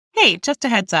Hey, just a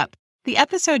heads up. The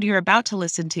episode you're about to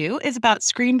listen to is about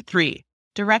Scream 3,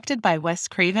 directed by Wes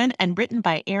Craven and written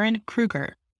by Ehren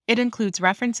Kruger. It includes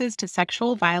references to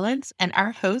sexual violence, and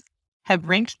our hosts have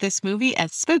ranked this movie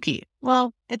as spooky.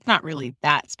 Well, it's not really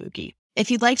that spooky.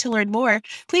 If you'd like to learn more,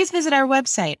 please visit our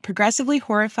website,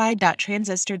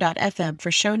 progressivelyhorrified.transistor.fm,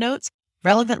 for show notes,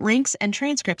 relevant links, and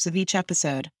transcripts of each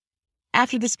episode.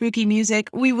 After the spooky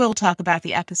music, we will talk about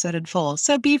the episode in full,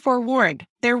 so be forewarned,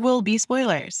 there will be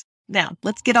spoilers. Now,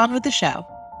 let's get on with the show.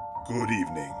 Good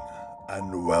evening,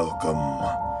 and welcome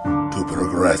to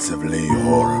Progressively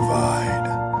Horrified,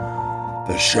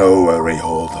 the show where we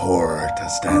hold horror to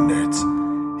standards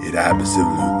it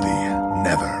absolutely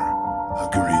never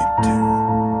agreed to.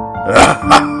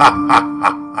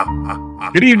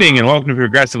 Good evening, and welcome to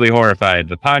Progressively Horrified,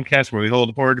 the podcast where we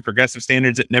hold horror to progressive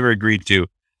standards it never agreed to.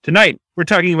 Tonight, we're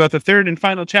talking about the third and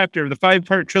final chapter of the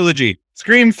 5-part trilogy,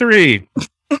 Scream 3.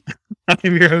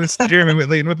 I'm your host, Jeremy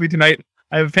Whitley, and with me tonight,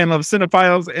 I have a panel of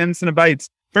cinephiles and cinebites.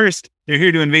 First, they're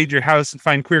here to invade your house and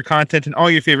find queer content in all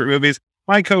your favorite movies.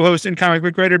 My co-host and comic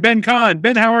book writer, Ben Kahn.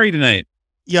 Ben, how are you tonight?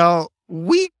 Y'all,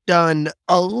 we've done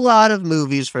a lot of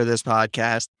movies for this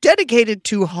podcast dedicated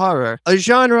to horror, a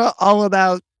genre all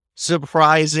about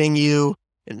surprising you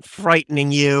and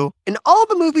frightening you. In all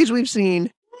the movies we've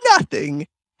seen, nothing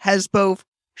has both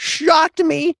shocked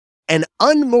me and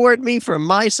unmoored me from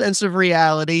my sense of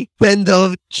reality than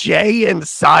the Jay and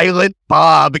Silent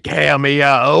Bob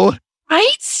cameo.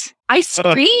 Right? I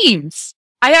screamed.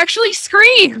 I actually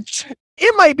screamed.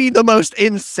 It might be the most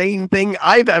insane thing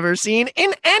I've ever seen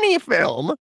in any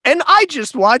film. And I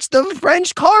just watched the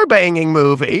French car banging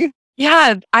movie.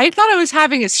 Yeah, I thought I was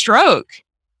having a stroke.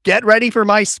 Get ready for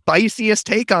my spiciest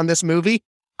take on this movie.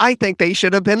 I think they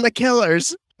should have been the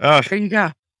killers. There you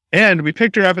go. And we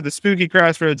picked her up at the spooky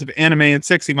crossroads of anime and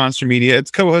sexy monster media.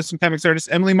 It's co-host and comics artist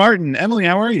Emily Martin. Emily,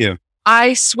 how are you?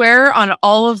 I swear on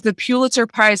all of the Pulitzer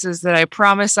Prizes that I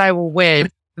promise I will win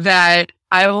that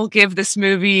I will give this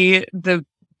movie the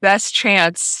best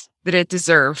chance that it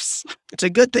deserves. It's a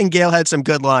good thing Gail had some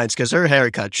good lines because her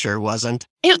haircut sure wasn't.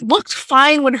 It looked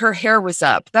fine when her hair was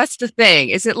up. That's the thing.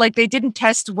 Is it like they didn't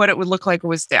test what it would look like when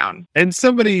it was down? And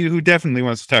somebody who definitely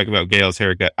wants to talk about Gail's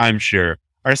haircut, I'm sure.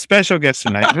 Our special guest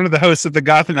tonight, one of the hosts of the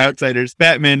Gotham Outsiders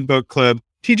Batman Book Club,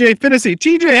 TJ Finnessy.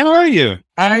 TJ, how are you?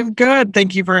 I'm good.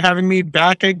 Thank you for having me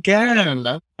back again.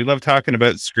 We love talking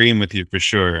about Scream with you for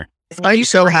sure. I'm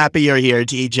so happy you're here,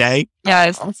 TJ.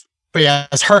 Yes. But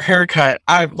yes, her haircut.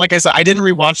 Like I said, I didn't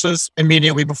rewatch this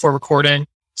immediately before recording,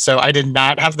 so I did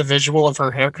not have the visual of her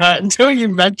haircut until you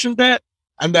mentioned it.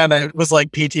 And then it was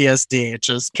like PTSD. It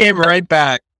just came right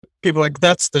back. People were like,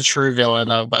 that's the true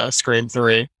villain of Scream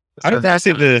 3. I would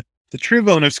say the true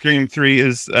villain of Scream 3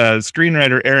 is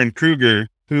screenwriter Ehren Kruger,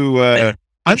 who I'm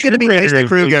going to be Mr.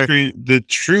 Kruger. The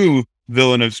true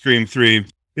villain of Scream 3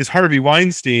 is Harvey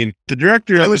Weinstein. The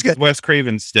director is Wes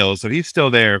Craven still, so he's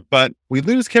still there. But we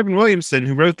lose Kevin Williamson,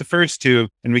 who wrote the first two,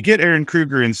 and we get Ehren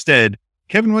Kruger instead.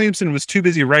 Kevin Williamson was too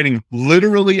busy writing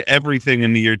literally everything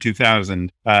in the year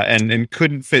 2000 and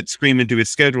couldn't fit Scream into his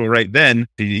schedule right then.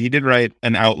 He did write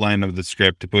an outline of the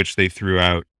script, which they threw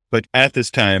out. But at this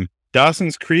time,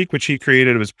 Dawson's Creek, which he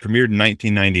created, was premiered in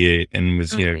 1998 and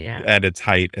was at its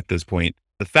height at this point.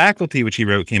 The Faculty, which he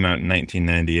wrote, came out in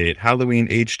 1998. Halloween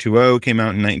H2O came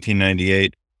out in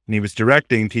 1998. And he was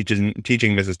directing Teaching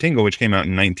Mrs. Tingle, which came out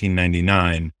in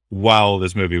 1999 while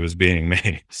this movie was being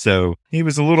made. So he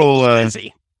was a little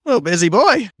busy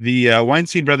boy. The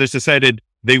Weinstein brothers decided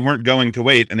they weren't going to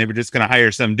wait, and they were just going to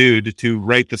hire some dude to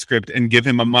write the script and give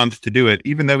him a month to do it,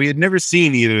 even though he had never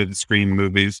seen either of the Scream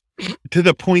movies, to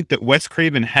the point that Wes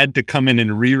Craven had to come in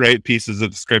and rewrite pieces of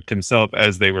the script himself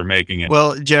as they were making it.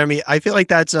 Well, Jeremy, I feel like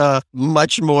that's a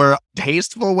much more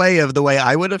tasteful way of the way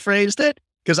I would have phrased it,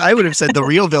 because I would have said the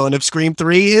real villain of Scream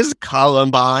 3 is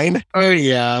Columbine. Oh,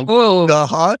 yeah. Whoa.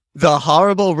 The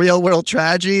horrible real-world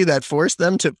tragedy that forced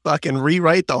them to fucking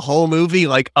rewrite the whole movie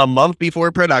like a month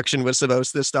before production was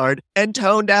supposed to start and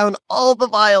tone down all the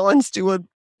violence to a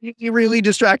really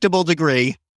distractible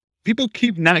degree. People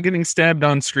keep not getting stabbed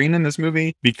on screen in this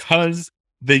movie because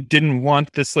they didn't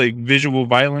want this like visual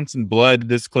violence and blood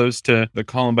this close to the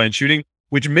Columbine shooting,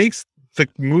 which makes the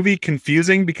movie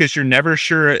confusing because you're never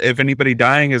sure if anybody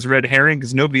dying is red herring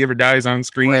because nobody ever dies on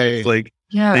screen. Right. It's like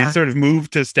Yeah. they sort of move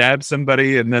to stab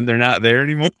somebody and then they're not there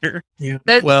anymore. Yeah.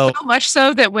 So much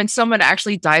so that when someone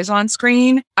actually dies on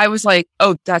screen, I was like,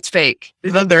 oh, that's fake.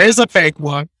 Then there is a fake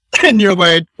one. And you're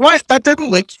like, what? That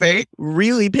didn't look fake.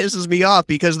 Really pisses me off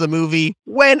because the movie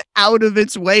went out of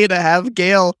its way to have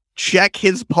Gale check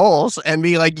his pulse and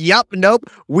be like, yup, nope,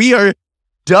 we are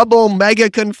double mega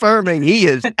confirming he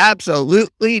is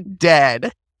absolutely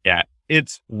dead. Yeah,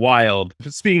 it's wild.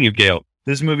 Speaking of Gale,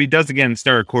 this movie does again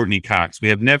star Courtney Cox. We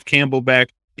have Neve Campbell back,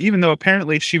 even though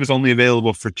apparently she was only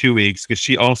available for 2 weeks because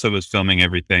she also was filming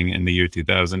everything in the year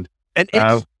 2000. And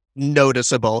it's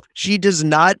noticeable. She does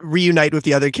not reunite with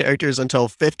the other characters until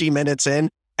 50 minutes in,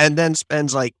 and then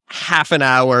spends like half an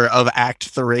hour of Act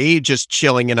 3 just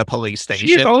chilling in a police station.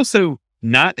 She is also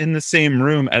not in the same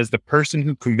room as the person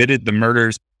who committed the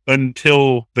murders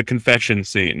until the confession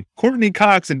scene. Courtney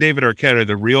Cox and David Arquette are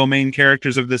the real main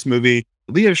characters of this movie.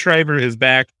 Liev Schreiber is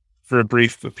back for a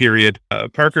brief period.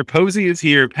 Parker Posey is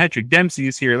here. Patrick Dempsey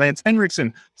is here. Lance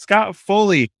Henriksen, Scott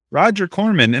Foley, Roger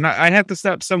Corman. And I have to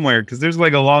stop somewhere because there's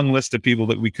like a long list of people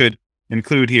that we could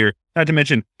include here. Not to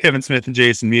mention Kevin Smith and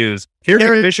Jason Mewes.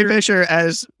 Carrie Fisher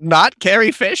as not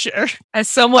Carrie Fisher. As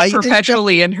someone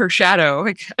perpetually in her shadow,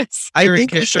 I guess. I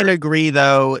think we can agree,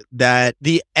 though, that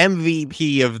the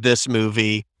MVP of this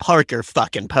movie, Parker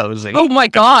fucking Posey. Oh, my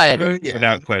God.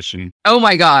 Without question. Oh,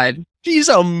 my God. She's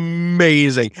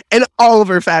amazing. And all of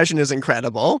her fashion is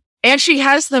incredible. And she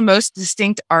has the most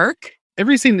distinct arc.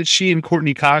 Every scene that she and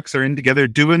Courtney Cox are in together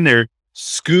doing their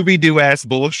Scooby-Doo ass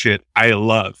bullshit, I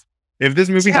love. If this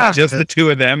movie had just the two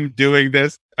of them doing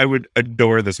this, I would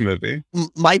adore this movie.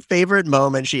 My favorite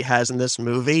moment she has in this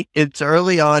movie, it's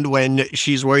early on when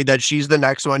she's worried that she's the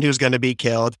next one who's going to be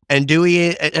killed. And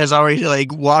Dewey has already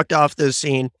like walked off the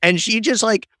scene, and she just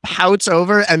like pouts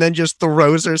over and then just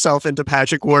throws herself into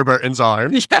Patrick Warburton's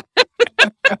arms.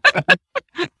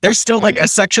 There's still like a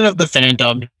section of the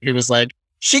fandom who was like,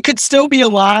 she could still be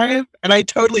alive. And I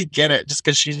totally get it just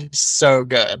because she's so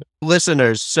good.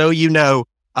 Listeners, so you know,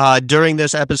 during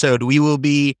this episode, we will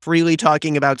be freely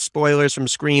talking about spoilers from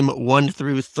Scream 1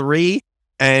 through 3,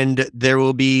 and there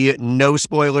will be no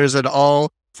spoilers at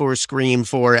all for Scream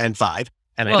 4 and 5.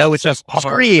 And I know it's just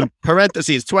Scream,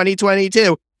 parentheses,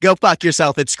 2022. Go fuck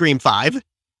yourself, it's Scream 5.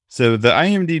 So the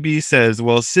IMDb says,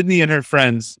 well, Sydney and her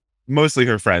friends, mostly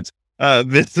her friends,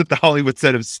 visit the Hollywood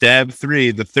set of Stab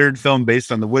 3, the third film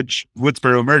based on the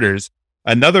Woodsboro murders.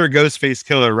 Another Ghostface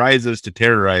killer rises to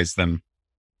terrorize them.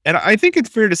 And I think it's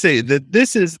fair to say that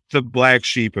this is the black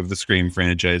sheep of the Scream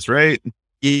franchise, right?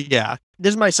 Yeah.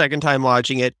 This is my second time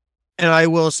watching it. And I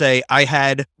will say I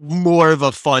had more of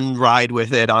a fun ride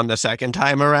with it on the second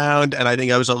time around. And I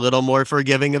think I was a little more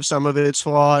forgiving of some of its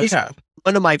flaws. Yeah.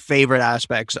 One of my favorite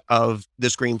aspects of the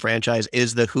Scream franchise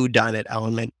is the whodunit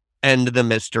element and the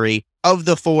mystery. Of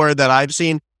the four that I've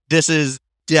seen, this is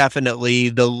definitely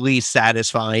the least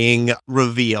satisfying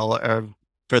reveal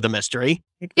for the mystery.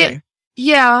 Okay.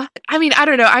 Yeah. I mean, I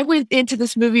don't know. I went into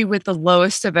this movie with the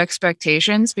lowest of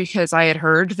expectations because I had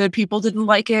heard that people didn't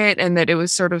like it and that it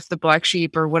was sort of the black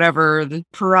sheep or whatever, the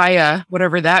pariah,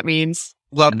 whatever that means.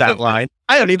 Love that line.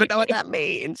 I don't even know what that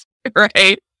means.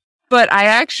 Right. But I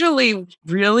actually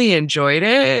really enjoyed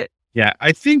it. Yeah,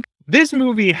 I think this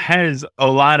movie has a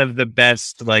lot of the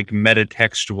best like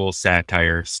metatextual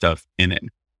satire stuff in it.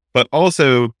 But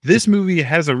also, this movie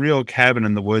has a real cabin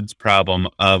in the woods problem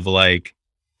of like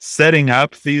setting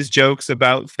up these jokes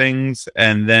about things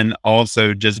and then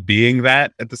also just being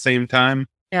that at the same time.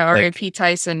 Yeah, R.I.P.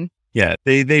 Tyson. Yeah,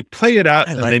 they play it out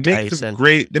and like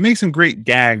they make some great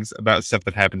gags about stuff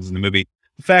that happens in the movie.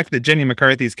 The fact that Jenny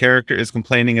McCarthy's character is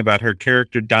complaining about her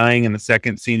character dying in the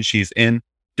second scene she's in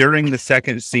during the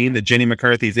second scene that Jenny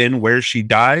McCarthy's in where she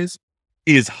dies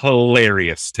is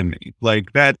hilarious to me.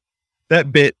 Like that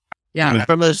bit. Yeah,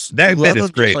 from that bit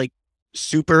is great. Like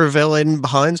super villain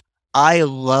puns. I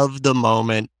love the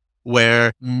moment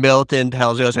where Milton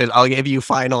tells you, says, I'll give you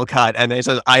final cut. And then he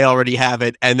says, I already have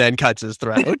it. And then cuts his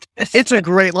throat. It's a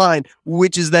great line,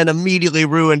 which is then immediately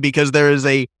ruined because there is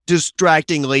a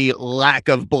distractingly lack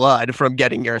of blood from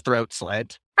getting your throat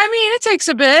slit. I mean, it takes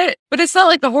a bit, but it's not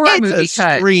like the horror movie It's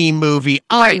a Scream movie.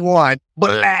 I want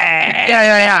blood.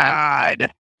 Yeah.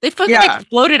 They fucking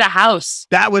exploded a house.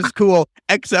 That was cool,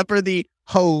 except for the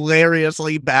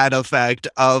hilariously bad effect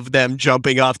of them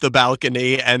jumping off the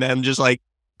balcony and then just like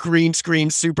green screen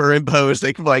superimposed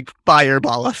like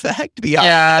fireball effect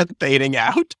beyond fading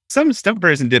out. Some stunt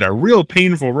person did a real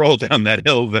painful roll down that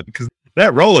hill because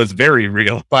that roll is very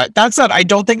real. But that said, I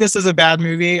don't think this is a bad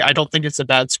movie. I don't think it's a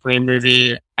bad Scream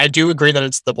movie. I do agree that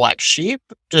it's the black sheep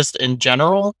just in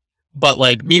general. But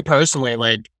like me personally,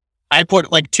 like I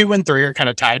put like 2 and 3 are kind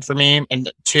of tied for me,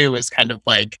 and 2 is kind of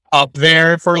like up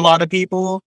there for a lot of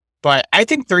people. But I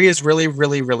think 3 is really,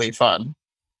 really, really fun.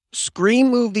 Scream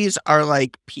movies are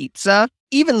like pizza.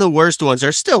 Even the worst ones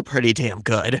are still pretty damn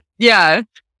good. Yeah.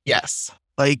 Yes.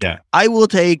 Like I will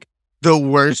take the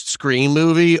worst Scream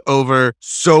movie over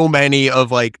so many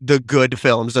of like the good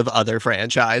films of other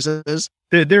franchises.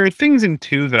 There are things in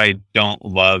 2 that I don't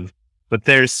love, but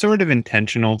there's sort of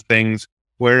intentional things.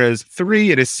 Whereas 3,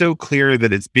 it is so clear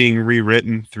that it's being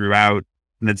rewritten throughout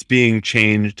and it's being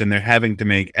changed and they're having to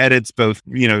make edits, both,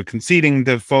 conceding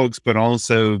to folks, but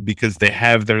also because they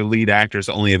have their lead actors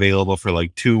only available for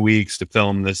like 2 weeks to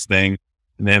film this thing.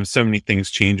 And they have so many things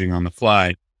changing on the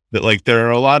fly that like there are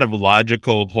a lot of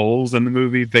logical holes in the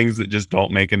movie, things that just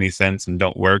don't make any sense and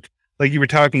don't work. Like you were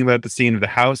talking about the scene of the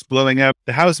house blowing up.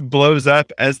 The house blows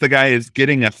up as the guy is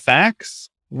getting a fax,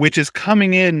 which is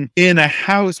coming in a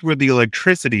house where the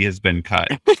electricity has been cut.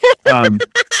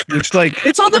 It's like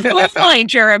it's on the phone line,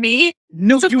 Jeremy.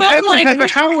 No, you have to have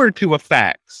power to a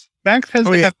fax. Fax has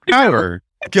to have power.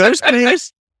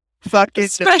 Ghostface fucking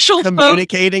special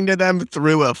communicating to them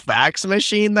through a fax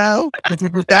machine, though.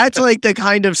 That's like the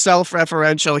kind of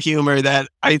self-referential humor that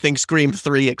I think Scream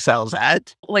 3 excels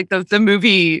at. Like the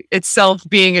movie itself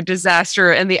being a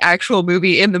disaster and the actual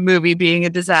movie in the movie being a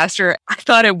disaster. I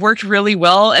thought it worked really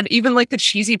well. And even like the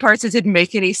cheesy parts that didn't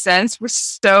make any sense were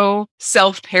so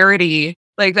self-parody.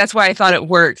 Like that's why I thought it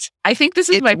worked. I think this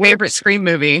is my favorite Scream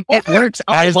movie. It works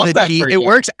as it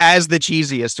works as the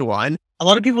cheesiest one. A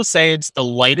lot of people say it's the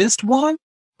lightest one,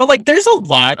 but like there's a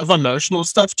lot of emotional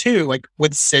stuff too, like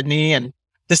with Sydney and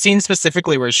the scene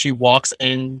specifically where she walks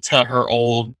into her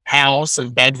old house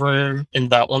and bedroom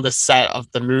on the set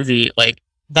of the movie. Like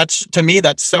that's, to me,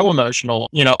 that's so emotional.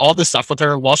 All the stuff with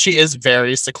her while she is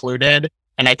very secluded.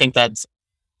 And I think that's,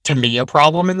 to me, a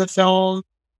problem in the film.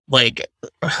 Like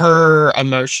her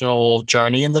emotional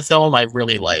journey in the film, I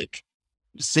really like.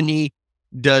 Sydney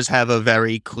does have a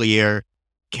very clear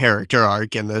character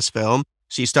arc in this film.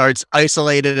 She starts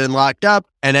isolated and locked up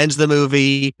and ends the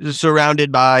movie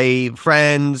surrounded by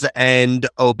friends and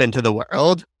open to the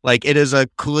world. Like it is a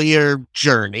clear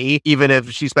journey, even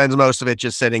if she spends most of it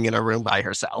just sitting in a room by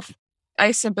herself.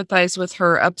 I sympathize with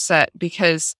her upset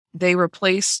because they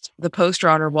replaced the poster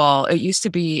on her wall. It used to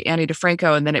be Annie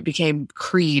DeFranco and then it became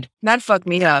Creed. That fucked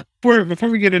me up. Before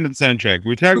we get into the soundtrack,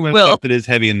 we're talking about stuff that is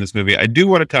heavy in this movie. I do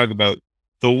want to talk about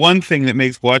the one thing that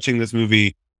makes watching this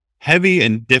movie heavy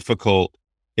and difficult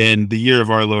in the year of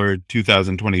our Lord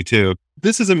 2022.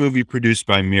 This is a movie produced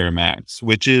by Miramax,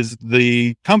 which is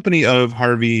the company of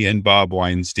Harvey and Bob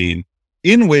Weinstein,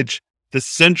 in which the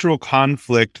central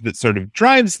conflict that sort of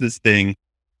drives this thing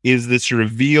is this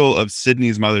reveal of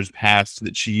Sydney's mother's past,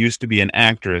 that she used to be an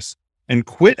actress and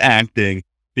quit acting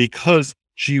because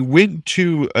she went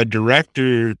to a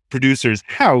producer's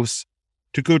house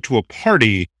to go to a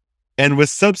party and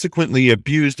was subsequently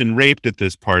abused and raped at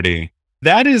this party.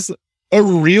 That is a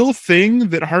real thing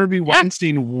that Harvey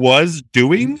Weinstein was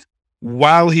doing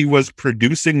while he was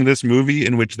producing this movie,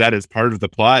 in which that is part of the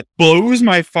plot. Blows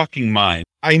my fucking mind.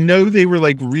 I know they were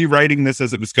like rewriting this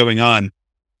as it was going on.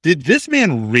 Did this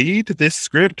man read this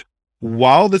script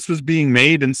while this was being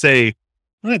made and say,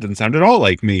 well, that doesn't sound at all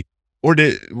like me? Or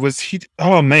was he,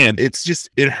 oh man,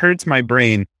 it hurts my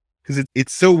brain because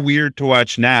it's so weird to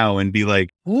watch now and be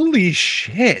like, holy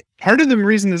shit. Part of the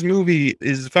reason this movie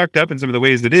is fucked up in some of the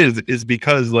ways it is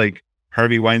because like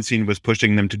Harvey Weinstein was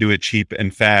pushing them to do it cheap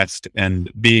and fast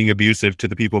and being abusive to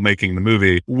the people making the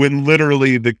movie, when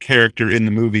literally the character in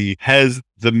the movie has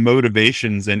the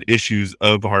motivations and issues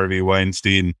of Harvey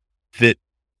Weinstein that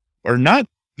were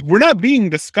not being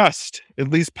discussed, at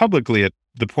least publicly, at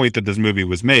the point that this movie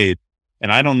was made.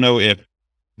 And I don't know if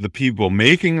the people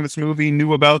making this movie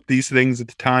knew about these things at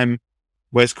the time.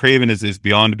 Wes Craven is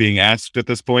beyond being asked at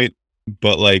this point,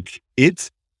 but like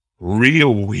it's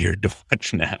real weird to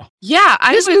watch now. Yeah,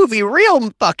 this movie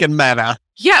real fucking meta.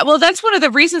 Yeah, well, that's one of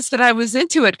the reasons that I was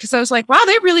into it, because I was like, wow,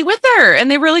 they really went there, and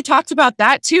they really talked about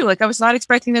that too. Like I was not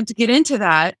expecting them to get into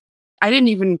that. I didn't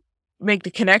even make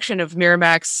the connection of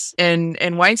Miramax and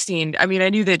Weinstein. I mean, I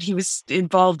knew that he was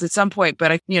involved at some point,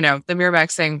 but the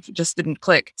Miramax thing just didn't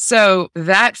click. So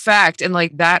that fact and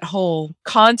like that whole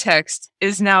context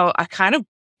is now a kind of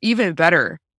even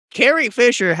better. Carrie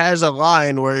Fisher has a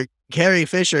line where Carrie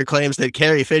Fisher claims that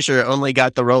Carrie Fisher only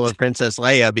got the role of Princess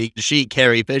Leia because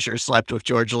Carrie Fisher, slept with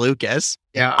George Lucas.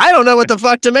 Yeah. I don't know what the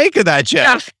fuck to make of that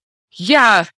joke.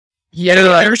 Yeah. She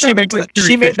made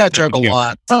that joke a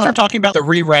lot. Since we're talking about the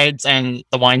rewrites and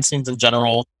the Weinsteins in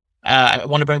general, I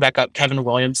want to bring back up Kevin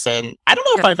Williamson. I don't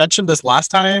know if I mentioned this last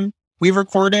time we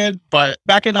recorded, but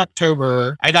back in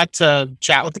October, I got to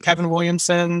chat with Kevin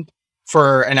Williamson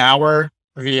for an hour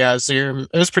via Zoom.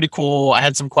 It was pretty cool. I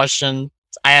had some questions.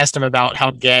 I asked him about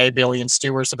how gay Billy and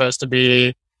Stu were supposed to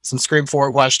be, some Scream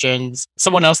 4 questions.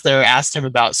 Someone else there asked him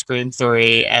about Scream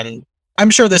 3, and I'm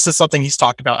sure this is something he's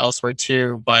talked about elsewhere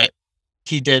too, but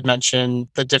he did mention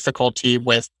the difficulty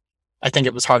with, I think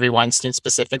it was Harvey Weinstein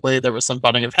specifically. There was some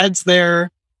butting of heads there.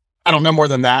 I don't know more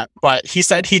than that, but he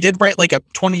said he did write like a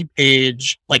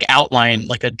 20-page like outline,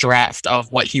 like a draft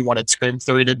of what he wanted Scream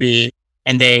 3 to be,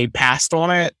 and they passed on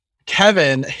it.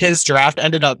 Kevin, his draft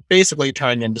ended up basically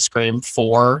turning into Scream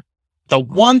 4. The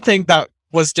one thing that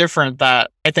was different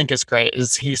that I think is great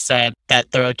is he said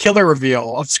that the killer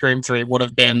reveal of Scream 3 would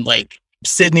have been like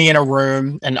Sydney in a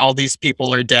room and all these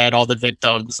people are dead, all the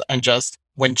victims, and just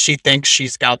when she thinks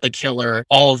she's got the killer,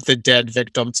 all of the dead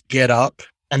victims get up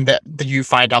and that you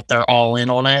find out they're all in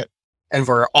on it and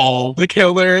we're all the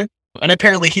killer. And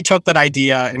apparently he took that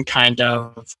idea and kind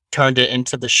of turned it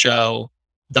into the show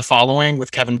The Following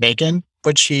with Kevin Bacon,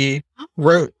 which he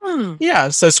wrote. Yeah,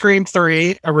 so Scream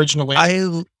 3 originally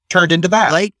turned into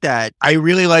that. Like that. I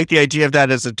really like the idea of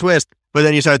that as a twist, but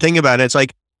then you start thinking about it, it's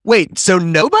like, wait, so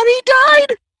nobody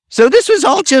died? So this was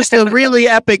all just a really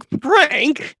epic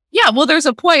prank? Yeah, well, there's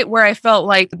a point where I felt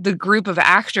like the group of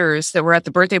actors that were at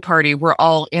the birthday party were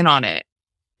all in on it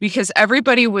because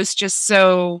everybody was just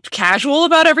so casual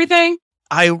about everything.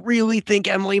 I really think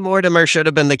Emily Mortimer should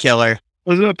have been the killer.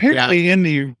 Well, apparently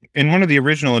in one of the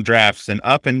original drafts and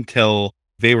up until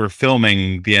they were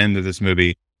filming the end of this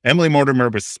movie, Emily Mortimer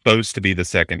was supposed to be the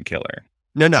second killer.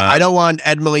 No, I don't want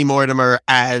Emily Mortimer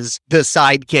as the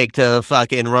sidekick to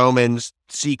fucking Roman's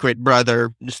secret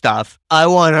brother stuff. I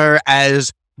want her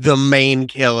as the main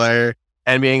killer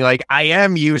and being like, I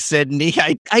am you, Sydney.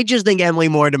 I just think Emily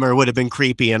Mortimer would have been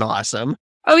creepy and awesome.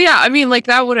 Oh, yeah. I mean, like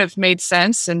that would have made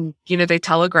sense. And, they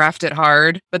telegraphed it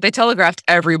hard, but they telegraphed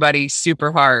everybody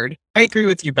super hard. I agree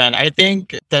with you, Ben. I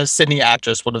think the Sydney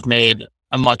actress would have made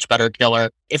a much better killer.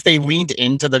 If they leaned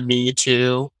into the Me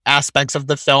Too aspects of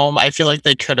the film, I feel like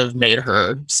they could have made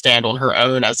her stand on her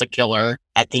own as a killer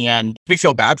at the end. We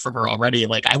feel bad for her already.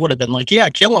 Like, I would have been like, yeah,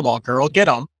 kill them all, girl, get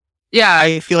them. Yeah,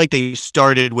 I feel like they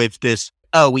started with this,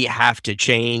 we have to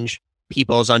change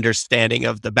people's understanding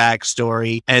of the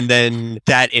backstory, and then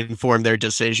that informed their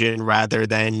decision rather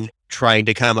than trying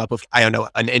to come up with,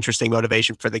 an interesting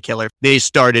motivation for the killer. They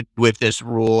started with this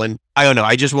rule, and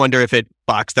I just wonder if it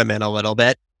boxed them in a little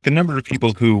bit. The number of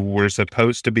people who were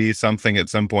supposed to be something at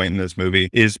some point in this movie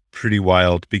is pretty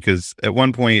wild, because at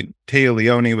one point, Téa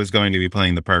Leoni was going to be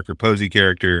playing the Parker Posey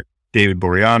character. David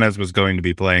Boreanaz was going to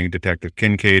be playing Detective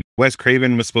Kincaid. Wes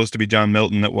Craven was supposed to be John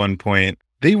Milton at one point.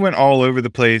 They went all over the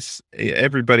place.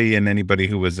 Everybody and anybody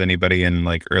who was anybody in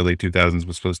like early 2000s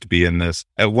was supposed to be in this.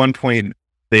 At one point,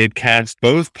 they had cast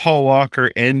both Paul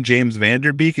Walker and James Van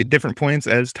Der Beek at different points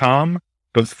as Tom,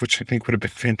 both of which I think would have been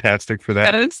fantastic for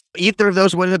that. Either of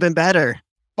those would have been better.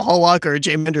 Paul Walker or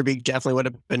James Van Der Beek definitely would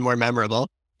have been more memorable.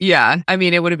 Yeah. I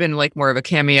mean, it would have been like more of a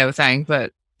cameo thing,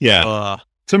 but... Yeah.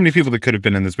 So many people that could have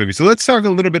been in this movie. So let's talk a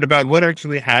little bit about what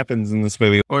actually happens in this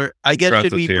movie. Or I guess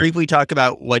should we briefly talk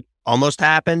about what almost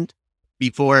happened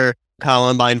before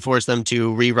Columbine forced them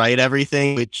to rewrite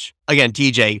everything, which, again,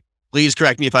 TJ, please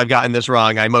correct me if I've gotten this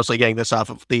wrong. I'm mostly getting this off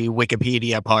of the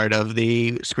Wikipedia part of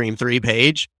the Scream 3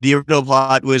 page. The original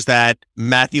plot was that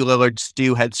Matthew Lillard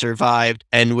Stu had survived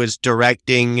and was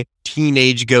directing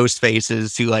teenage ghost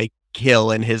faces to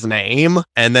kill in his name.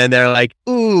 And then they're like,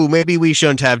 ooh, maybe we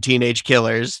shouldn't have teenage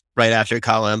killers right after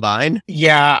Columbine.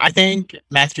 Yeah, I think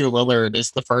Matthew Lillard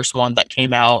is the first one that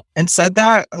came out and said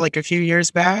that like a few years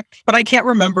back. But I can't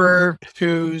remember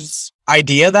whose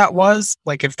idea that was,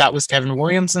 like if that was Kevin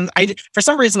Williamson. For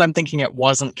some reason, I'm thinking it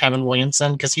wasn't Kevin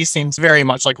Williamson because he seems very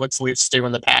much like Let's Leave Stu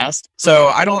in the past. So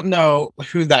I don't know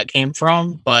who that came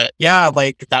from, but yeah,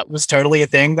 like that was totally a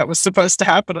thing that was supposed to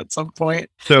happen at some point.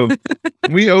 So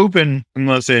we open in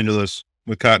Los Angeles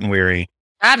with Cotton Weary.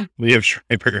 Liev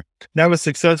Schreiber, now a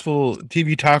successful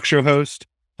TV talk show host.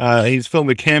 He's filmed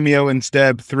a cameo in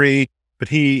Stab 3, but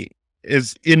he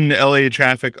is in LA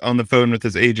traffic on the phone with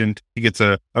his agent. He gets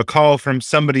a call from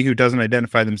somebody who doesn't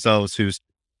identify themselves, who's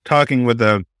talking with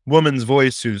a woman's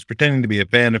voice who's pretending to be a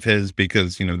fan of his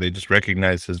because, they just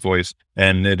recognize his voice.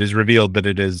 And it is revealed that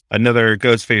it is another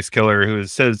Ghostface killer who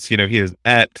says, he is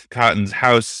at Cotton's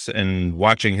house and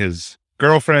watching his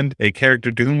girlfriend, a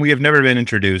character to whom we have never been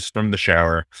introduced, from the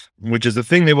shower, which is a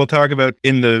thing they will talk about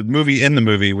in the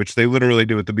movie, which they literally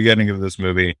do at the beginning of this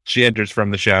movie. She enters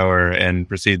from the shower and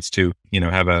proceeds to,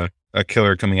 have a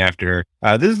killer coming after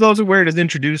her. This is also where it is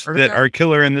introduced that our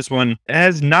killer in this one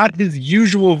has not his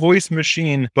usual voice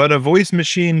machine, but a voice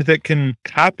machine that can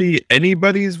copy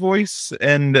anybody's voice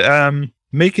and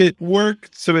make it work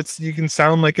so you can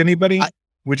sound like anybody,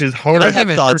 which is hard. I have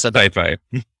thoughts about sci-fi.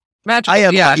 Magical.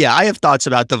 I have thoughts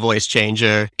about the voice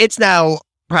changer. It's now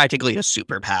practically a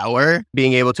superpower,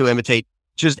 being able to imitate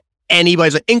just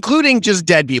anybody's, including just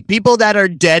dead people. People that are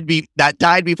dead, that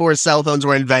died before cell phones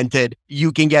were invented.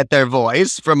 You can get their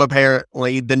voice from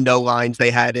apparently the no lines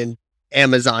they had in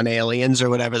Amazon Aliens or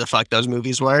whatever the fuck those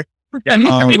movies were. Yeah, he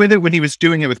started with it when he was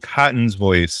doing it with Cotton's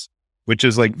voice, which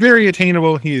is like very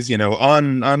attainable. He's, you know,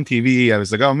 on TV. I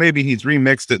was like, oh, maybe he's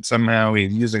remixed it somehow.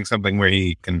 He's using something where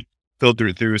he can filter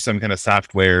it through some kind of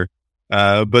software.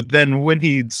 But then when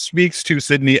he speaks to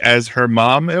Sydney as her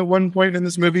mom at one point in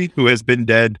this movie, who has been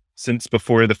dead since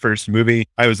before the first movie,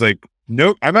 I was like,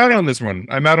 nope, I'm out on this one.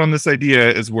 I'm out on this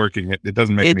idea is working. It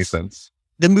doesn't make any sense.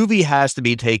 The movie has to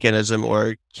be taken as a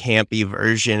more campy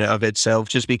version of itself,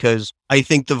 just because I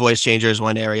think the voice changer is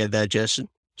one area that just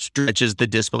stretches the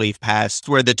disbelief past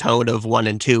where the tone of 1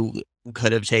 and 2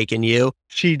 could have taken you.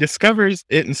 She discovers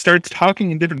it and starts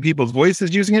talking in different people's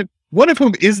voices using it, one of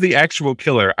whom is the actual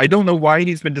killer. I don't know why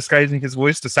he's been disguising his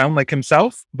voice to sound like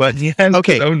himself, but he has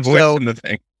his own voice in the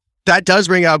thing. That does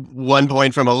bring up one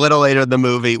point from a little later in the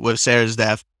movie with Sarah's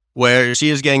death, where she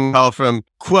is getting called from,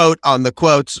 quote, on the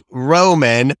quotes,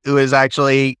 Roman, who is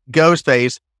actually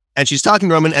Ghostface, and she's talking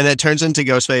Roman, and then it turns into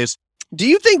Ghostface. Do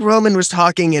you think Roman was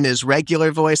talking in his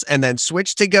regular voice and then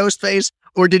switched to Ghostface,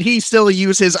 or did he still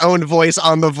use his own voice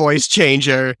on the voice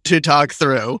changer to talk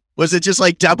through? Was it just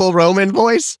like double Roman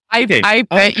voice? I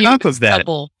bet you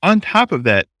double. On top of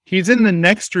that, he's in the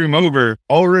next room over,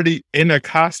 already in a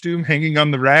costume hanging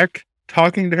on the rack,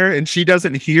 talking to her, and she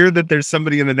doesn't hear that there's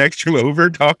somebody in the next room over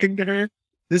talking to her.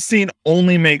 This scene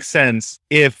only makes sense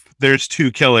if there's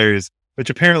two killers, which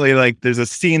apparently, like, there's a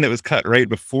scene that was cut right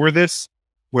before this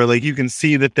where, like, you can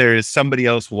see that there is somebody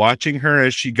else watching her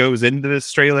as she goes into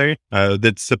this trailer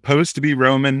that's supposed to be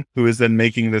Roman, who is then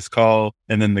making this call,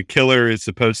 and then the killer is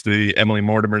supposed to be Emily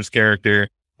Mortimer's character,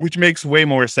 which makes way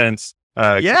more sense.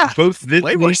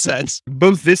 More sense.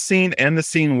 Both this scene and the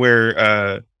scene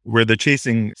where they're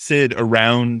chasing Sid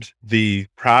around the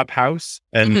prop house,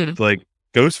 and like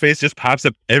Ghostface just pops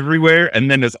up everywhere and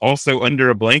then is also under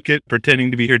a blanket pretending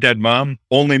to be her dead mom,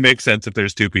 only makes sense if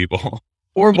there's two people.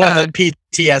 Or one with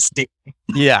PTSD.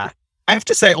 Yeah. I have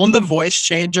to say, on the voice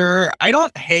changer, I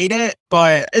don't hate it,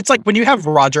 but it's like when you have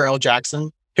Roger L.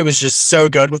 Jackson, who was just so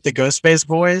good with the Ghostface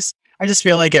voice, I just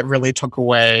feel like it really took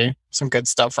away some good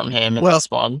stuff from him in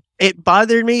this one. It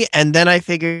bothered me, and then I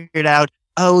figured out,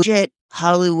 oh shit,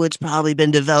 Hollywood's probably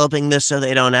been developing this so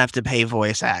they don't have to pay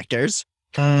voice actors.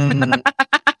 I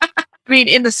mean,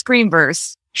 in the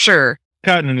Screamverse, sure.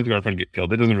 Cotton and his girlfriend get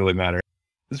killed. It doesn't really matter.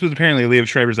 This was apparently Liev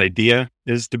Schreiber's idea,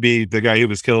 is to be the guy who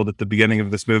was killed at the beginning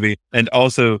of this movie. And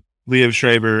also, Liev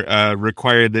Schreiber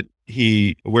required that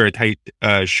he wear a tight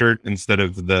shirt instead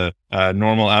of the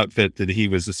normal outfit that he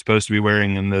was supposed to be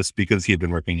wearing in this because he had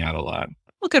been working out a lot.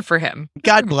 Well, good for him.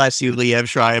 God bless you, Liev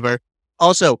Schreiber.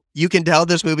 Also, you can tell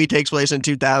this movie takes place in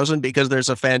 2000 because there's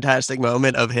a fantastic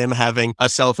moment of him having a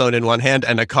cell phone in one hand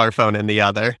and a car phone in the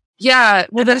other. Yeah,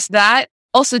 well, there's that.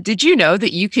 Also, did you know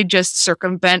that you could just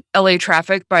circumvent LA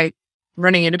traffic by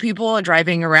running into people and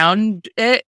driving around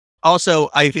it? Also,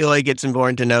 I feel like it's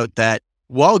important to note that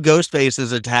while Ghostface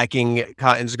is attacking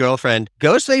Cotton's girlfriend,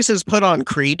 Ghostface has put on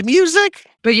Creed music.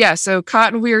 But yeah, so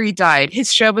Cotton Weary died.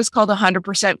 His show was called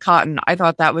 100% Cotton. I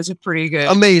thought that was a pretty good...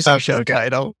 Amazing show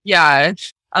title. Yeah.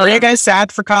 Were you guys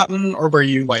sad for Cotton, or were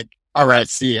you like, all right,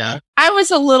 see ya? I was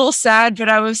a little sad, but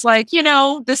I was like, you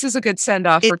know, this is a good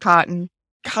send-off for Cotton.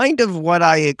 Kind of what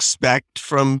I expect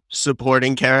from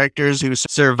supporting characters who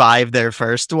survived their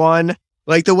first one.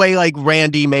 Like the way like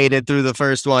Randy made it through the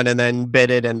first one and then bit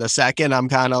it in the second. I'm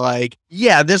kind of like,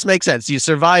 yeah, this makes sense. You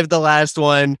survived the last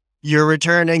one. You're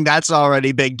returning. That's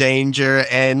already big danger.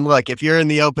 And look, if you're in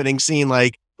the opening scene,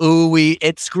 like, ooh,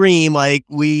 it's Scream. Like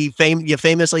you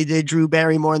famously did Drew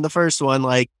Barrymore in the first one.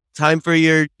 Like, time for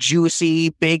your juicy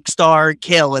big star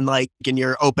kill in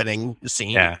your opening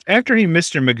scene. Yeah. After he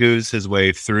Mr. Magoo's his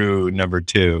way through number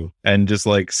 2 and just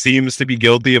like seems to be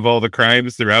guilty of all the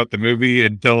crimes throughout the movie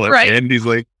until at the end he's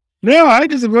like, no, I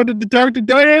just wanted to talk to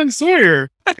Diane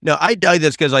Sawyer. No, I dug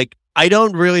this because like I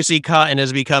don't really see Cotton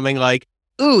as becoming like,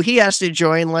 ooh, he has to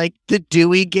join like the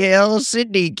Dewey Gale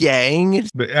Sydney gang.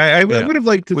 But I would have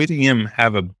liked to see him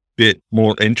have a bit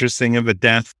more interesting of a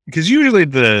death, because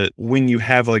usually when you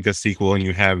have like a sequel and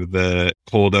you have the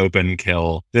cold open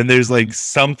kill, then there's like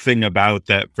something about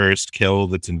that first kill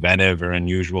that's inventive or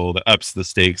unusual that ups the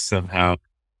stakes somehow.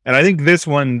 And I think this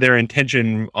one, their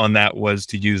intention on that was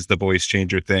to use the voice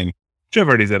changer thing. Which I've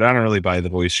already said, I don't really buy the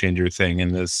voice changer thing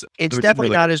in this. It's definitely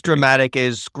not as dramatic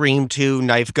as Scream 2,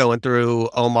 knife going through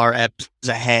Omar Epps'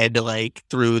 head, like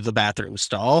through the bathroom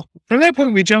stall. From that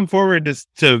point, we jump forward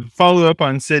to follow up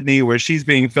on Sydney, where she's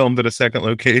being filmed at a second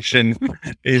location.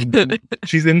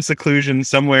 She's in seclusion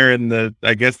somewhere in the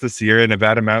Sierra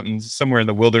Nevada mountains, somewhere in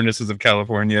the wildernesses of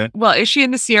California. Well, is she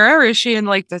in the Sierra or is she in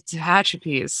like the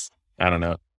Tehachapi's? I don't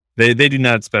know. They do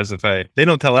not specify. They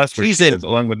don't tell us where She's she in- is,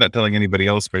 along with not telling anybody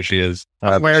else where she is.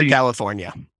 Where she-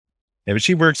 California. Yeah, but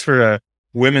she works for a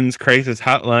women's crisis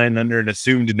hotline under an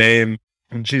assumed name,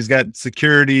 and she's got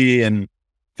security and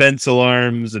fence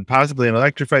alarms and possibly an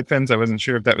electrified fence. I wasn't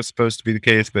sure if that was supposed to be the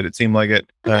case, but it seemed like it.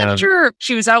 I'm not sure.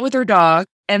 She was out with her dog,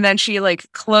 and then she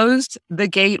like closed the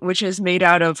gate, which is made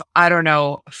out of, I don't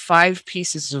know, 5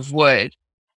 pieces of wood.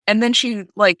 And then she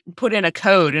like put in a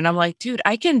code, and I'm like, dude,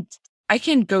 I can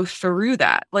go through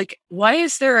that. Like, why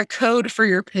is there a code for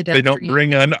your pedestrian? They don't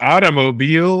bring an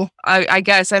automobile. I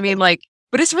guess. I mean, like,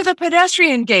 but it's for the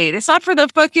pedestrian gate. It's not for the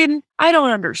fucking. I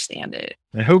don't understand it.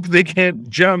 I hope they can't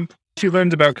jump. She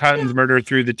learns about Cotton's murder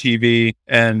through the TV,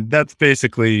 and that's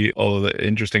basically all of the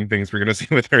interesting things we're going to see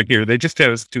with her here. They just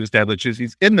have to establish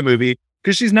she's in the movie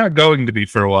because she's not going to be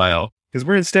for a while. Because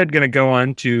we're instead going to go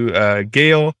on to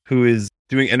Gail, who is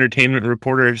doing entertainment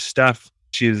reporter stuff.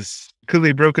 She's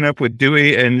clearly broken up with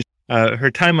Dewey, and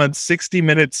her time on 60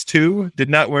 Minutes 2 did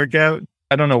not work out.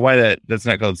 I don't know why that's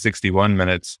not called 61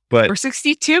 minutes, but For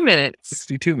 62 minutes.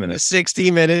 62 minutes.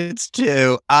 60 Minutes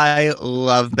too. I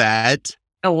love that.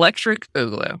 Electric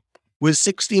Boogaloo. Was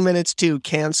 60 Minutes 2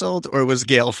 canceled or was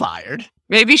Gail fired?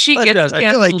 Maybe she It gets does. I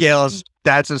feel like canceled. Gail's,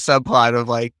 that's a subplot of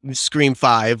like Scream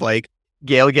 5, like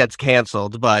Gail gets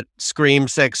canceled, but Scream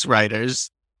 6 writers,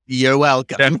 you're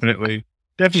welcome. Definitely.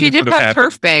 She did would've have happened.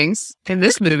 turf bangs in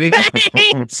this movie.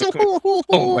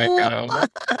 Oh my god.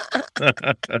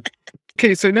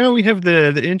 Okay, so now we have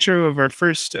the intro of our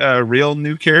first real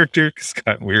new character.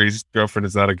 Scott Weary's girlfriend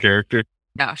is not a character.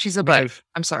 No, she's a We butt. have,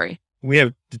 I'm sorry. we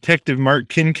have Detective Mark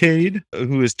Kincaid,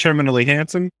 who is terminally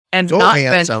handsome. And Oh, not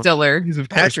handsome. Ben Stiller. He's of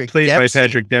course Patrick played Dempsey. by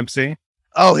Patrick Dempsey.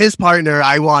 Oh, his partner,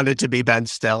 I wanted to be Ben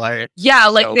Stiller. Yeah,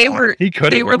 like So they far. were. He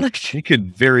could They have. were like- He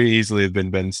could very easily have been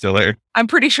Ben Stiller. I'm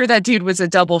pretty sure that dude was a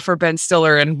double for Ben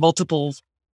Stiller in multiple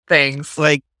things.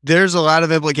 Like, there's a lot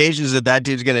of implications that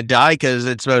dude's going to die because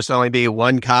it's supposed to only be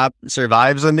one cop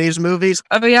survives in these movies.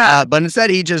 Oh yeah, But instead,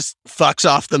 he just fucks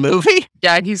off the movie.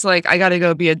 yeah. He's like, I gotta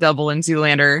go be a double in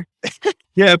Zoolander.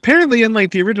 Yeah, apparently,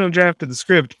 unlike the original draft of the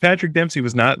script, Patrick Dempsey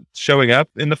was not showing up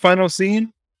in the final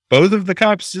scene. Both of the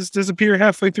cops just disappear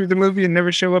halfway through the movie and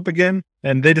never show up again.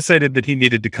 And they decided that he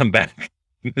needed to come back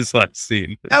in this last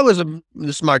scene. That was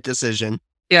a smart decision.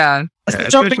 Yeah, Yeah,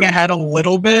 Jumping especially- ahead a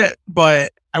little bit,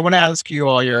 but I want to ask you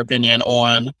all your opinion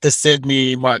on the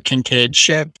Sydney Mark Kincaid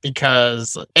ship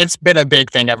because it's been a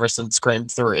big thing ever since Scream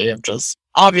 3 of just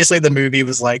obviously the movie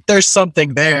was like, there's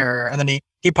something there. And then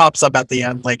he pops up at the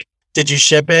end. Like, did you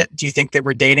ship it? Do you think they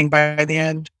were dating by the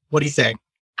end? What do you think?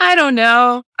 I don't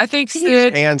know. I think He's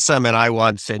Sid. handsome, and I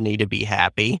want Sydney to be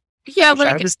happy. Yeah, I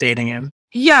like was dating him.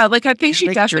 I think she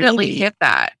Like definitely dreamy. hit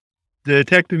that.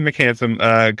 Detective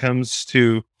McHandsome comes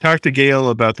to talk to Gail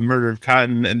about the murder of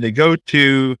Cotton, and they go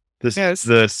to Yes.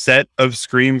 the set of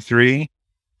Scream 3.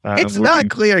 It's where not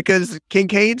clear because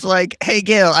Kincaid's like, hey,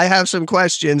 Gail, I have some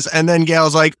questions. And then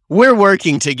Gail's like, we're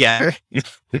working together.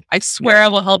 I swear I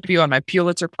will help you on my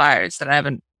Pulitzer Prize that I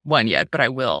haven't won yet, but I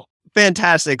will.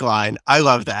 Fantastic line. I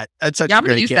love that. That's such Yeah, a I'm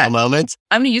gonna great use Gail that. moment.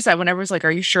 I'm going to use that whenever it's like,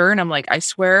 are you sure? And I'm like, I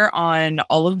swear on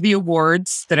all of the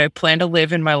awards that I plan to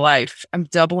live in my life. I'm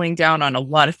doubling down on a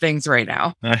lot of things right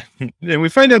now. and we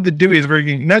find out that Dewey is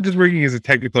not just working as a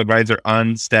technical advisor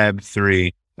on Stab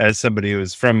 3, as somebody who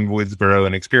is from Woodsboro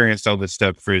and experienced all this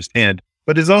stuff firsthand,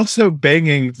 but is also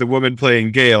banging the woman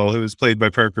playing Gail, who is played by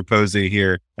Parker Posey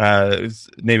here. His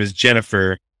name is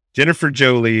Jennifer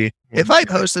Jolie. If I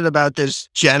posted about this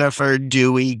Jennifer,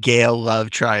 Dewey, Gail love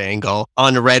triangle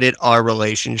on Reddit, our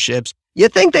relationships,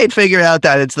 you'd think they'd figure out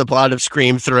that it's the plot of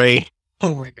Scream 3.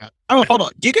 Oh my god. Oh, hold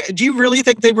on. Do you really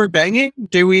think they were banging,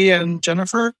 Dewey and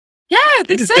Jennifer? Yeah,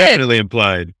 they It is said. definitely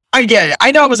implied. I get it.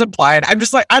 I know it was implied. I'm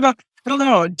just like, I don't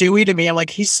know. Dewey to me, I'm like,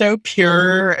 he's so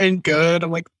pure and good.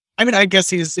 I'm like, I mean, I guess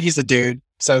he's a dude,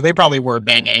 so they probably were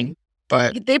banging.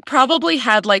 But They probably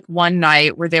had like one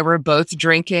night where they were both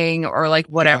drinking or like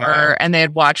whatever, and they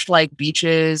had watched like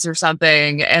Beaches or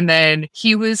something. And then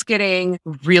he was getting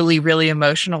really, really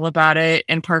emotional about it.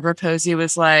 And Parker Posey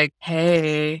was like,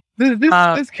 hey, This he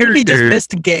just character,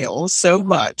 missed Gail so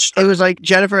much. It was like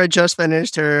Jennifer had just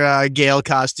finished her Gail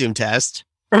costume test.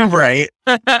 Right.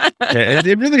 yeah,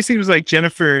 it really seems like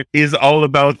Jennifer is all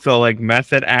about the like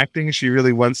method acting. She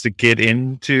really wants to get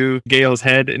into Gail's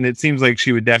head, and it seems like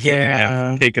she would definitely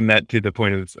Yeah. have taken that to the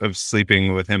point of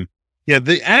sleeping with him. Yeah,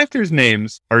 the actors'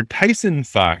 names are Tyson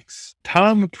Fox,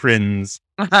 Tom Prinz,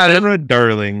 Sarah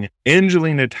Darling,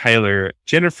 Angelina Tyler,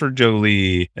 Jennifer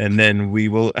Jolie, and then we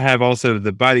will have also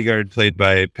the bodyguard played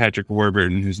by Patrick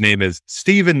Warburton, whose name is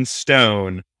Stephen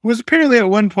Stone, who was apparently at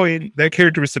one point, that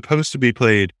character was supposed to be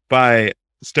played by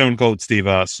Stone Cold Steve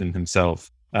Austin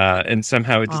himself. And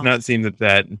somehow it does not seem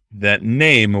that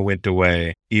name went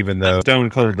away, even though Stone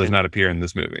Cold does not appear in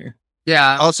this movie.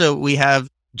 Yeah. Also, we have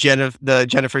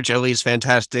Jennifer Jolie's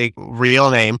fantastic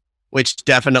real name, which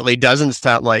definitely doesn't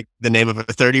sound like the name of a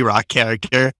 30 Rock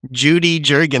character, Judy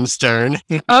Jurgenstern.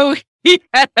 Oh,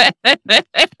 yeah.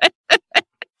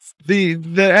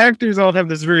 The actors all have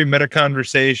this very meta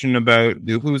conversation about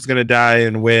who's going to die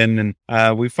and when,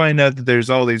 and we find out that there's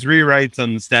all these rewrites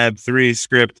on the Stab 3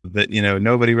 script that,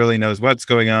 nobody really knows what's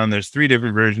going on. There's 3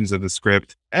 different versions of the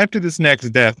script. After this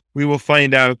next death, we will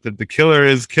find out that the killer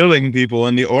is killing people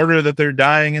in the order that they're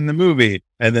dying in the movie,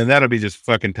 and then that'll be just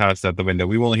fucking tossed out the window.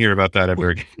 We won't hear about that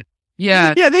ever again.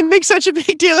 Yeah. Yeah, they make such a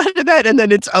big deal out of that, and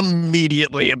then it's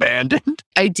immediately abandoned.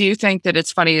 I do think that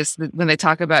it's funny is when they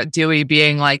talk about Dewey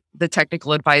being like the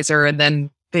technical advisor, and then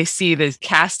they see the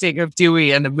casting of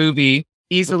Dewey in the movie,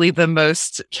 easily the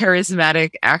most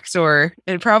charismatic actor.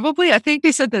 And probably, I think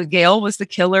they said that Gale was the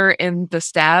killer in The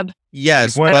Stab.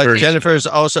 Yes, but Jennifer's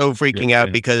also freaking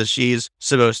out because she's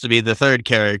supposed to be the 3rd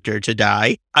character to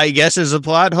die. I guess it's a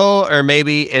plot hole, or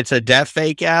maybe it's a death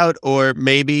fake out, or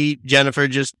maybe Jennifer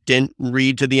just didn't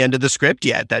read to the end of the script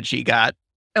yet that she got.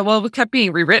 Well, it kept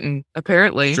being rewritten,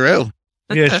 apparently. True.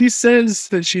 Yeah, she says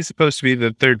that she's supposed to be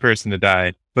the 3rd person to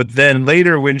die. But then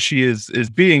later when she is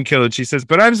being killed, she says,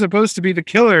 but I'm supposed to be the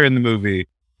killer in the movie.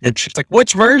 And she's like,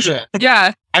 which version?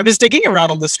 Yeah. I was digging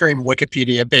around on the Scream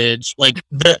Wikipedia page, like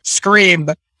the Scream,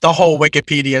 the whole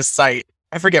Wikipedia site.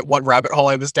 I forget what rabbit hole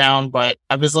I was down, but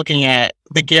I was looking at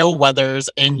the Gale Weathers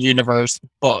in-universe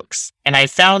books. And I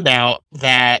found out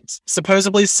that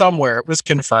supposedly somewhere it was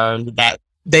confirmed that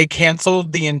they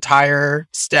canceled the entire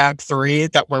Stab 3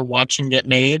 that we're watching get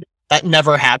made. That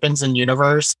never happens in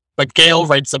universe. But Gale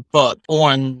writes a book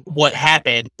on what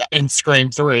happened in Scream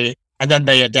 3, and then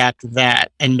they adapt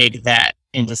that and make that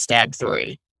into Stab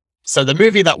 3. So the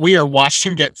movie that we are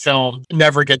watching get filmed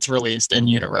never gets released in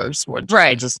universe, which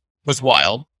just was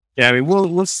wild. Yeah, I mean,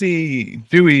 we'll see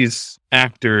Dewey's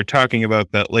actor talking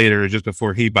about that later, just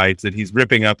before he bites it. He's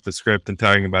ripping up the script and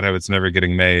talking about how it's never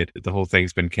getting made. The whole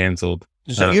thing's been canceled.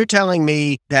 So you're telling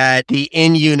me that the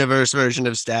in-universe version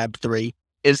of Stab 3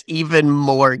 is even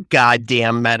more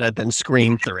goddamn meta than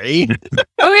Scream 3.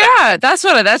 Oh yeah, that's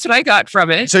what I got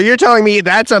from it. So you're telling me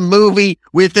that's a movie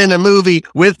within a movie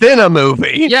within a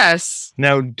movie? Yes.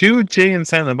 Now, do Jay and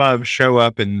Silent Bob show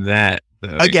up in that,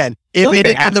 though? Again, if it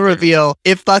is the reveal,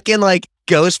 if fucking like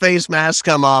Ghostface masks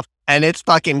come off and it's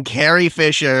fucking Carrie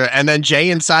Fisher and then Jay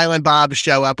and Silent Bob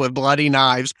show up with bloody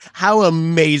knives, how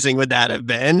amazing would that have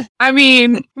been? I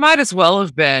mean, might as well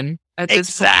have been. At this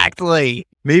Exactly. point.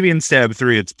 Maybe in Stab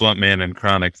 3, it's Blunt Man and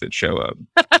Chronic that show up.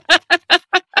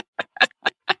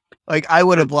 Like, I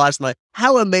would have lost my...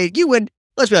 How amazing... You would...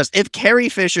 Let's be honest. If Carrie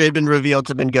Fisher had been revealed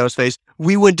to have been Ghostface,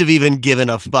 we wouldn't have even given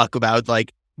a fuck about,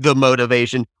 like, the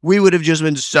motivation. We would have just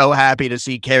been so happy to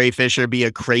see Carrie Fisher be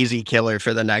a crazy killer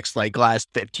for the next, like, last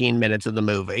 15 minutes of the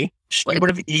movie. She would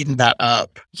have eaten that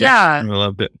up. Yeah. I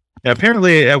loved it.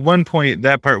 Apparently, at one point,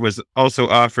 that part was also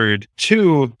offered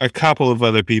to a couple of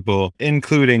other people,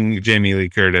 including Jamie Lee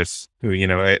Curtis, who,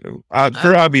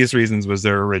 for obvious reasons, was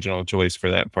their original choice for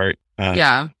that part.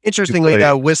 Yeah. Interestingly,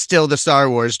 though, was still the Star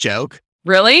Wars joke.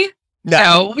 Really?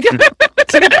 No.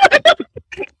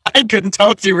 I couldn't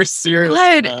tell if you were serious.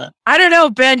 Glenn, I don't know,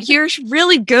 Ben. You're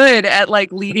really good at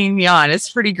like leading me on. It's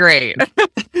pretty great.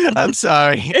 I'm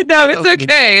sorry. No, it's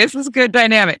okay. This is good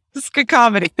dynamic. This is good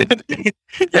comedy.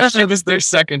 Yeah, it was their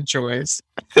second choice.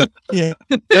 Yeah.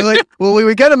 They're like, well, we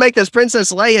were going to make this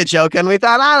Princess Leia joke, and we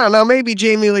thought, I don't know, maybe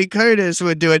Jamie Lee Curtis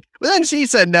would do it. But then she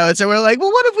said no, so we're like,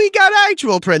 well, what if we got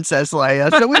actual Princess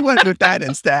Leia? So we went with that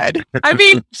instead. I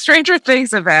mean, stranger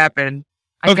things have happened.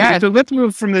 Okay, so let's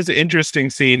move from this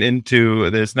interesting scene into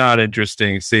this not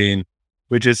interesting scene,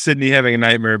 which is Sydney having a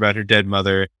nightmare about her dead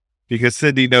mother, because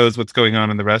Sydney knows what's going on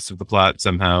in the rest of the plot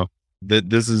somehow. That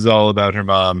this is all about her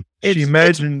mom. She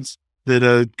imagines that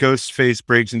a ghost face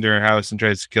breaks into her house and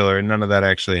tries to kill her, and none of that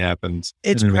actually happens.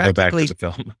 It's and then we go back practically to the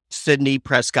film. Sydney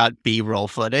Prescott B-roll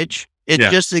footage. It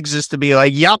just exists to be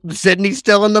like, yep, Sydney's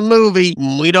still in the movie.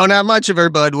 We don't have much of her,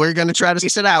 but we're going to try to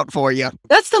piece it out for you.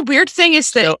 That's the weird thing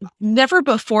is that never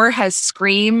before has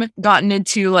Scream gotten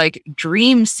into like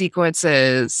dream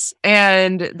sequences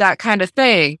and that kind of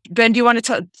thing. Ben, do you want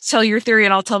to tell your theory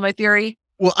and I'll tell my theory?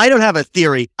 Well, I don't have a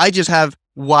theory. I just have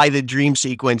why the dream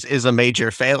sequence is a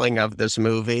major failing of this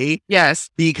movie. Yes.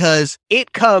 Because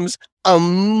it comes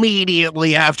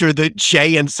immediately after the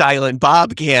Jay and Silent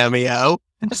Bob cameo.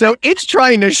 So it's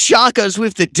trying to shock us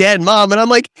with the dead mom. And I'm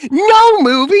like, no,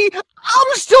 movie.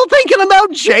 I'm still thinking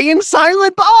about Jay and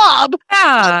Silent Bob.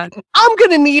 Yeah. I'm going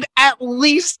to need at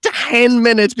least 10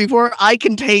 minutes before I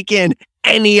can take in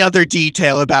any other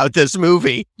detail about this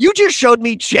movie. You just showed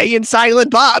me Jay and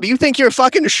Silent Bob. You think you're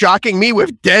fucking shocking me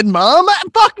with Dead Mom?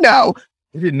 Fuck no.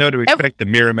 I didn't know to expect the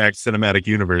Miramax cinematic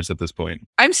universe at this point.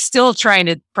 I'm still trying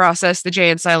to process the Jay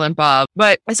and Silent Bob,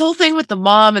 but this whole thing with the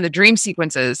mom and the dream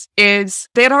sequences is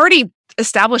they had already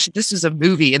established that this was a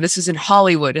movie and this is in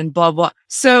Hollywood and blah, blah.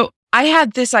 So I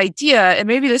had this idea, and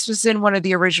maybe this was in one of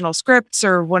the original scripts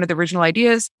or one of the original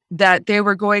ideas, that they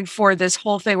were going for this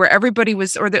whole thing where everybody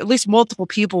was, or at least multiple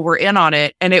people were in on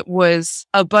it. And it was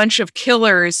a bunch of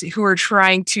killers who were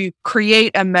trying to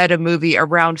create a meta movie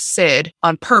around Sid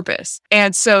on purpose.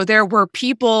 And so there were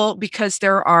people, because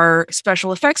there are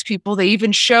special effects people, they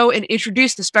even show and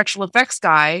introduce the special effects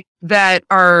guy that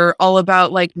are all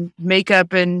about like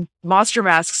makeup and monster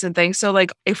masks and things. So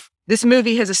like if this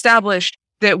movie has established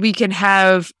that we can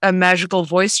have a magical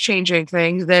voice changing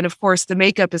thing, then of course the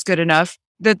makeup is good enough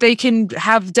that they can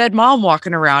have Dead Mom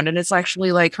walking around and it's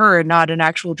actually like her and not an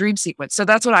actual dream sequence. So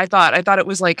that's what I thought. I thought it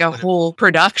was like a whole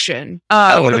production.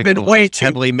 That would have been way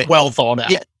too well thought out.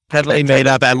 Yeah, heavily made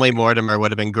up Emily Mortimer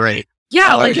would have been great.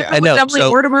 Yeah, like I know. Emily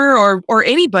Mortimer or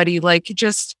anybody, like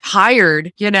just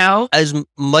hired, you know? As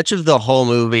much of the whole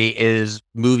movie is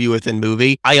movie within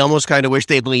movie, I almost kind of wish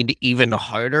they'd leaned even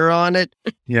harder on it.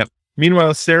 Yep.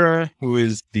 Meanwhile, Sarah, who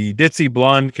is the ditzy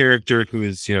blonde character who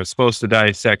is, supposed to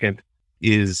die second,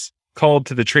 is called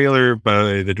to the trailer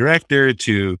by the director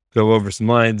to go over some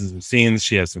lines and some scenes.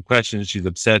 She has some questions. She's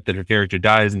upset that her character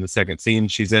dies in the second scene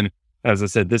she's in. As I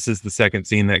said, this is the second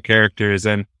scene that character is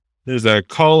in. There's a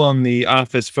call on the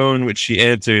office phone, which she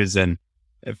answers, and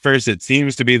at first it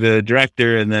seems to be the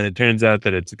director, and then it turns out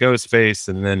that it's a Ghostface,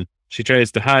 and then she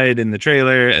tries to hide in the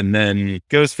trailer, and then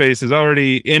Ghostface is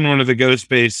already in one of the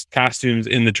Ghostface costumes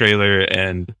in the trailer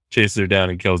and chases her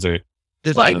down and kills her.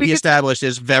 This movie established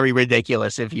is very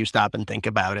ridiculous if you stop and think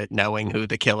about it, knowing who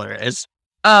the killer is.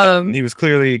 He was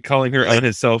clearly calling her on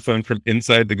his cell phone from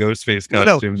inside the Ghostface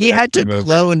costume. No, he had to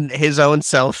clone his own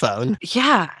cell phone.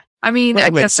 Yeah. I mean,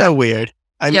 I guess so weird.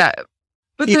 But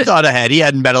he thought ahead. He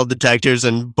had metal detectors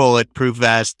and bulletproof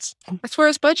vests. That's where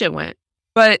his budget went.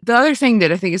 But the other thing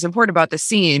that I think is important about the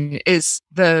scene is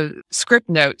the script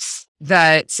notes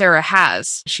that Sarah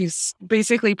has. She's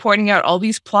basically pointing out all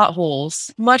these plot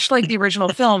holes, much like the original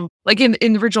film. Like in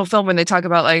the original film, when they talk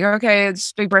about like, okay,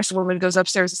 this big-breasted woman goes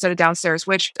upstairs instead of downstairs,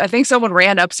 which I think someone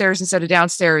ran upstairs instead of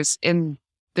downstairs in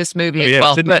this movie as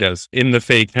well. Sydney does. In the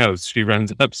fake house, she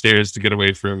runs upstairs to get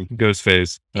away from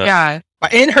Ghostface. Yeah.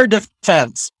 In her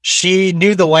defense, she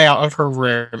knew the layout of her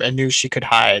room and knew she could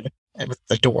hide with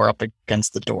the door up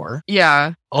against the door.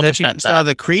 Yeah. And then she saw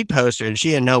the Creed poster and she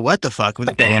didn't know what the fuck was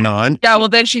going on. Yeah, well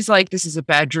then she's like, this is a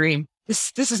bad dream.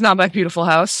 This is not my beautiful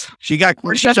house. She got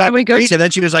Creed and then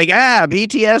she was like,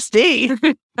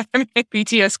 PTSD.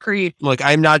 BTS Creed. Look,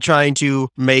 I'm not trying to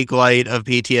make light of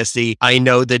PTSD. I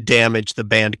know the damage the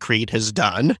band Creed has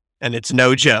done, and it's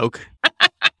no joke.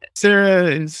 Sarah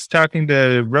is talking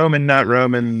to Roman, not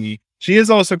Roman. She is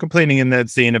also complaining in that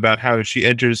scene about how she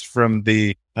enters from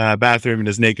the bathroom and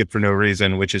is naked for no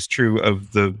reason, which is true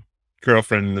of the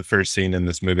girlfriend in the first scene in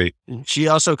this movie. She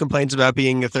also complains about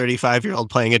being a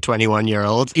 35-year-old playing a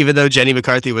 21-year-old, even though Jenny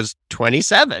McCarthy was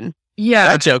 27. Yeah.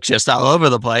 That joke's just all over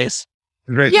the place.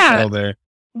 Right there.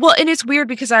 Well, and it's weird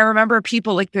because I remember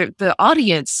people like the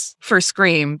audience for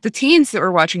Scream, the teens that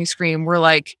were watching Scream were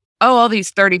like, oh, all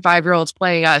these 35-year-olds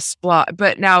playing us, blah.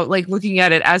 But now, like, looking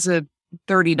at it as a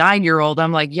 39-year-old,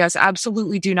 I'm like, yes,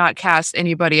 absolutely do not cast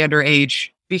anybody underage,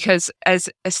 because as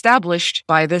established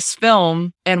by this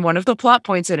film, and one of the plot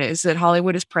points in it is that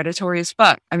Hollywood is predatory as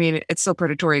fuck. I mean, it's still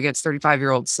predatory against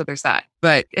 35-year-olds, so there's that.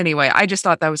 But anyway, I just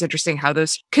thought that was interesting how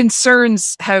those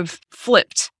concerns have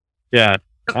flipped. Yeah.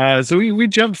 So we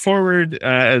jump forward,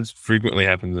 as frequently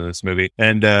happens in this movie,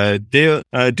 and Dale,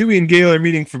 Dewey and Gale are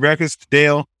meeting for breakfast.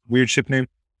 Dale, weird ship name.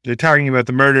 They're talking about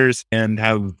the murders and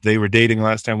how they were dating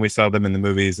last time we saw them in the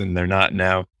movies and they're not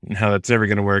now, and how that's never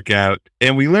going to work out.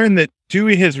 And we learn that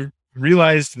Dewey has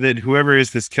realized that whoever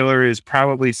is this killer is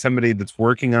probably somebody that's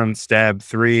working on Stab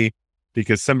 3,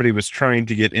 because somebody was trying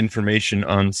to get information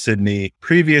on Sydney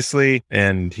previously,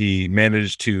 and he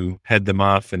managed to head them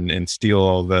off and steal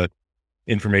all the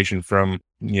information from,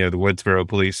 the Woodsboro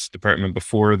Police Department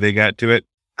before they got to it.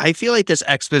 I feel like this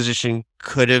exposition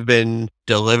could have been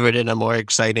delivered in a more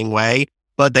exciting way,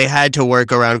 but they had to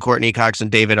work around Courtney Cox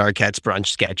and David Arquette's brunch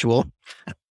schedule.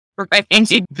 Right.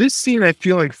 This scene, I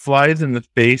feel like, flies in the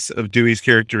face of Dewey's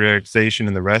characterization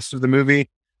in the rest of the movie,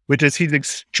 which is he's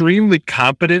extremely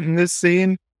competent in this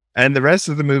scene, and the rest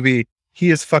of the movie, he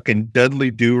is fucking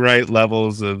Dudley Do-Right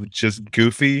levels of just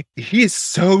goofy. He is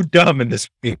so dumb in this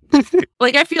movie.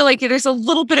 Like, I feel like there's a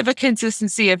little bit of a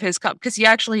consistency of his cup, because he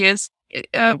actually is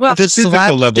Well, The Physical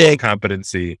level of slapstick,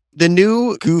 competency. the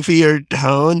new goofier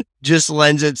tone just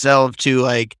lends itself to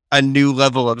like a new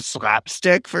level of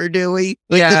slapstick for Dewey.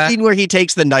 Like the Yeah. scene where he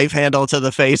takes the knife handle to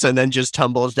the face and then just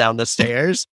tumbles down the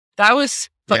stairs. that was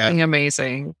Yeah. fucking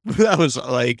amazing. That was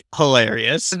like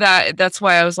hilarious. That's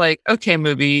why I was like, okay,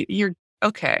 movie, you're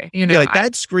okay. You know, Yeah, like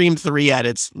that's Scream 3 at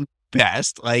its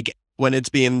best. Like when it's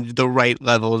being the right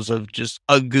levels of just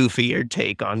a goofier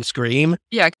take on Scream.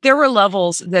 yeah, there were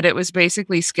levels that it was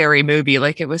basically Scary Movie.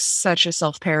 Like it was such a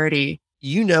self-parody.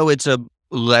 You know it's a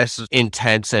less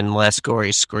intense and less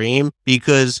gory Scream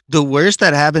because the worst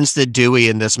that happens to Dewey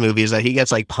in this movie is that he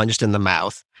gets like punched in the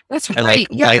mouth That's and right. like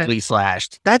Yeah. lightly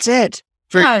slashed. That's it.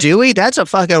 For Yeah. Dewey, that's a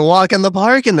fucking walk in the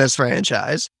park in this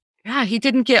franchise. Yeah, he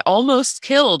didn't get almost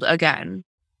killed again.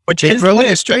 Which They his throw it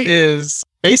list straight. is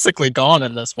basically gone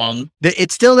in this one.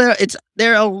 It's still there. It's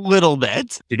there a little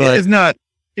bit. It but is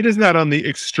not on the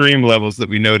extreme levels that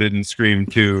we noted in Scream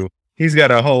 2. He's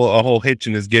got a whole hitch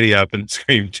in his giddy up in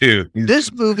Scream 2.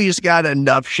 this movie's got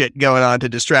enough shit going on to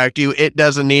distract you. It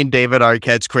doesn't need David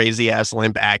Arquette's crazy ass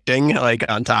limp acting like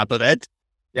on top of it.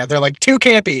 Yeah, they're like too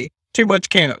campy, too much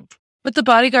camp. But the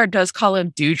bodyguard does call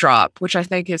him Dewdrop, which I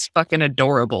think is fucking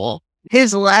adorable.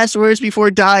 His last words before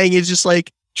dying is just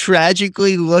like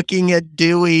tragically looking at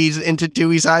into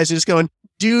Dewey's eyes, just going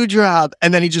dewdrop,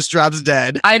 and then he just drops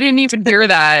dead. I didn't even hear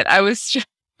that. I was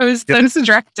so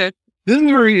distracted. This is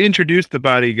where he introduced the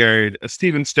bodyguard,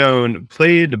 Stephen Stone,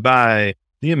 played by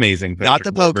the amazing Not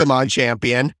the Patrick Pokemon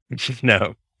champion. Warburton.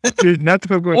 No, not the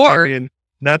Pokemon champion,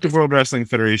 not the World Wrestling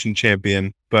Federation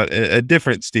champion, but a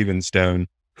different Stephen Stone,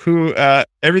 who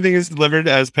everything is delivered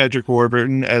as Patrick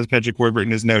Warburton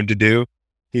is known to do.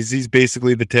 He's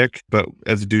basically the Tick, but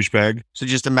as a douchebag. So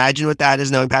just imagine what that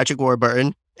is, knowing Patrick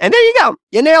Warburton. And there you go.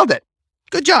 You nailed it.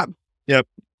 Good job. Yep.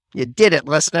 You did it,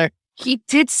 listener. He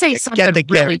did say Get something the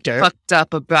really character. fucked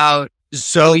up about.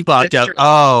 So Really fucked up. district-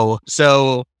 Oh,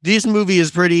 so this movie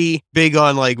is pretty big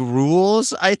on like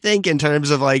rules, I think, in terms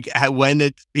of like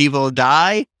when people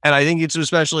die. And I think it's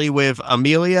especially with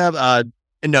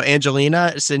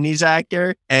Angelina, Sydney's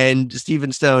actor, and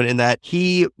Stephen Stone, in that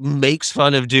he makes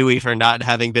fun of Dewey for not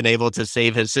having been able to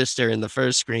save his sister in the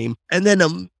first Scream, and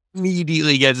then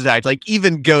immediately gets died. Like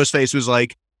even Ghostface was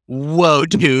like, "Whoa,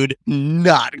 dude,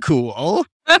 not cool."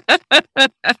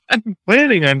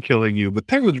 Planning on killing you, but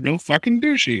that was real fucking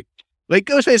douchey. Like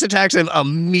Ghostface attacks him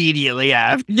immediately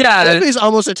after. Yeah, Ghostface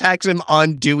almost attacks him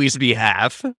on Dewey's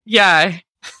behalf. yeah.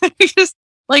 Just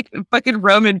like fucking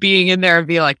Roman being in there and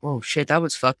being like, "Oh shit, that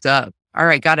was fucked up. All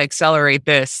right, gotta accelerate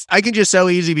this." I could just so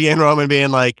easy be in Roman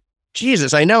being like,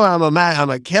 Jesus, I know I'm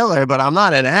a killer, but I'm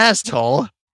not an asshole.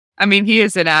 I mean, he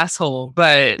is an asshole,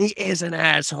 but He is an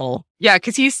asshole. yeah,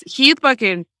 because he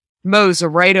fucking mows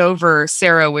right over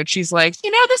Sarah when she's like,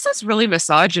 this is really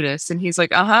misogynist, and he's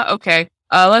like, okay,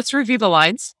 let's review the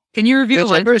lines. Can you review the At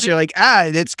lines? first you're like,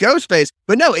 it's Ghostface.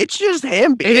 But no, it's just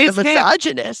him being is a him.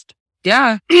 misogynist.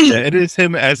 Yeah, Yeah, it is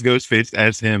him as Ghostface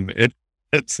as him.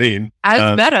 That scene.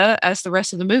 as meta as the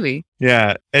rest of the movie.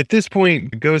 Yeah. At this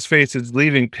point, Ghostface is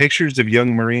leaving pictures of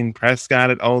young Maureen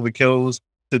Prescott at all the kills.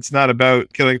 It's not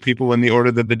about killing people in the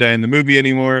order that they die in the movie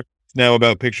anymore. It's now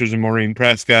about pictures of Maureen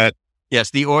Prescott. Yes,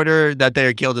 the order that they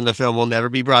are killed in the film will never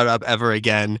be brought up ever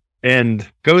again. And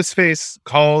Ghostface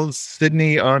calls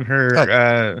Sydney on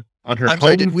her I'm home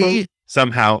sorry, did we? phone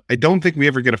somehow. I don't think we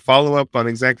ever get a follow-up on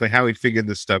exactly how he figured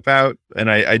this stuff out. And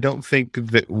I don't think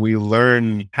that we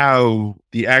learn how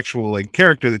the actual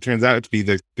character that turns out to be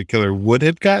the killer would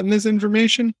have gotten this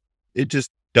information. It just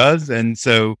does. And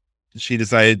so she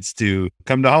decides to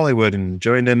come to Hollywood and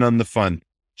join in on the fun.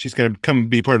 She's going to come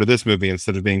be part of this movie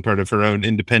instead of being part of her own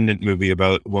independent movie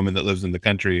about a woman that lives in the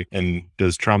country and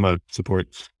does trauma support.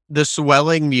 The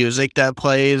swelling music that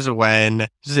plays when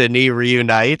Sydney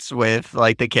reunites with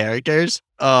the characters.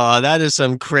 Oh, that is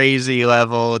some crazy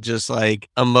level, just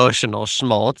emotional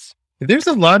schmaltz. There's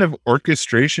a lot of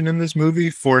orchestration in this movie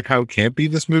for how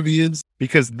campy this movie is,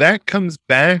 because that comes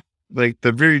back, the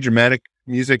very dramatic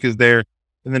music is there.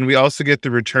 And then we also get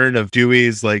the return of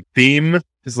Dewey's theme,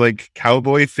 his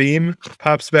cowboy theme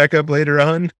pops back up later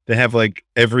on. They have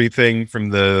everything from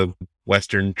the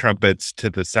Western trumpets to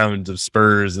the sounds of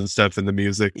spurs and stuff in the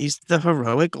music. He's the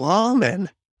heroic lawman.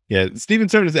 Yeah, Stephen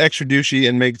Stone is extra douchey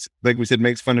and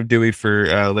makes fun of Dewey for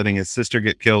letting his sister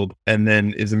get killed, and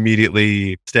then is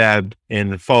immediately stabbed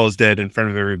and falls dead in front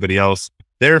of everybody else.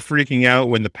 They're freaking out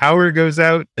when the power goes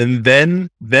out, and then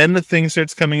the thing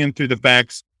starts coming in through the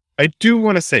fax. I do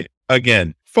want to say,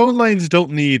 again, phone lines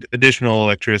don't need additional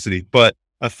electricity, but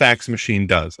a fax machine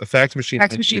does. A fax machine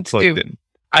Fax has to be machines plugged do. in.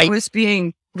 I was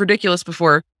being ridiculous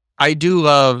before. I do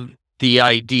love the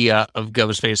idea of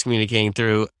Ghostface communicating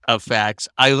through effects.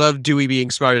 I love Dewey being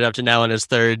smart enough to now on his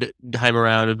third time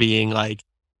around of being like,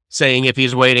 saying if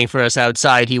he's waiting for us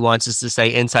outside, he wants us to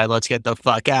say inside, let's get the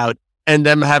fuck out. And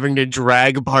them having to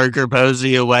drag Parker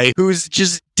Posey away, who's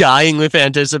just dying with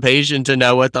anticipation to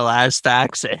know what the last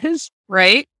fax is.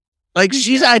 Right? Like,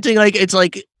 she's acting like it's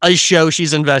like a show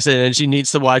she's invested in and she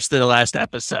needs to watch the last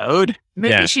episode.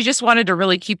 Maybe she just wanted to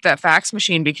really keep that fax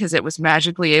machine because it was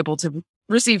magically able to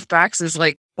receive faxes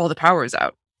like while the power is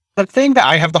out. The thing that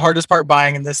I have the hardest part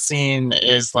buying in this scene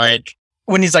is like,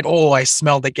 when he's like, oh, I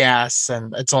smell the gas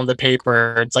and it's on the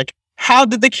paper. It's like, how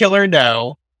did the killer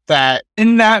know that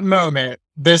in that moment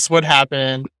this would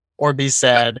happen or be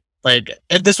said? Like,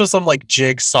 if this was some like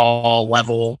Jigsaw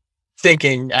level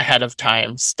thinking ahead of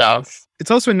time stuff.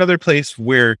 It's also another place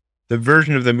where the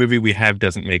version of the movie we have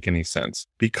doesn't make any sense,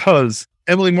 because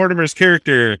Emily Mortimer's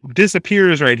character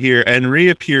disappears right here and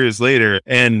reappears later,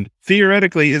 and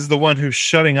theoretically is the one who's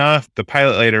shutting off the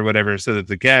pilot light or whatever so that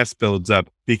the gas builds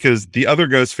up, because the other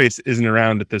Ghostface isn't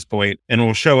around at this point and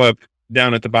will show up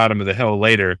down at the bottom of the hill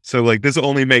later. So like, this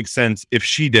only makes sense if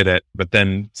she did it. But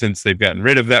then since they've gotten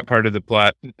rid of that part of the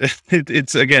plot,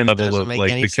 it's again a level of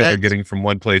like the killer getting from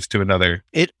one place to another.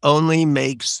 It only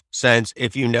makes sense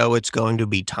if you know it's going to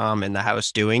be Tom in the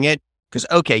house doing it. Because,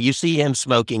 okay, you see him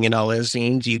smoking in all his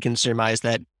scenes. You can surmise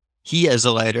that he has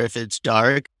a lighter if it's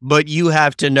dark. But you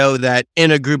have to know that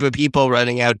in a group of people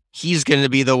running out, he's going to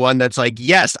be the one that's like,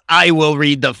 yes, I will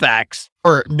read the facts.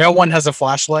 Or no one has a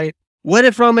flashlight. What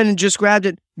if Roman just grabbed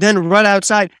it, then run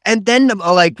outside, and then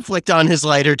like flicked on his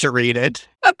lighter to read it?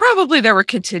 Probably there were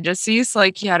contingencies,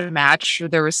 like he had a match, or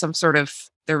there was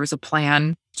there was a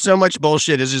plan. So much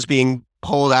bullshit is just being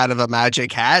pulled out of a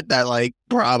magic hat that like,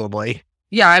 probably.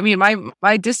 Yeah, I mean,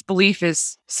 my disbelief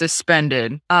is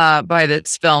suspended by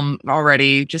this film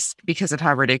already, just because of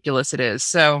how ridiculous it is.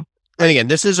 So, and again,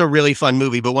 this is a really fun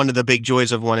movie, but one of the big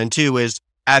joys of 1 and 2 is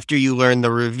after you learn the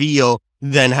reveal,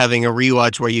 then having a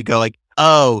rewatch where you go like,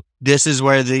 oh, this is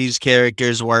where these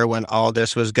characters were when all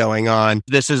this was going on.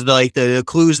 This is the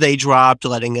clues they dropped,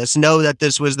 letting us know that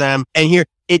this was them. And here,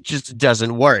 it just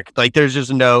doesn't work. Like, there's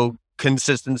just no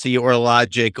consistency or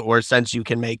logic or sense you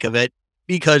can make of it,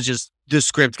 because just the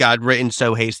script got written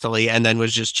so hastily and then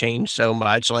was just changed so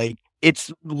much. Like,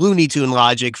 it's Looney Tune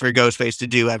logic for Ghostface to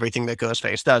do everything that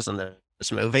Ghostface does in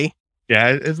this movie.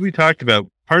 Yeah, as we talked about,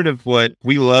 part of what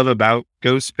we love about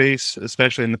Ghostface,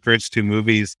 especially in the first 2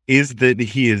 movies, is that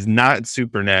he is not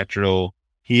supernatural.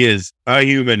 He is a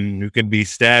human who can be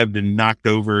stabbed and knocked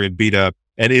over and beat up,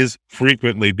 and is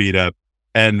frequently beat up.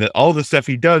 And that all the stuff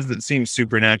he does that seems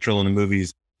supernatural in the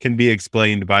movies can be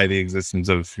explained by the existence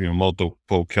of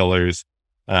multiple killers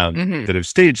that have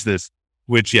staged this.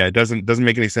 Which, yeah, doesn't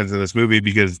make any sense in this movie,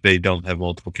 because they don't have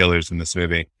multiple killers in this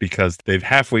movie, because they've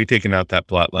halfway taken out that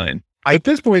plot line. At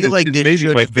this point, it's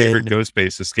maybe my favorite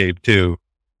Ghostface escape too,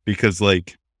 because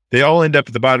like they all end up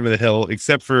at the bottom of the hill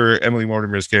except for Emily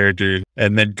Mortimer's character,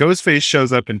 and then Ghostface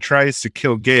shows up and tries to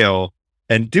kill Gale,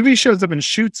 and Dewey shows up and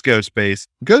shoots Ghostface.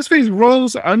 Ghostface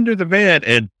rolls under the van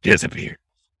and disappears.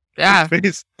 Yeah,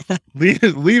 Ghostface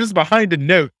leaves behind a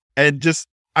note, and just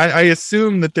I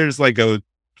assume that there's like a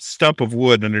stump of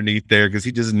wood underneath there, because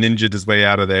he just ninja'd his way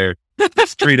out of there,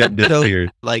 straight up disappeared.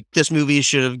 So, like, this movie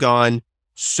should have gone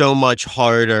so much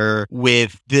harder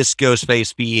with this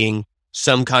Ghostface being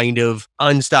some kind of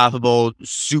unstoppable,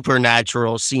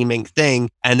 supernatural seeming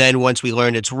thing. And then once we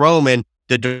learn it's Roman,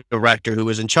 the director who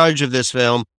was in charge of this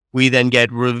film, we then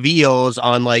get reveals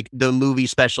on like the movie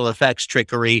special effects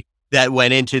trickery that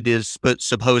went into this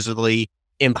supposedly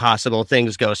impossible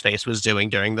things Ghostface was doing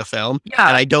during the film. Yeah.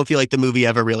 And I don't feel like the movie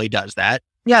ever really does that.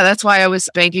 Yeah, that's why I was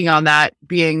banking on that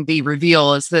being the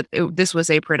reveal, is that this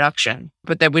was a production,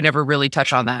 but that we never really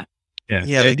touch on that. Yeah,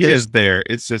 the idea is there.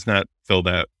 It's just not filled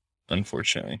out,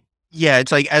 unfortunately. Yeah,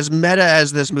 it's like, as meta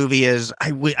as this movie is,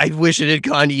 I wish it had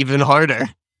gone even harder.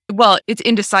 Well, it's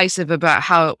indecisive about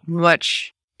how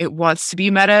much it wants to be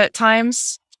meta at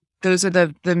times. Those are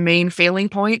the main failing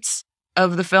points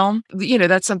of the film.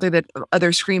 That's something that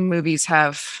other Scream movies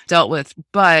have dealt with,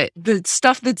 but the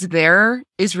stuff that's there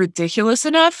is ridiculous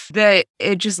enough that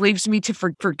it just leaves me to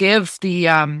forgive the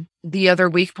other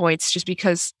weak points, just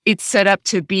because it's set up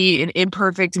to be an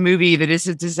imperfect movie that is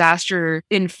a disaster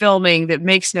in filming that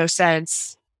makes no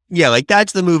sense. Yeah, like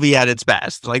that's the movie at its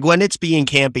best. Like when it's being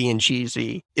campy and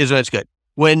cheesy is when it's good.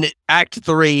 When Act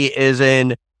 3 is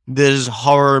in this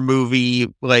horror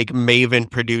movie, like Maven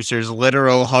producers,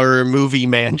 literal horror movie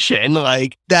mansion,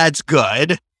 like that's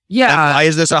good. Yeah. And why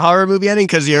is this a horror movie ending?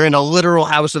 Because you're in a literal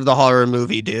house of the horror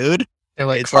movie, dude. They're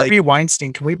like, Harvey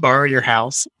Weinstein, can we borrow your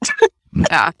house?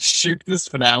 Yeah. Shoot this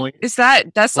finale.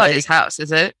 That's not his house,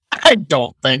 is it? I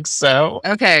don't think so.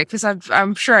 Okay, because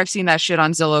I'm sure I've seen that shit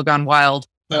on Zillow Gone Wild.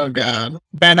 Oh God,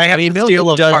 Ben, I have to steal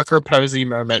a Parker Posey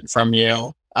moment from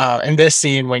you. In this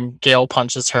scene when Gale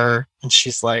punches her and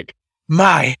she's like,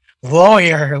 "My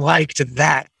lawyer liked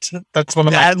that." That's one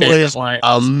of my favorite lines.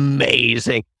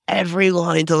 Amazing. Every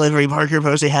line delivery Parker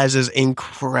Posey has is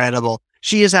incredible.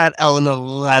 She is at an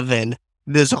 11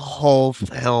 this whole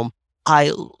film.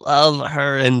 I love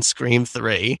her in Scream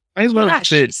 3. I love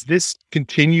that this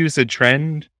continues a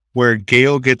trend where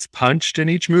Gale gets punched in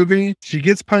each movie. She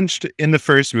gets punched in the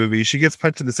first movie. She gets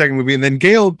punched in the second movie. And then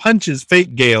Gale punches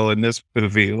fake Gale in this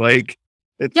movie. Like,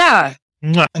 yeah.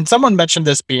 And someone mentioned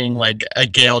this being like a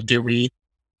Gale Dewey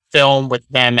film with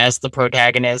them as the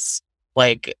protagonists.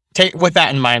 Like, take with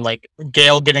that in mind, like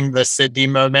Gale getting the Sidney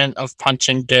moment of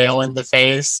punching Gale in the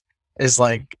face is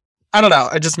like, I don't know.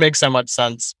 It just makes so much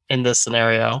sense in this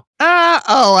scenario.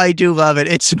 I do love it.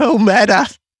 It's so meta.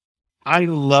 I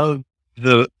love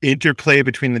the interplay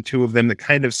between the two of them that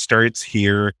kind of starts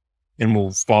here and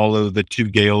will follow the two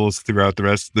Gales throughout the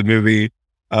rest of the movie,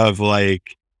 of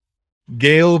like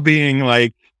Gale being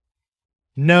like,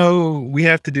 no, we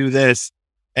have to do this.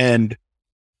 And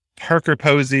Parker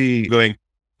Posey going,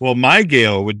 well, my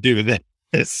Gale would do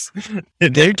this.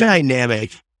 Their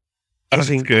dynamic. That was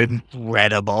good.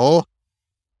 Incredible.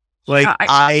 Like,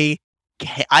 I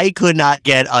could not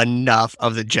get enough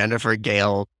of the Jennifer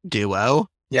Gale duo.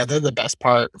 Yeah, they're the best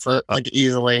part for like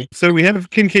easily. So we have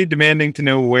Kincaid demanding to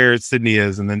know where Sidney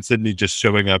is, and then Sidney just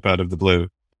showing up out of the blue.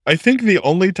 I think the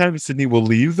only time Sidney will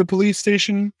leave the police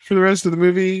station for the rest of the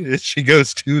movie is she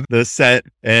goes to the set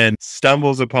and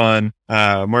stumbles upon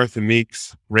Martha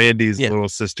Meeks, Randy's little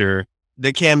sister.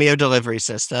 The cameo delivery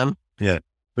system. Yeah.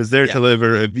 Was there to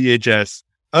deliver a VHS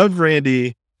of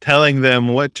Randy telling them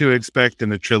what to expect in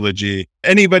the trilogy.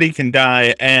 Anybody can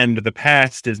die, and the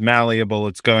past is malleable.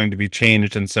 It's going to be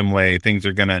changed in some way. Things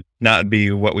are going to not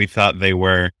be what we thought they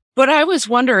were. But I was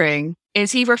wondering,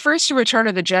 is he refers to Return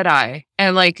of the Jedi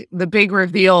and like the big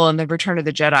reveal in the Return of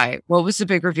the Jedi? What was the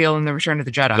big reveal in the Return of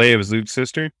the Jedi? Leia was Luke's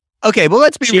sister. Okay, well,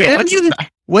 let's be real.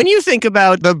 When you think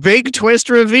about the big twist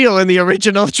reveal in the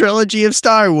original trilogy of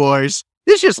Star Wars,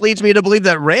 this just leads me to believe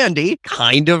that Randy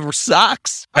kind of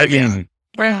sucks. I mean,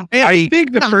 I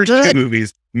think the first two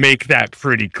movies make that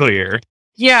pretty clear.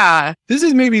 Yeah. This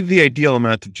is maybe the ideal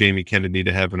amount of Jamie Kennedy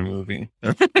to have in a movie.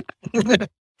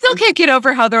 Still can't get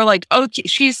over how they're like, oh,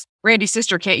 she's Randy's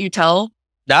sister. Can't you tell?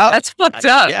 No. That's fucked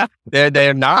up. Yeah,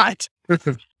 they're not.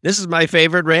 This is my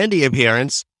favorite Randy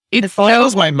appearance. It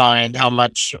blows my mind how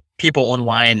much people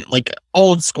online, like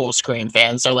old school Scream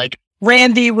fans, are like,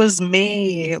 Randy was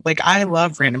me. Like, I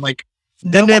love Randy. I'm like,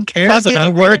 no one cares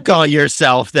about work on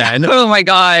yourself then. Oh my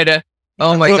God.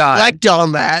 Oh my God. Reflect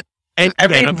on that. And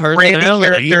every Randy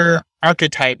character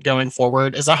archetype going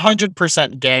forward is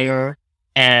 100% gayer,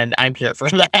 and I'm here for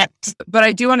that. But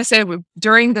I do want to say,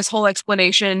 during this whole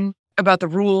explanation about the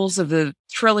rules of the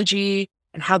trilogy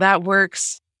and how that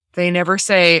works, they never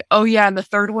say, oh yeah, and the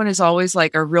third one is always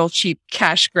like a real cheap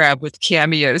cash grab with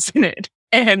cameos in it.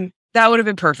 And that would have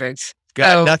been perfect.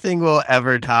 God, nothing will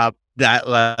ever top that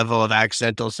level of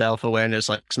accidental self-awareness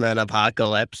like X-Men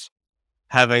Apocalypse.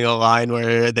 Having a line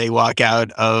where they walk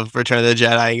out of Return of the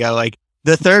Jedi and go like,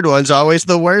 the third one's always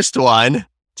the worst one.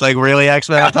 It's like, really,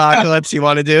 X-Men Apocalypse, you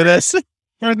want to do this?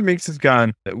 Martha Meeks is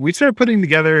gone. We started putting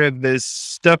together this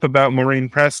stuff about Maureen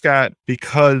Prescott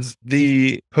because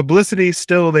the publicity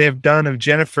still they have done of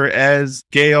Jennifer as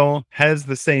Gale has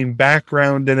the same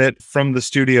background in it from the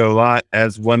studio lot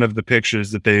as one of the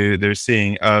pictures that they're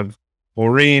seeing of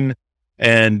Maureen,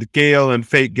 and Gale and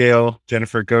fake Gale,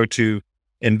 Jennifer, go to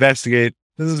investigate.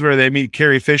 This is where they meet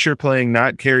Carrie Fisher playing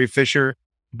not Carrie Fisher,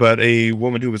 but a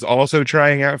woman who was also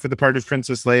trying out for the part of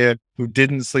Princess Leia, who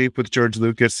didn't sleep with George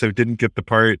Lucas, so didn't get the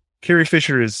part. Carrie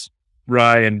Fisher is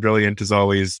wry and brilliant as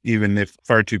always, even if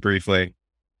far too briefly.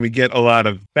 We get a lot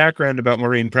of background about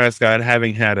Maureen Prescott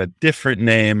having had a different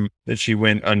name that she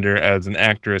went under as an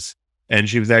actress, and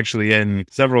she was actually in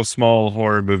several small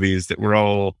horror movies that were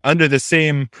all under the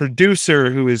same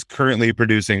producer who is currently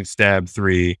producing Stab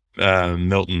 3,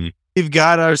 Milton. We've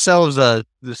got ourselves the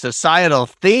societal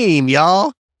theme,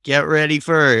 y'all. Get ready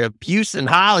for abuse in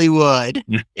Hollywood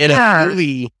in a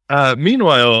movie.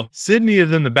 Meanwhile, Sidney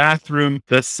is in the bathroom,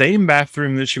 the same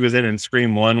bathroom that she was in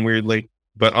Scream 1, weirdly,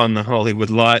 but on the Hollywood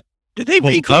lot. Did they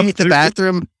recreate the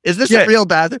bathroom? Is this a real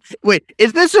bathroom? Wait,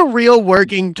 is this a real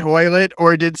working toilet,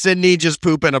 or did Sidney just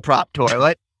poop in a prop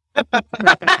toilet?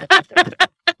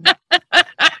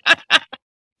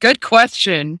 Good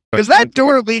question. Because that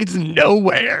door leads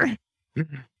nowhere.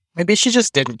 Maybe she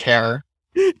just didn't care.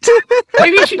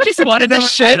 Maybe she just wanted to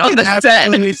shit on the set.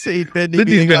 Absolutely see Sydney Sydney's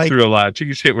being been like, through a lot. She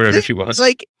can shit wherever she wants. it's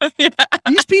like,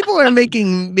 these people are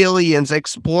making millions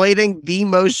exploiting the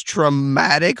most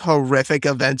traumatic, horrific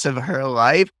events of her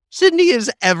life. Sydney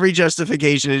is every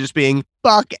justification of just being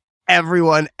fuck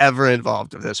everyone ever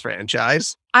involved with this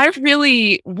franchise. I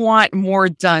really want more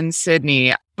done,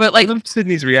 Sydney. But like, I love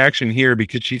Sydney's reaction here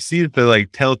because she sees the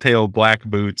like telltale black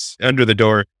boots under the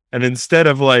door, and instead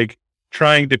of like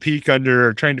trying to peek under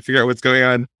or trying to figure out what's going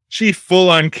on, she full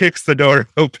on kicks the door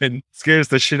open, scares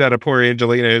the shit out of poor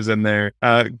Angelina who's in there.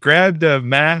 Grabbed a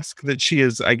mask that she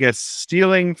is, I guess,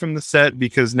 stealing from the set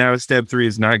because now Stab 3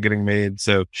 is not getting made.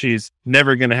 So she's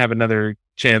never going to have another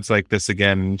chance like this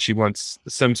again. She wants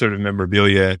some sort of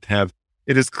memorabilia to have.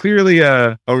 It is clearly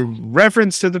a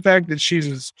reference to the fact that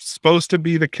she's supposed to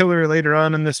be the killer later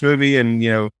on in this movie and,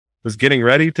 was getting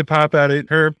ready to pop out at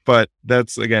her, but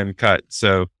that's, again, cut.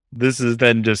 So this is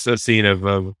then just a scene of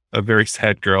a very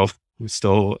sad girl who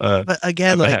stole but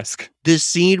again, a like mask. the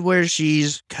scene where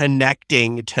she's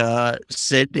connecting to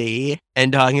Sydney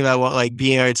and talking about what like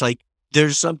being her, it's like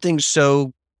there's something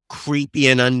so creepy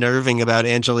and unnerving about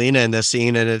Angelina in this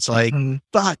scene, and it's like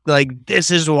fuck, like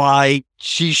this is why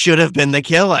she should have been the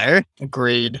killer.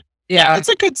 Agreed. Yeah, it's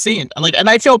a good scene. And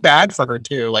I feel bad for her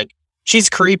too. Like, she's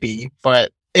creepy,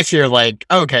 but if you're like,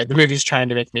 okay, the movie's trying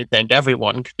to make me think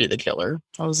everyone could be the killer,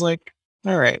 I was like,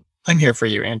 all right, I'm here for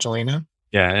you, Angelina.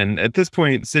 Yeah, and at this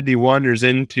point, Sydney wanders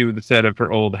into the set of her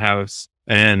old house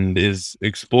and is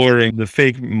exploring the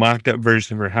fake mocked-up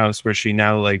version of her house where she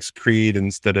now likes Creed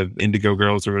instead of Indigo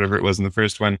Girls or whatever it was in the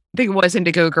first one. I think it was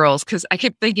Indigo Girls because I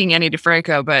kept thinking Annie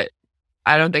DeFranco, but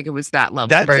I don't think it was that level.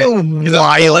 That's a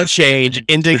wild change.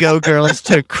 Indigo Girls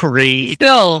to Creed.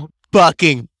 Still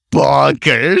Fucking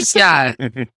bonkers. Yeah,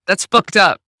 that's fucked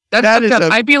up. That's That fucked is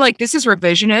up. I'd be like, this is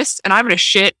revisionist, and I'm gonna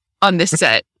shit on this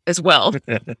set as well.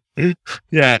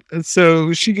 Yeah,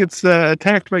 so she gets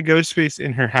attacked by Ghostface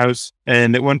in her house,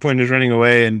 and at one point is running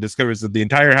away and discovers that the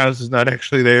entire house is not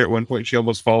actually there. At one point, she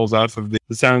almost falls off of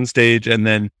the sound stage and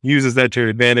then uses that to her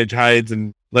advantage, hides,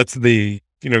 and lets the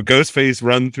Ghostface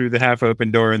run through the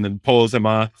half-open door and then pulls him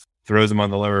off, throws him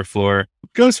on the lower floor.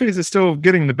 Ghostface is still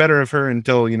getting the better of her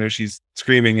until, she's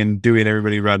screaming and doing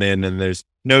everybody run in, and there's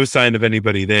no sign of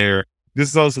anybody there. This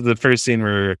is also the first scene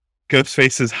where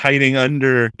Ghostface is hiding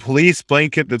under a police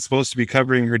blanket that's supposed to be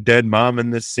covering her dead mom in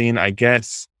this scene, I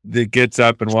guess. That gets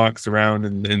up and walks around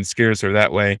and scares her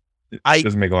that way. It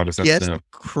doesn't make a lot of sense. Yes, No.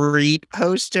 Creed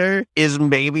poster is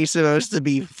maybe supposed to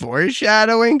be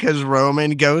foreshadowing because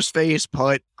Roman Ghostface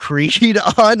put Creed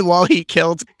on while he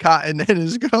killed Cotton and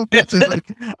his girlfriend. Like,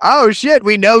 oh shit,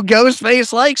 we know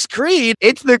Ghostface likes Creed.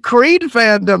 It's the Creed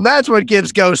fandom. That's what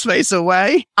gives Ghostface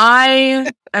away.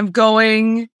 I am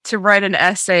going to write an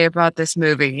essay about this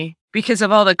movie because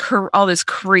of all this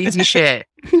crazy shit.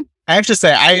 I have to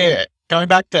say, going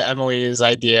back to Emily's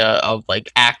idea of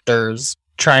like actors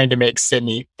trying to make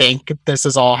Sydney think this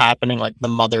is all happening, like the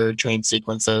mother dream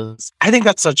sequences. I think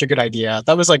that's such a good idea.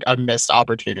 That was like a missed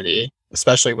opportunity,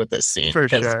 especially with this scene. For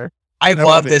sure. I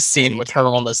love this scene with her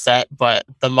on the set, but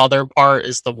the mother part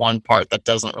is the one part that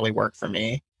doesn't really work for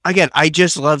me. Again, I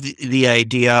just love the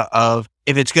idea of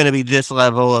if it's going to be this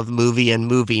level of movie and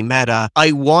movie meta,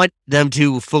 I want them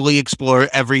to fully explore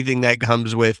everything that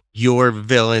comes with your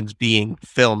villains being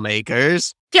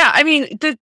filmmakers. Yeah, I mean,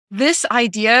 this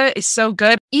idea is so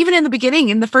good. Even in the beginning,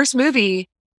 in the first movie,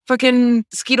 fucking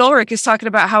Skeet Ulrich is talking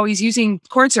about how he's using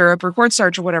corn syrup or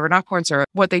cornstarch or whatever, not corn syrup,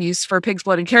 what they use for Pig's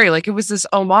Blood and Carrie. Like, it was this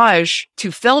homage to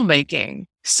filmmaking.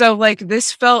 So, like,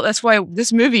 that's why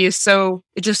this movie is so,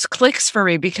 it just clicks for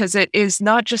me because it is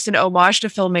not just an homage to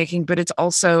filmmaking, but it's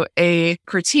also a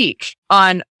critique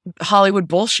on Hollywood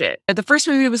bullshit. The first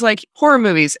movie was like horror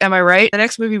movies, am I right? The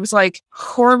next movie was like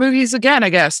horror movies again, I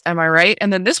guess, am I right?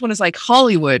 And then this one is like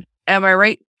Hollywood, am I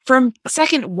right? From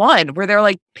second one, where they're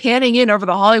like panning in over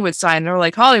the Hollywood sign, and they're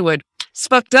like, Hollywood, it's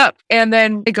fucked up. And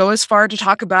then they go as far to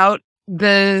talk about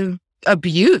the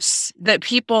abuse that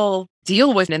people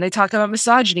deal with, and they talk about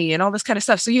misogyny and all this kind of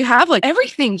stuff. So you have like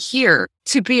everything here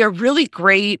to be a really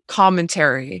great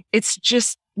commentary. It's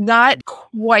just not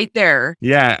quite there.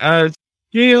 Yeah,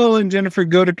 Gail and Jennifer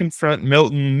go to confront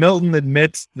Milton. Milton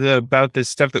admits about this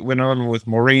stuff that went on with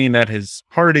Maureen at his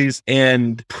parties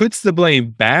and puts the blame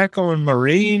back on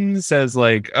Maureen, says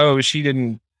like, oh,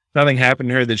 nothing happened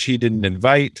to her that she didn't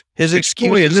invite. His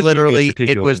excuse is literally,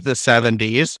 it was the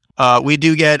 70s. We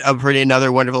do get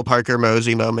another wonderful Parker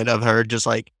Mosey moment of her just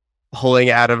like pulling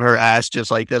out of her ass just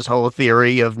like this whole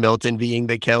theory of Milton being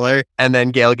the killer. And then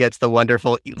Gail gets the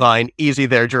wonderful line, easy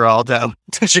there, Geraldo.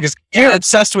 She goes, you're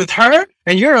obsessed with her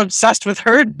and you're obsessed with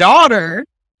her daughter.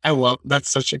 I love, that's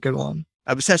such a good one.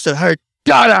 obsessed with her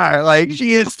daughter. Like,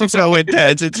 she is so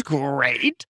intense. It's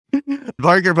great.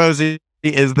 Parker Posey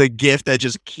is the gift that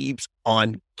just keeps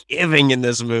on giving in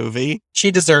this movie.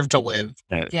 She deserved to live.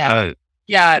 Yeah.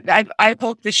 I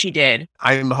hope that she did.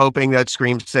 I'm hoping that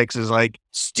Scream 6 is like,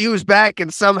 Stu's back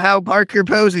and somehow Parker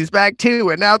Posey's back too,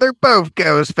 and now they're both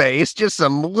Ghostface. Just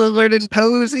some Lillard and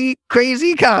Posey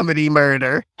crazy comedy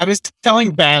murder. I was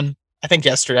telling Ben, I think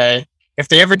yesterday, if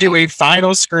they ever do a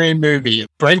final Scream movie,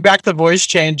 bring back the voice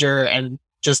changer and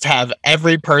just have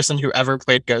every person who ever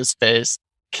played Ghostface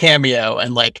cameo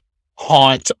and like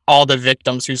haunt all the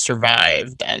victims who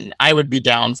survived. And I would be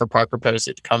down for Parker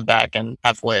Posey to come back and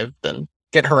have lived and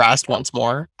get harassed once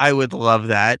more. I would love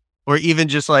that. Or even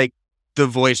just like the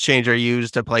voice changer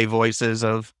used to play voices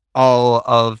of all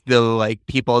of the like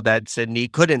people that Sidney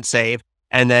couldn't save.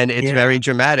 And then it's very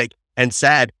dramatic and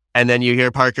sad. And then you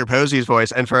hear Parker Posey's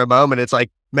voice. And for a moment, it's like,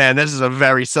 man, this is a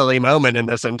very silly moment in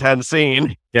this intense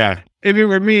scene. Yeah. If it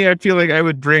were me, I feel like I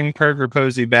would bring Parker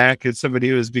Posey back as somebody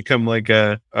who has become like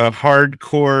a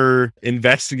hardcore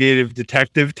investigative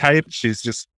detective type. She's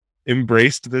just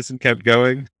embraced this and kept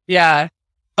going. Yeah.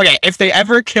 Okay, if they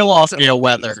ever kill off Gail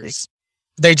Weathers,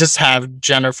 they just have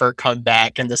Jennifer come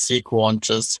back in the sequel and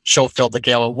she'll fill the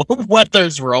Gail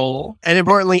Weathers role. And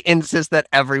importantly, insist that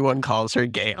everyone calls her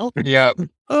Gail. Yep.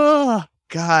 Oh,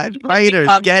 God. Writers,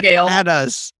 get Gail. at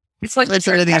us. It's like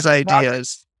Listen to these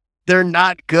ideas. They're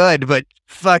not good, but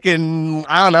fucking,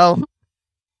 I don't know.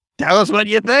 Tell us what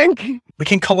you think. We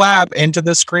can collab into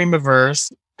the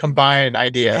Screamiverse, combine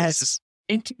ideas.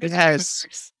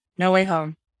 Yes. No Way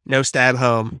Home. No Stab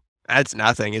Home. That's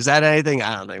nothing. Is that anything?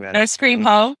 I don't think that. No Scream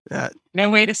Home. Uh, No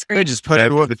Way to Scream. We're just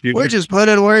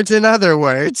putting words in other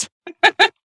words.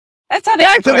 That's how they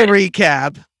Back to the put it.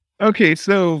 recap. Okay,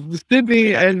 so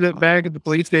Sydney ended up back at the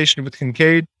police station with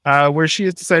Kincaid, where she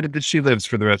has decided that she lives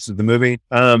for the rest of the movie.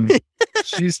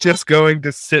 She's just going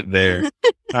to sit there.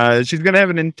 She's going to have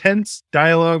an intense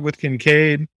dialogue with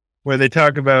Kincaid where they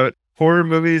talk about horror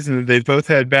movies and they've both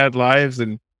had bad lives.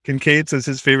 And Kincaid says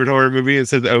his favorite horror movie is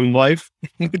his own life,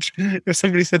 which if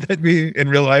somebody said that to me in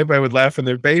real life, I would laugh in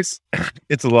their face.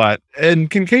 It's a lot. And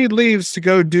Kincaid leaves to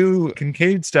go do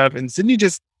Kincaid stuff, and Sydney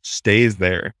just stays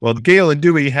there. Well, Gail and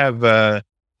Dewey have a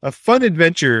fun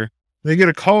adventure. They get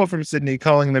a call from Sydney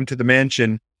calling them to the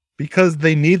mansion because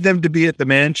they need them to be at the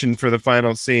mansion for the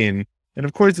final scene. And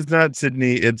of course, it's not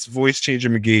Sydney, it's voice changer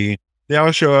McGee. They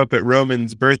all show up at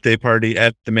Roman's birthday party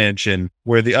at the mansion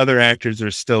where the other actors are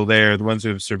still there, the ones who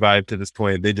have survived to this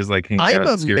point. They just like hang out.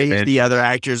 I'm amazed the other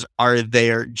actors are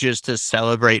there just to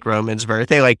celebrate Roman's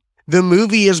birthday. Like, the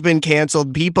movie has been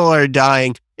canceled. People are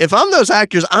dying. If I'm those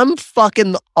actors, I'm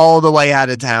fucking all the way out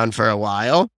of town for a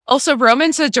while. Also,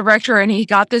 Roman's a director and he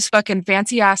got this fucking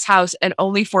fancy ass house and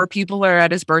only 4 people are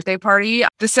at his birthday party.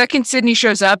 The second Sydney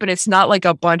shows up and it's not like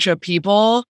a bunch of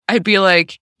people, I'd be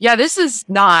like, yeah, this is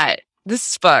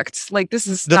fucked. Like, this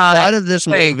is the not. The plot of this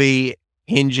movie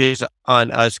hinges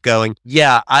on us going,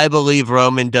 yeah, I believe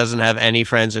Roman doesn't have any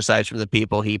friends aside from the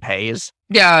people he pays.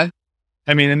 Yeah.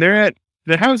 I mean, and they're at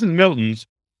the house in Milton's,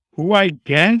 who I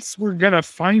guess we're going to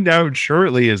find out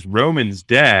shortly is Roman's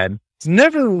dad. It's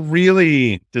never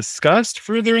really discussed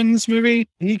further in this movie.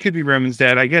 He could be Roman's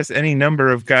dad. I guess any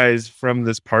number of guys from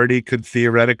this party could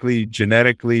theoretically,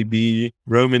 genetically be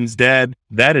Roman's dad.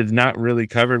 That is not really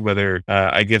covered, whether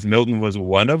I guess Milton was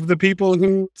one of the people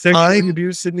who sexually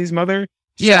abused Sydney's mother.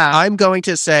 Yeah. I'm going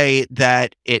to say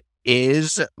that it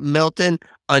is Milton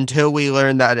until we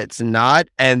learn that it's not.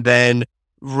 And then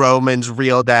Roman's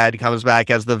real dad comes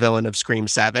back as the villain of Scream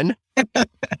 7.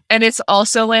 And it's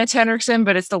also Lance Henriksen,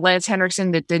 but it's the Lance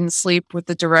Henriksen that didn't sleep with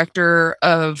the director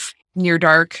of Near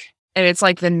Dark. And it's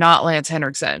like the not Lance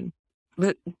Henriksen.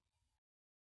 But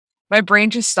my brain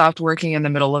just stopped working in the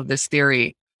middle of this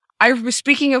theory.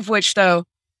 Speaking of which, though,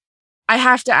 I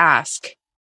have to ask,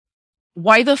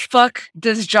 why the fuck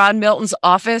does John Milton's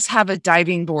office have a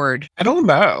diving board? I don't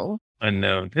know.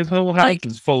 Unknown. His whole house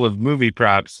is full of movie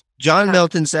props. John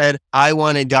Milton said, I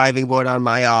want a diving board on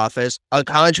my office. A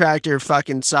contractor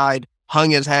fucking sighed,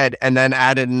 hung his head, and then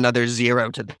added another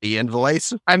 0 to the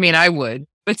invoice. I mean, I would.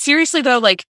 But seriously, though,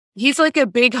 like, he's like a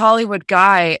big Hollywood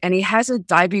guy, and he has a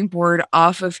diving board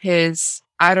off of his,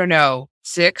 I don't know,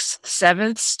 6th,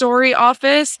 7th story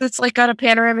office that's like got a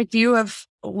panoramic view of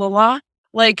Lala.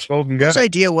 Like, whose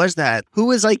idea was that? Who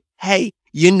was like, hey,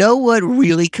 you know what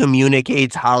really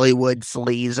communicates Hollywood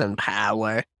sleaze and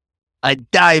power? A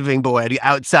diving board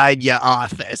outside your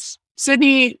office.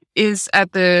 Sydney is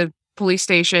at the police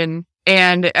station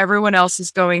and everyone else is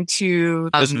going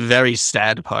to this very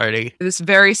sad party. This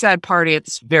very sad party at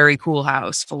this very cool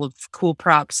house full of cool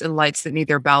props and lights that need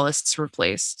their ballasts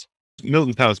replaced.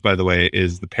 Milton's house, by the way,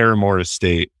 is the Paramore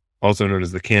Estate, also known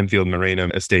as the Canfield Moreno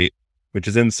Estate, which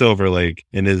is in Silver Lake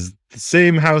and is the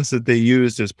same house that they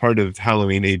used as part of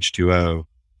Halloween H2O,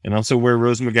 and also where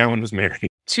Rose McGowan was married.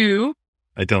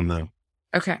 I don't know.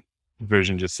 Okay. The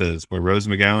version just says where Rose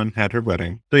McGowan had her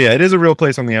wedding. So yeah, it is a real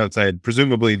place on the outside.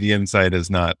 Presumably the inside is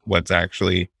not what's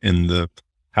actually in the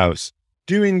house.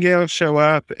 Dewey and Gale show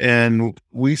up, and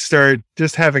we start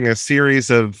just having a series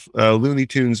of Looney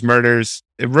Tunes murders.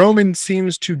 Roman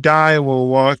seems to die while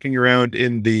walking around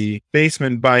in the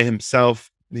basement by himself.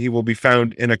 He will be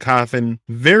found in a coffin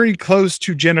very close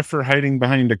to Jennifer hiding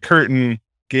behind a curtain.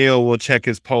 Gale will check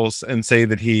his pulse and say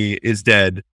that he is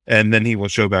dead, and then he will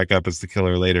show back up as the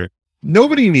killer later.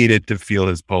 Nobody needed to feel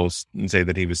his pulse and say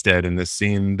that he was dead in this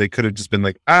scene. They could have just been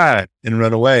like, and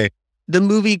run away. The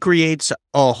movie creates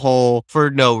a hole for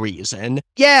no reason.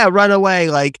 Yeah, run away.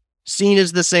 Like, scene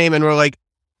is the same, and we're like,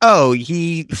 oh,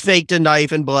 he faked a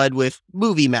knife and blood with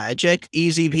movie magic.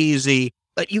 Easy peasy.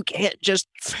 But you can't just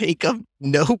fake a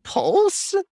no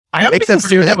pulse. I don't think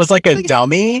that was like a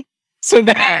dummy. So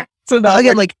that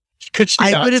again, like, could she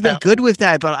I would have been good with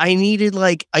that, but I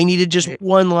needed just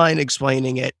one line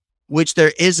explaining it, which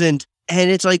there isn't.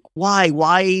 And it's like,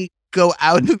 why go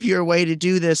out of your way to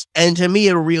do this? And to me,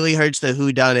 it really hurts the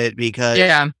whodunit because,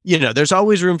 there's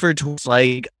always room for twists,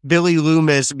 like Billy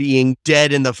Loomis being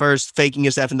dead in the first, faking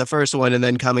his death in the first one, and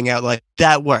then coming out like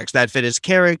that works. That fit his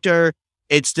character.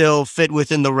 It still fit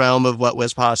within the realm of what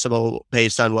was possible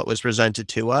based on what was presented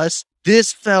to us.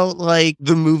 This felt like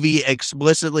the movie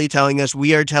explicitly telling us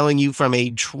we are telling you from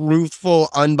a truthful,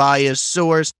 unbiased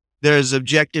source. There's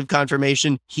objective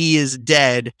confirmation he is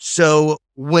dead. So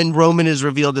when Roman is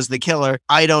revealed as the killer,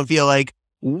 I don't feel like,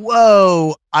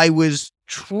 whoa, I was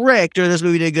tricked, or this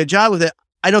movie did a good job with it.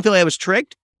 I don't feel like I was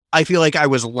tricked. I feel like I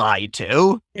was lied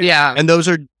to. Yeah. And those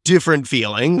are different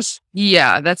feelings.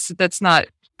 Yeah, that's not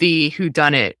the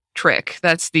whodunit trick.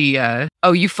 That's the,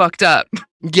 you fucked up.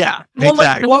 Yeah, well,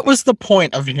 exactly. Like, what was the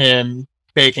point of him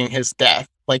faking his death?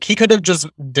 Like, he could have just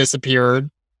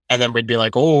disappeared, and then we'd be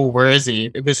like, oh, where is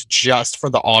he? It was just for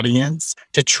the audience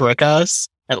to trick us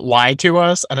and lie to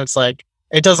us. And it's like,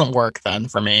 it doesn't work then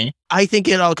for me. I think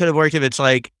it all could have worked if it's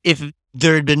like, if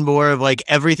there had been more of like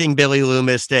everything Billy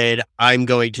Loomis did, I'm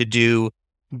going to do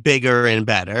bigger and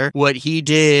better. What he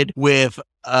did with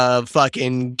a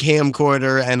fucking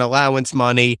camcorder and allowance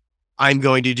money, I'm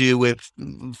going to do with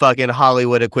fucking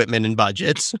Hollywood equipment and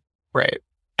budgets. Right.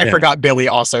 I forgot Billy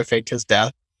also faked his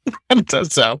death.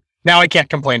 So now I can't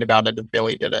complain about it if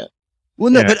Billy did it.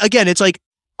 Well, no, but again, it's like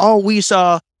all we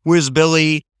saw was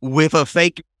Billy with a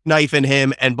fake knife in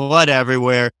him and blood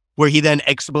everywhere, where he then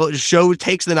takes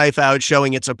the knife out,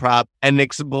 showing it's a prop, and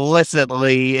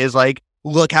explicitly is like,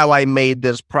 look how I made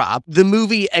this prop. The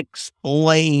movie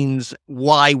explains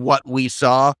why what we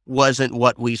saw wasn't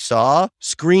what we saw.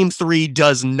 Scream 3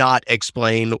 does not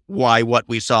explain why what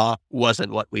we saw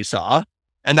wasn't what we saw.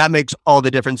 And that makes all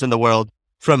the difference in the world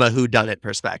from a whodunit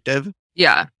perspective.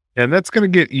 Yeah. And that's going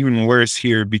to get even worse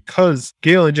here because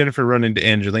Gale and Jennifer run into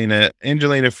Angelina.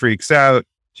 Angelina freaks out.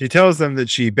 She tells them that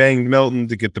she banged Milton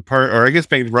to get the part, or I guess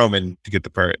banged Roman to get the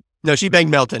part. No, she banged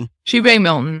Milton. She banged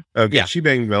Milton. Okay, yeah. She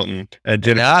banged Milton, and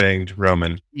Jennifer banged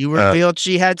Roman. You revealed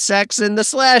she had sex in the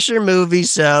slasher movie,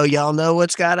 so y'all know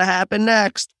what's got to happen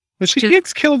next. But she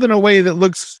gets killed in a way that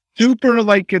looks super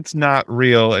like it's not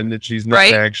real and that she's not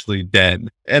actually dead.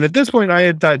 And at this point, I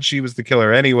had thought she was the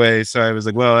killer anyway, so I was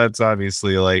like, well, that's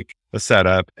obviously like a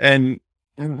setup. And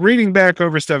reading back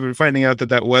over stuff and finding out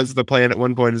that was the plan at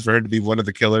one point is for her to be one of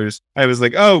the killers, I was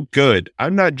like, oh, good.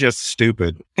 I'm not just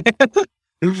stupid.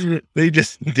 They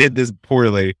just did this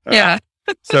poorly. Yeah.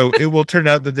 So it will turn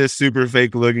out that this super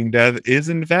fake looking death is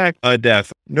in fact a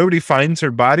death. Nobody finds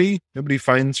her body. Nobody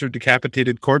finds her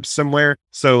decapitated corpse somewhere.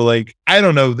 So like, I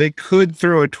don't know. They could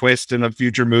throw a twist in a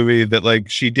future movie that like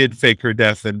she did fake her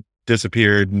death and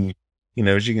disappeared and,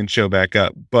 she can show back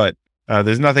up. But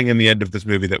there's nothing in the end of this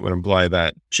movie that would imply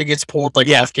that. She gets pulled like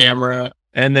off camera.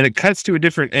 And then it cuts to a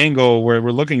different angle where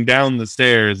we're looking down the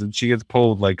stairs and she gets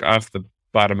pulled like off the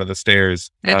bottom of the stairs.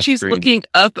 And she's looking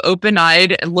up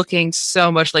open-eyed and looking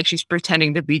so much like she's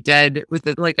pretending to be dead with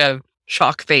like a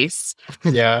shock face.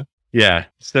 Yeah. Yeah.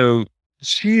 So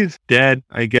she's dead,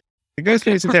 I guess. The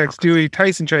Ghostface attacks Dewey.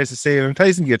 Tyson tries to save him.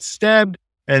 Tyson gets stabbed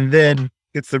and then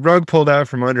gets the rug pulled out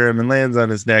from under him and lands on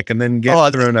his neck and then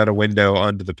gets thrown out a window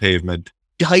onto the pavement.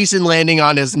 Tyson landing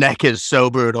on his neck is so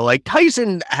brutal. Like,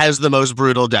 Tyson has the most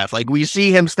brutal death. Like, we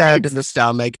see him stabbed in the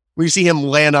stomach. We see him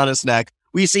land on his neck.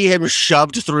 We see him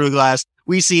shoved through glass.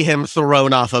 We see him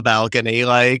thrown off a balcony.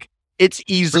 Like, it's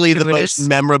easily the most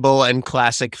memorable and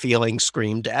classic feeling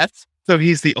Scream death. So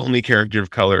he's the only character of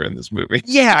color in this movie.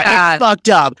 Yeah, it's fucked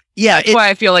up. Yeah, That's why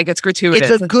I feel like it's gratuitous.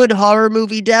 it's a good horror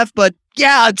movie death, but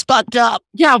yeah, it's fucked up.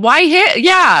 Yeah, why hit?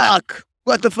 Yeah. Fuck.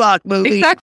 What the fuck, movie?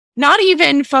 Exactly. Not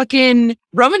even fucking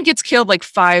Roman gets killed like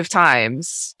 5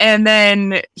 times, and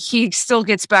then he still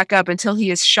gets back up until he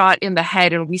is shot in the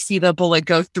head, and we see the bullet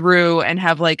go through and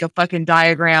have like a fucking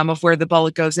diagram of where the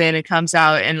bullet goes in and comes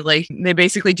out, and like they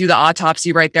basically do the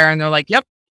autopsy right there, and they're like, "Yep,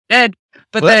 dead."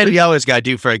 But What then you always got to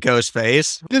do for a ghost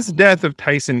face? This death of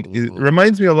Tyson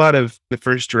reminds me a lot of the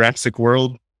first Jurassic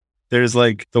World. There's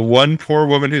like the one poor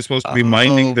woman who's supposed to be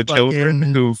minding the children,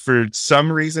 who for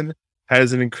some reason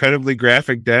has an incredibly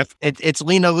graphic death. It's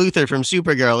Lena Luthor from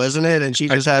Supergirl, isn't it? And she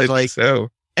just has like, so.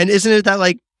 And isn't it that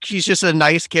like she's just a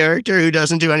nice character who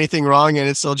doesn't do anything wrong, and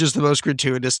it's still just the most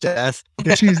gratuitous death?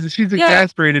 Yeah, she's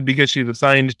exasperated because she's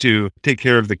assigned to take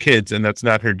care of the kids, and that's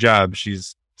not her job.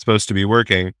 She's supposed to be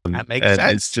working. That makes and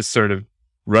sense. It's just sort of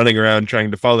running around trying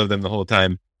to follow them the whole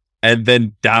time, and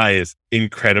then dies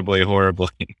incredibly horribly.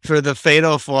 For the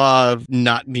fatal flaw of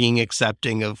not being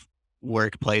accepting of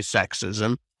workplace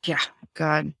sexism. yeah,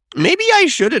 God. Maybe I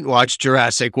shouldn't watch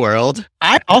Jurassic World.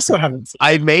 I also haven't seen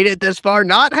I've made it this far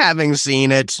not having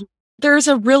seen it. There's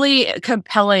a really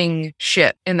compelling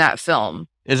shit in that film.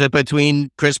 Is it between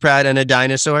Chris Pratt and a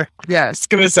dinosaur? I was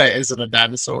going to say, is it a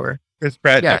dinosaur? Chris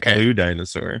Pratt, Yeah, the blue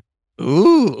dinosaur.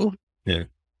 Ooh.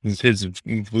 It's his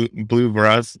blue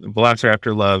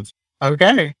Velociraptor love.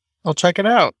 Okay, I'll check it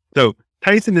out. So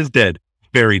Tyson is dead.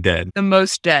 Very dead. The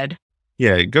most dead.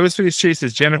 Yeah, Ghostface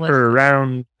chases Jennifer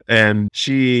around, and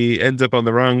she ends up on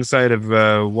the wrong side of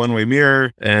a one-way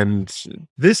mirror. And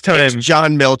this time, It's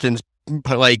John Milton's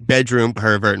like bedroom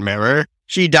pervert mirror.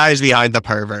 She dies behind the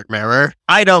pervert mirror.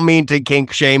 I don't mean to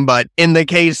kink shame, but in the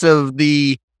case of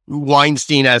the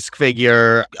Weinstein-esque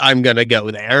figure, I'm going to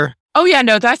go there. Oh yeah,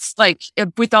 no, that's like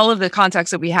with all of the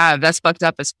context that we have, that's fucked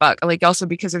up as fuck. Like also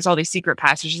because there's all these secret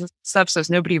passages and stuff, so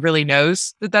nobody really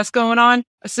knows that that's going on.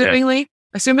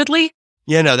 Assumedly.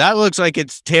 You know, that looks like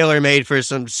it's tailor-made for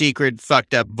some secret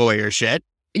fucked up voyeur shit.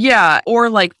 Yeah, or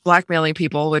like blackmailing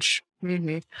people, which.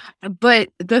 But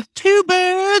the 2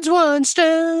 birds, 1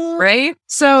 stone. right.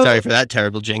 So Sorry for that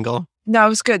terrible jingle. no, it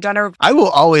was good. Donna. I will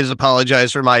always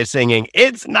apologize for my singing.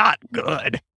 It's not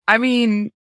good. I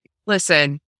mean,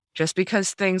 listen. Just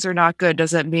because things are not good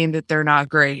doesn't mean that they're not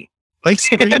great, Like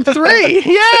Scream 3.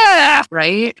 Yeah.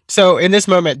 right? So in this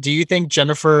moment, do you think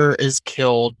Jennifer is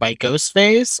killed by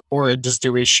Ghostface, or does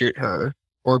Dewey shoot her,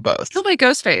 or both? Still by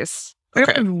Ghostface. I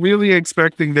was really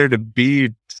expecting there to be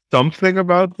something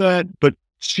about that, but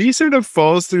she sort of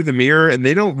falls through the mirror, and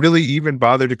they don't really even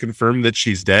bother to confirm that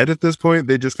she's dead at this point.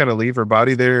 They just kind of leave her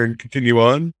body there and continue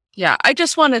on. Yeah, I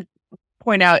just want to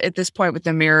point out at this point with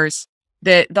the mirrors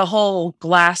that the whole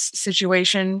glass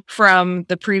situation from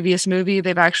the previous movie,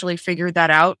 they've actually figured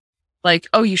that out. Like,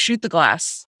 oh, you shoot the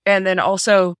glass. And then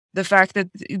also the fact that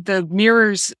the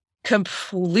mirrors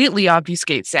completely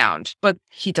obfuscate sound, but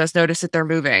he does notice that they're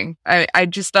moving. I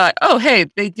just thought, oh, hey,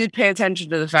 they did pay attention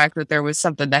to the fact that there was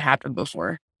something that happened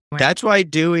before. That's why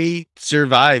Dewey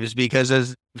survives, because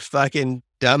as fucking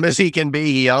dumb as he can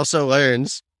be, he also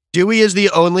learns. Dewey is the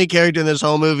only character in this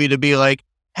whole movie to be like,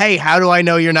 hey, how do I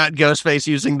know you're not Ghostface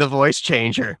using the voice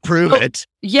changer? Prove it.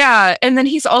 Yeah, and then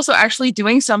he's also actually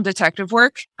doing some detective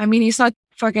work. I mean, he's not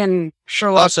fucking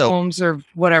Sherlock Also- Holmes or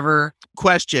whatever.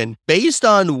 Question, based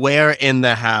on where in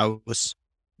the house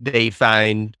they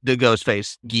find the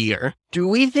Ghostface gear, do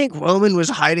we think Roman was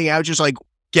hiding out, just like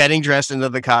getting dressed into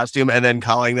the costume and then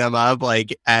calling them up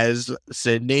like as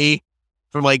Sydney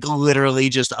from like literally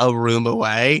just a room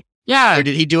away? Yeah. Or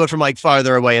did he do it from like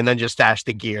farther away and then just stash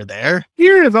the gear there?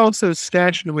 Gear is also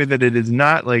stashed in a way that it is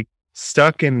not like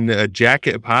stuck in a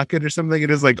jacket pocket or something. It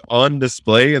is like on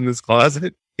display in this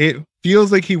closet. It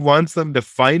feels like he wants them to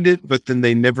find it, but then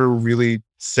they never really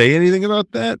say anything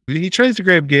about that. He tries to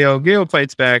grab Gale. Gale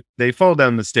fights back. They fall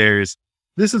down the stairs.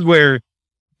 This is where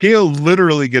Gale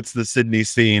literally gets the Sydney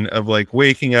scene of like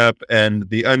waking up and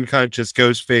the unconscious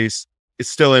Ghostface is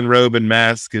still in robe and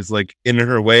mask, is like in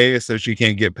her way, so she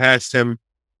can't get past him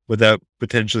without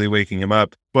potentially waking him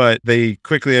up. But they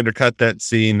quickly undercut that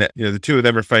scene. You know, the two of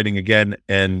them are fighting again,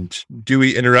 and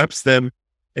Dewey interrupts them,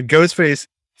 and Ghostface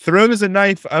throws a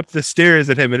knife up the stairs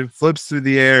at him, and it flips through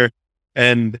the air.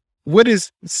 And what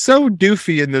is so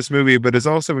doofy in this movie, but is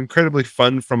also incredibly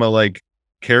fun from a like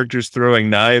characters throwing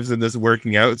knives in this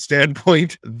working out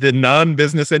standpoint, the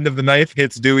non-business end of the knife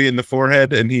hits Dewey in the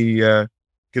forehead, and he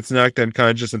gets knocked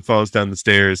unconscious and falls down the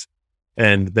stairs.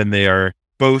 And then they are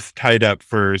both tied up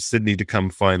for Sydney to come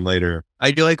find later.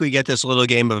 I do like we get this little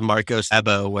game of Marcos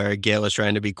Ebo where Gale is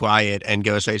trying to be quiet and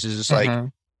Ghostface is just like,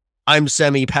 I'm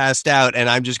semi-passed out and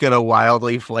I'm just going to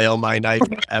wildly flail my knife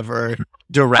whatever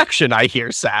direction I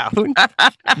hear sound.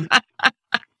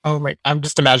 Oh my, I'm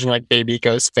just imagining like baby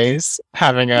Ghostface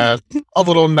having a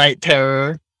little night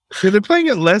terror. So they're playing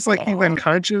it less like he's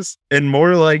unconscious and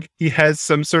more like he has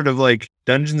some sort of like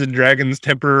Dungeons and Dragons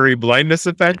temporary blindness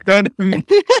effect on him.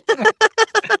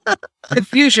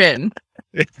 Confusion.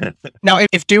 Now,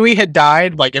 if Dewey had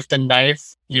died, like if the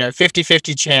knife,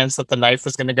 50-50 chance that the knife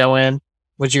was going to go in,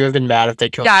 would you have been mad if they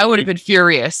killed Yeah, I would have been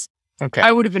furious. Okay.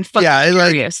 I would have been fucking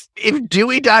furious. If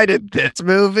Dewey died in this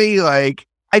movie, like,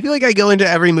 I feel like I go into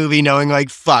every movie knowing, like,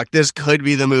 fuck, this could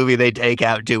be the movie they take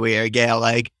out Dewey or Gale.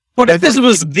 Like, but if this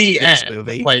was the end,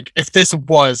 movie, like, if this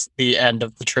was the end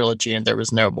of the trilogy and there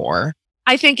was no more.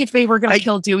 I think if they were going to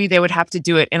kill Dewey, they would have to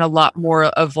do it in a lot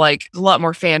more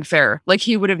fanfare. Like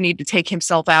he would have needed to take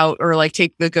himself out or like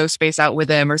take the ghost space out with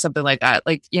him or something like that.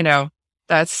 Like,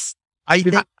 that's. I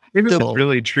think if it was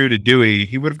really true to Dewey,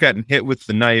 he would have gotten hit with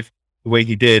the knife the way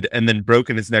he did and then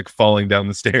broken his neck falling down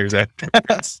the stairs after.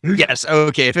 Yes,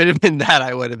 okay. If it had been that,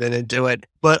 I would have been into it.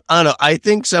 But I don't know. I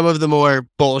think some of the more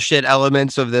bullshit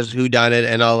elements of this whodunit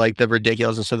and all like the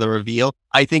ridiculousness of the reveal,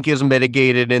 I think is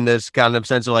mitigated in this kind of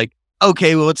sense of like,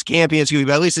 okay, well, it's campy and Scooby,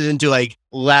 but at least it didn't do like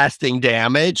lasting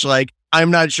damage. Like,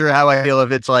 I'm not sure how I feel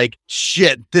if it's like,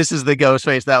 shit, this is the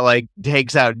Ghostface that like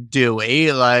takes out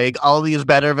Dewey. Like, all these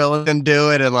better villains can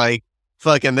do it, and like,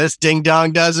 fucking this ding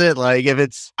dong does it. Like, if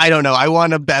it's, I don't know, I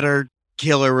want a better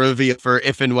killer reveal for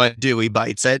if and when Dewey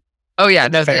bites it. Oh yeah,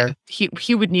 no,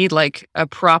 he would need like a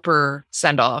proper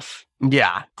send off.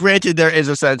 Yeah. Granted, there is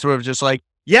a sense where it's just like,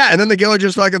 yeah, and then the killer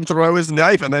just fucking throw his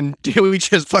knife, and then Dewey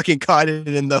just fucking caught it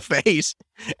in the face,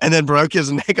 and then broke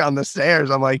his neck on the stairs.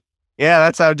 I'm like, yeah,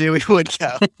 that's how Dewey would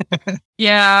go.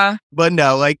 Yeah. But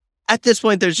no, like, at this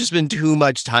point, there's just been too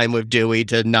much time with Dewey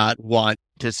to not want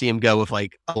to see him go with,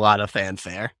 like, a lot of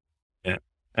fanfare. Yeah,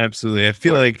 absolutely. I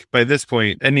feel like by this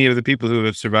point, any of the people who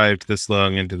have survived this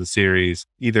long into the series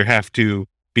either have to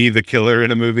be the killer in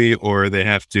a movie or they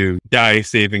have to die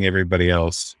saving everybody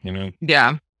else,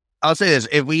 Yeah. I'll say this.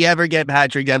 If we ever get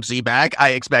Patrick Dempsey back, I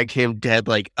expect him dead,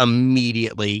 like,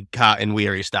 immediately, Cotton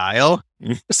Weary style.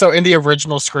 So in the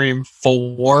original Scream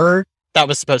 4, that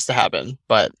was supposed to happen,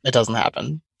 but it doesn't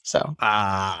happen. So,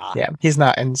 yeah, he's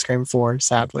not in Scream 4,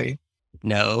 sadly.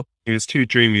 No. He was too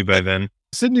dreamy by then.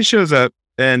 Sydney shows up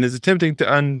and is attempting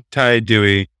to untie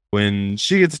Dewey when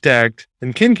she gets attacked,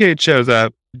 and Kincaid shows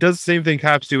up, does the same thing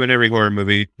cops do in every horror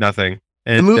movie, nothing.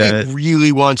 And, the movie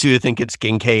really wants you to think it's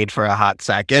Kincaid for a hot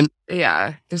second.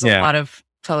 Yeah, there's a lot of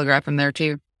telegraph in there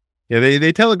too. Yeah,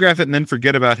 they telegraph it and then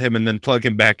forget about him and then plug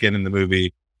him back in the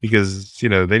movie because,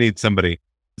 they need somebody.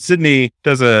 Sydney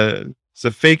does a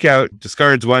fake out,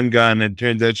 discards one gun, and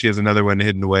turns out she has another one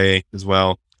hidden away as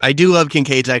well. I do love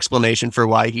Kincaid's explanation for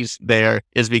why he's there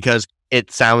is because it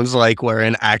sounds like where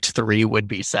an Act 3 would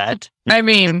be set. I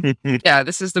mean, yeah,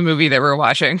 this is the movie that we're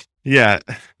watching. Yeah.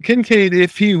 Kincaid,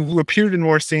 if he appeared in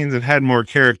more scenes and had more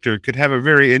character, could have a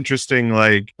very interesting,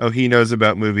 like, oh, he knows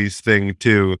about movies thing,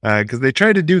 too. Because they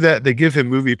try to do that. They give him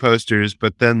movie posters,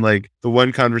 but then, like, the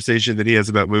one conversation that he has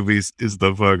about movies is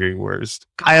the fucking worst.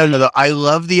 I don't know, though. I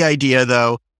love the idea,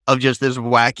 though, of just this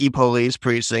wacky police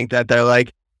precinct that they're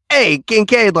like, hey,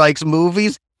 Kincaid likes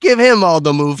movies. Give him all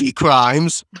the movie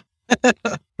crimes.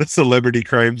 The celebrity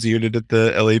crimes unit at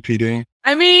the LAPD.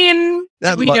 I mean,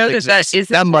 we know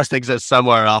that must exist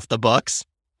somewhere off the books.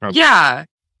 Probably. Yeah.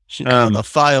 The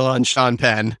file on Sean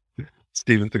Penn.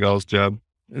 Steven Seagal's job.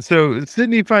 So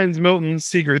Sydney finds Milton's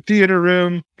secret theater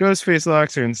room. Ghostface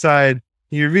locks her inside.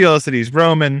 He reveals that he's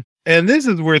Roman. And this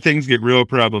is where things get real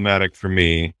problematic for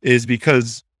me, is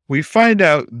because we find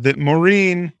out that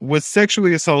Maureen was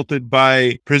sexually assaulted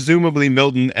by presumably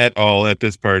Milton et al. At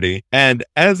this party. And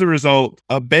as a result,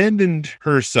 abandoned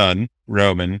her son,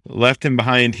 Roman, left him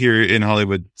behind here in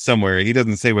Hollywood somewhere. He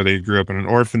doesn't say whether he grew up in an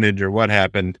orphanage or what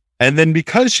happened. And then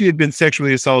because she had been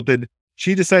sexually assaulted,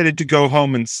 she decided to go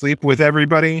home and sleep with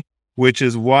everybody, which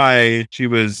is why she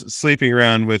was sleeping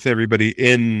around with everybody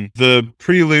in the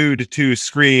prelude to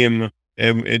Scream,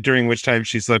 during which time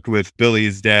she slept with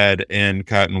Billy's dad and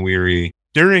Cotton Weary.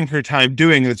 During her time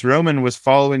doing this, Roman was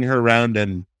following her around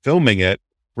and filming it.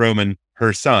 Roman,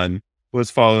 her son, was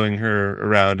following her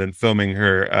around and filming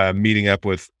her meeting up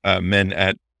with men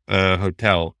at a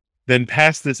hotel. Then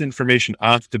passed this information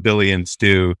off to Billy and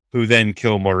Stu, who then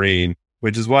kill Maureen,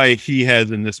 which is why he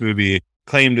has in this movie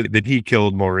claimed that he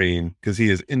killed Maureen, because he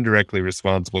is indirectly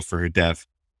responsible for her death.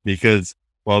 Because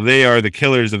while they are the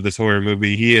killers of this horror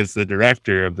movie, he is the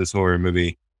director of this horror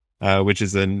movie, which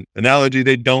is an analogy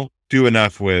they don't do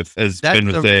enough with, as Ben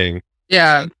was saying.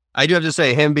 Yeah. I do have to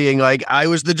say, him being like, I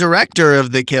was the director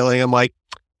of the killing. I'm like,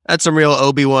 That's some real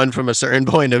Obi-Wan from a certain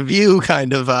point of view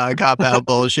kind of cop-out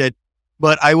bullshit.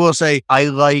 But I will say, I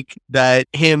like that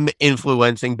him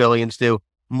influencing Billy and Stu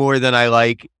more than I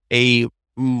like a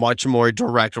much more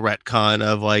direct retcon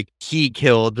of like, he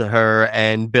killed her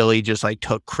and Billy just like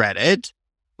took credit.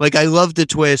 Like, I love the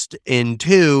twist in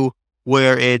 2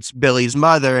 where it's Billy's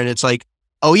mother and it's like,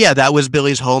 oh yeah, that was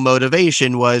Billy's whole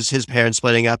motivation, was his parents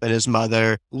splitting up and his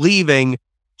mother leaving.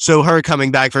 So her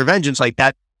coming back for vengeance, like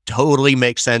that totally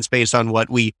makes sense based on what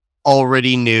we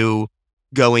already knew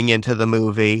going into the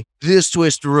movie. This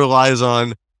twist relies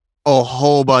on a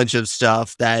whole bunch of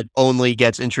stuff that only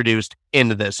gets introduced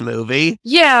into this movie.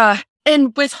 Yeah.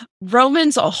 And with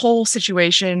Roman's a whole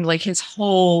situation, like his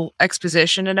whole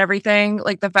exposition and everything,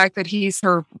 like the fact that he's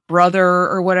her brother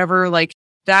or whatever, like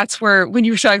that's where, when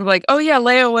you were talking like, oh yeah,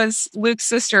 Leia was Luke's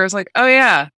sister, I was like, oh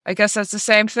yeah, I guess that's the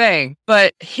same thing.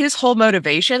 But his whole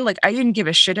motivation, like I didn't give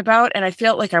a shit about, and I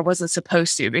felt like I wasn't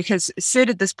supposed to, because Sid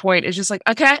at this point is just like,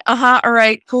 okay, all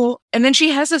right, cool. And then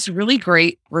she has this really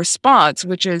great response,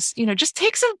 which is, just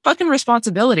take some fucking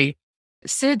responsibility.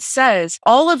 Sid says,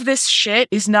 all of this shit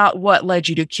is not what led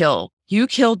you to kill. You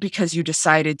killed because you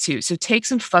decided to. So take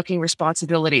some fucking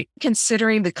responsibility.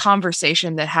 Considering the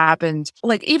conversation that happened,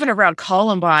 like even around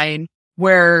Columbine,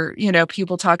 where,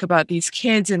 people talk about these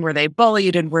kids and were they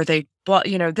bullied and were they,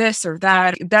 this or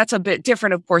that. That's a bit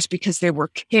different, of course, because they were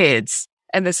kids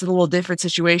and this is a little different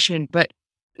situation. But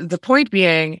the point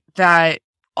being that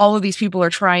all of these people are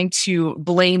trying to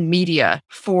blame media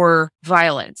for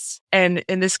violence. And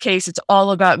in this case, it's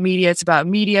all about media. It's about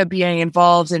media being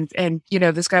involved. And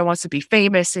this guy wants to be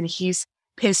famous and he's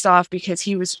pissed off because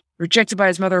he was rejected by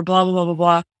his mother, blah, blah, blah, blah,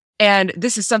 blah. And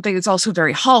this is something that's also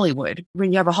very Hollywood.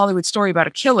 When you have a Hollywood story about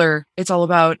a killer, it's all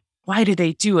about, why did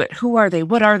they do it? Who are they?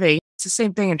 What are they? It's the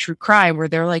same thing in true crime where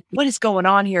they're like, what is going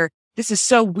on here? This is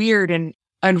so weird and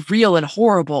unreal and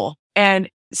horrible. And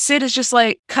Sid is just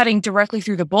like cutting directly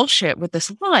through the bullshit with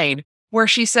this line where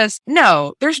she says,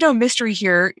 no, there's no mystery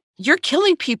here. You're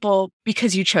killing people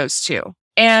because you chose to.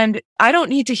 And I don't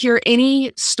need to hear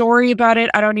any story about it.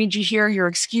 I don't need you to hear your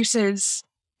excuses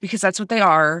because that's what they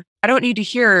are. I don't need to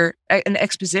hear an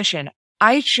exposition.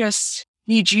 I just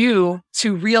need you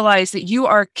to realize that you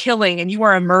are killing and you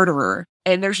are a murderer.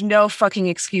 And there's no fucking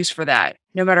excuse for that,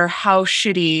 no matter how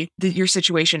shitty your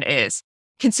situation is.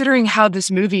 Considering how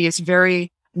this movie is very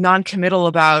non-committal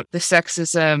about the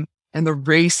sexism and the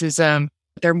racism.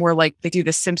 They're more like they do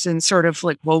the Simpsons sort of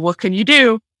like, well, what can you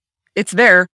do? It's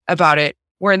there about it.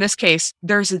 Where in this case,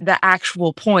 there's the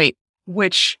actual point,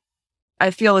 which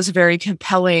I feel is very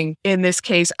compelling in this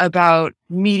case about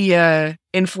media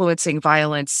influencing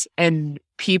violence and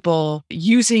people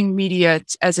using media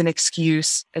as an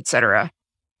excuse, etc.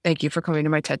 Thank you for coming to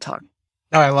my TED Talk.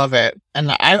 No, I love it.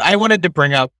 And I wanted to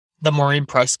bring up the Maureen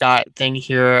Prescott thing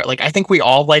here. Like, I think we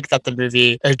all like that the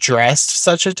movie addressed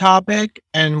such a topic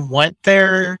and went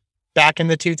there back in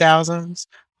the 2000s.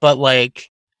 But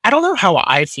like, I don't know how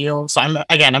I feel. So I'm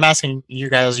asking you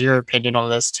guys your opinion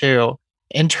on this too,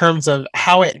 in terms of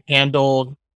how it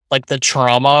handled like the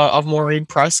trauma of Maureen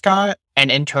Prescott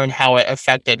and in turn how it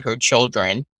affected her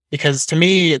children. Because to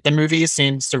me, the movie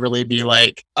seems to really be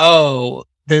like, oh,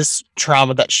 this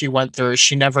trauma that she went through,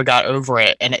 she never got over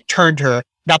it. And it turned her,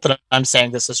 not that I'm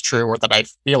saying this is true or that I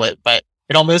feel it, but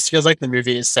it almost feels like the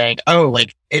movie is saying, oh,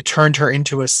 like it turned her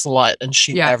into a slut and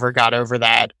she never got over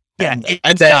that. Yeah,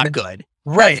 and then, not good.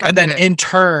 Right. And then in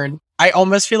turn, I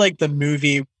almost feel like the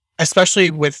movie,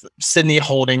 especially with Sydney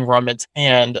holding Roman's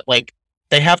hand, like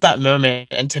they have that moment.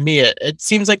 And to me, it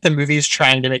seems like the movie is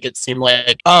trying to make it seem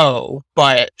like, oh,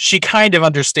 but she kind of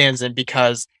understands him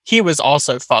because he was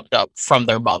also fucked up from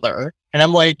their mother. And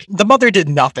I'm like, the mother did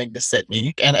nothing to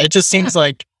Sydney. And it just seems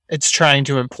like it's trying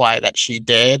to imply that she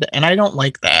did. And I don't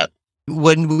like that.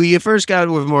 When we first got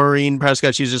with Maureen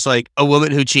Prescott, she's just like a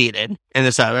woman who cheated. And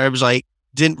this time I was like,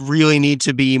 didn't really need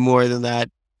to be more than that.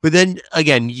 But then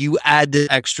again, you add the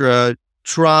extra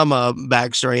trauma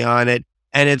backstory on it.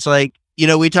 And it's like,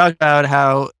 we talked about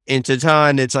how in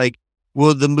Titane, it's like,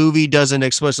 well, the movie doesn't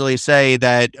explicitly say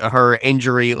that her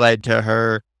injury led to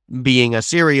her being a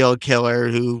serial killer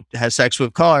who has sex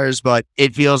with cars, but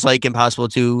it feels like impossible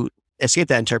to escape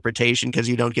that interpretation because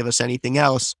you don't give us anything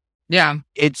else. Yeah.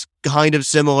 It's kind of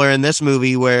similar in this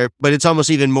movie but it's almost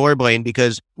even more blatant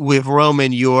because with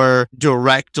Roman, you're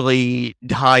directly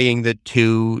tying the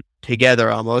two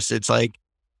together almost. It's like,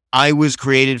 I was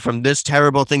created from this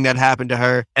terrible thing that happened to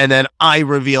her, and then I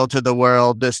revealed to the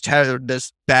world this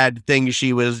bad thing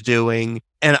she was doing.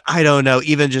 And I don't know,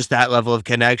 even just that level of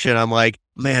connection, I'm like,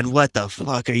 man, what the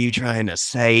fuck are you trying to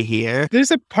say here?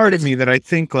 There's a part of me that I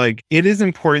think like it is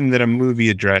important that a movie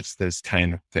address this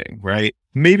kind of thing, right?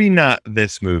 Maybe not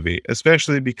this movie,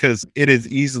 especially because it is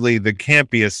easily the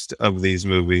campiest of these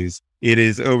movies. It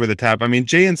is over the top. I mean,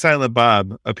 Jay and Silent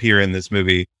Bob appear in this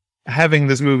movie. Having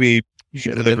this movie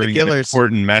delivering an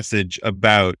important message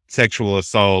about sexual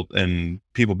assault and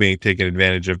people being taken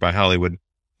advantage of by Hollywood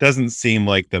doesn't seem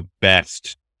like the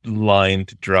best line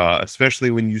to draw, especially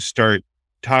when you start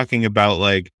talking about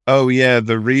like, oh yeah,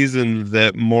 the reason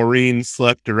that Maureen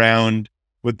slept around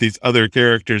with these other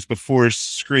characters before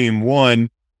Scream 1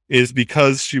 is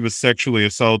because she was sexually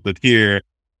assaulted here.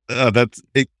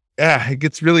 It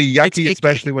gets really yucky,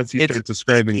 especially once you start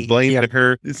describing blame to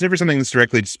her. It's never something that's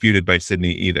directly disputed by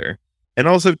Sidney either. And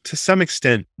also, to some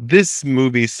extent, this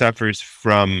movie suffers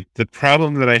from the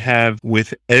problem that I have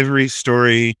with every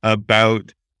story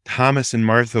about Thomas and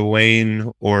Martha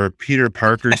Wayne or Peter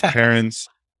Parker's parents.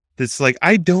 It's like,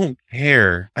 I don't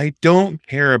care. I don't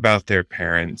care about their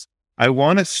parents. I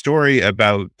want a story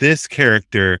about this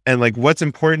character. And like, what's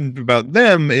important about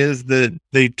them is that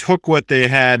they took what they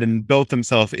had and built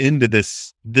themselves into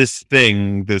this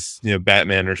thing,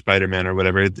 Batman or Spider-Man or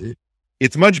whatever.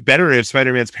 It's much better if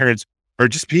Spider-Man's parents are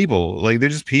just people. Like, they're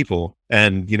just people.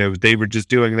 And, they were just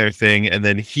doing their thing. And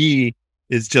then he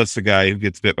is just a guy who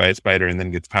gets bit by a spider and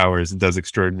then gets powers and does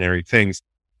extraordinary things.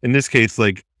 In this case,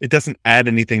 like, it doesn't add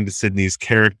anything to Sidney's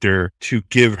character to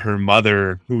give her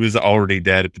mother, who is already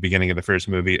dead at the beginning of the first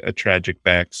movie, a tragic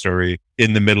backstory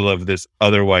in the middle of this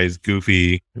otherwise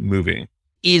goofy movie.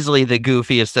 Easily the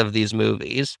goofiest of these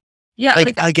movies. Yeah.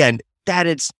 Again, that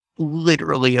it's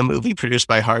literally a movie produced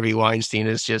by Harvey Weinstein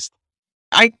is just...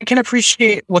 I can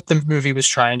appreciate what the movie was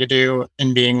trying to do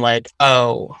and being like,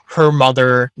 oh, her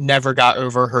mother never got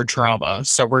over her trauma.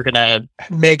 So we're going to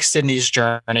make Sidney's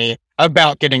journey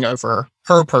about getting over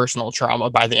her personal trauma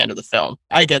by the end of the film.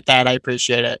 I get that. I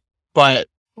appreciate it. But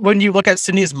when you look at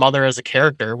Sidney's mother as a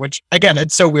character, which again,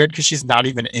 it's so weird because she's not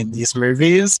even in these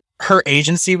movies. Her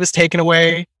agency was taken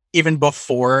away. Even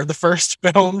before the first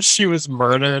film, she was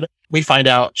murdered. We find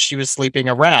out she was sleeping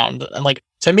around. And like,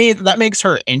 to me, that makes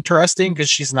her interesting because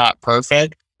she's not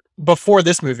perfect. Before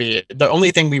this movie, the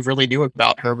only thing we really knew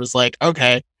about her was like,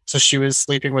 okay, so she was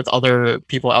sleeping with other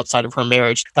people outside of her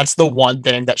marriage. That's the one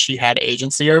thing that she had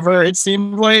agency over, it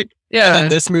seemed like. Yeah.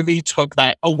 And this movie took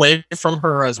that away from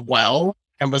her as well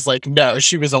and was like, no,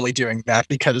 she was only doing that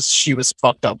because she was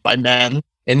fucked up by men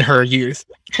in her youth.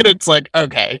 And it's like,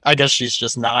 okay, I guess she's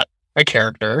just not a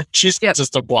character. She's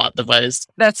just a plot device.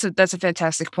 That's a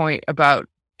fantastic point about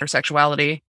her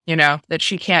sexuality, that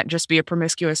she can't just be a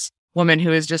promiscuous woman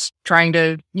who is just trying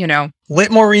to,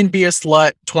 Let Maureen be a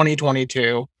slut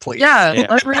 2022, please. Yeah.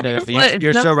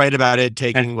 You're so right about it,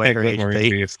 taking away her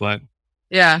Maureen be a slut.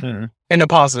 Yeah. In a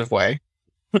positive way.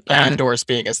 I endorse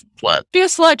being a slut. Be a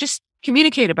slut, just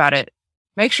communicate about it.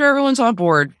 Make sure everyone's on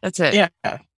board. That's it. Yeah.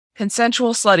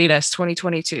 Consensual sluttiness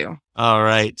 2022. All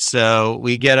right. So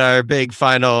we get our big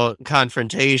final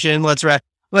confrontation. Let's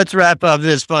wrap up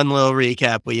this fun little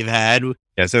recap we've had.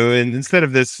 Yeah. So instead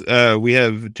of this, we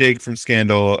have Jake from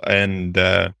Scandal and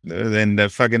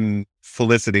fucking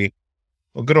Felicity.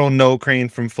 Well, good old Noel Crane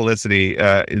from Felicity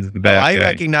is the bad I guy.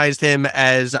 recognized him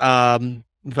as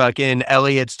fucking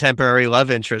Elliot's temporary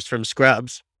love interest from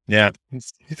Scrubs. Yeah,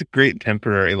 he's a great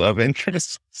temporary love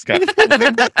interest, Scott.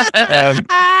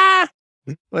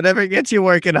 Whatever gets you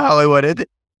work in Hollywood,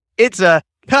 it's a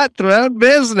cutthroat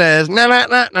business.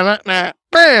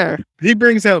 He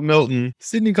brings out Milton.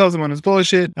 Sidney calls him on his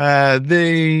bullshit.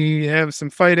 They have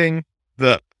some fighting.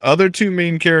 The other two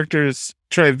main characters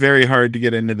try very hard to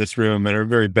get into this room and are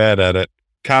very bad at it.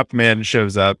 Cop man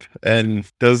shows up and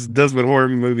does what horror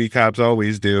movie cops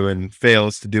always do and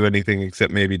fails to do anything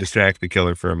except maybe distract the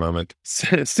killer for a moment.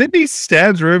 Sidney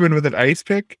stabs Ruben with an ice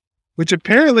pick, which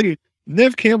apparently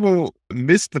Neve Campbell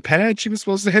missed the pad she was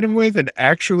supposed to hit him with and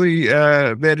actually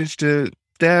managed to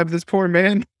stab this poor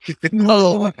man.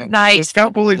 Oh, nice.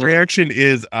 Scott Foley's reaction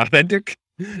is authentic.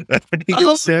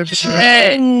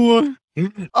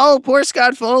 Oh, poor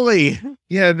Scott Foley.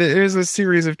 Yeah, there's a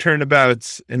series of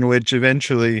turnabouts in which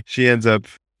eventually she ends up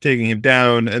taking him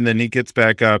down, and then he gets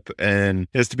back up and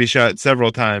has to be shot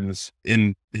several times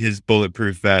in his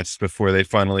bulletproof vest before they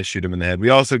finally shoot him in the head. We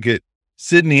also get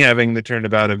Sidney having the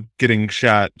turnabout of getting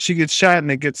shot. She gets shot and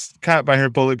it gets caught by her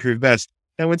bulletproof vest.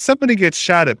 And when somebody gets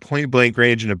shot at point blank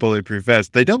range in a bulletproof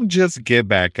vest, they don't just get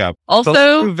back up. Also,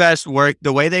 bulletproof vests work,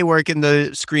 the way they work in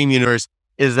the Scream universe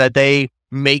is that they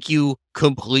make you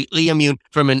completely immune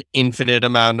from an infinite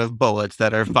amount of bullets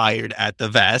that are fired at the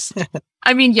vest.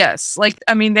 I mean, yes.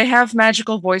 They have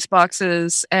magical voice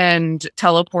boxes and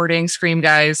teleporting scream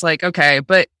guys. Okay,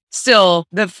 but still,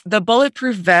 the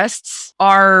bulletproof vests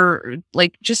are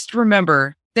just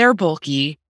remember, they're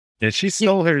bulky. Yeah, she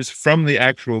stole hers from the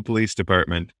actual police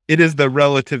department. It is the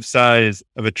relative size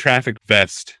of a traffic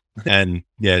vest. And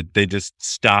yeah, they just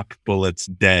stop bullets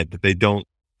dead. They don't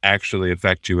actually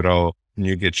affect you at all when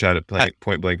you get shot at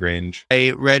point blank range.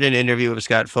 I read an interview with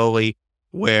Scott Foley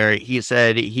where he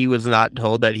said he was not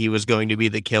told that he was going to be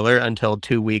the killer until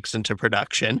 2 weeks into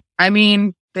production. I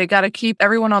mean, they got to keep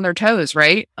everyone on their toes,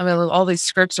 right? I mean, all these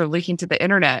scripts are leaking to the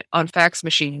internet on fax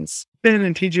machines. Ben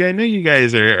and TJ, I know you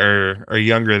guys are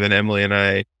younger than Emily and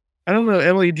I. I don't know,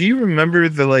 Emily, do you remember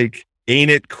the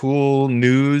ain't it cool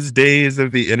news days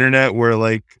of the internet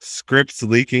where scripts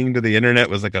leaking to the internet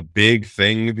was a big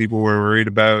thing people were worried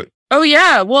about? Oh,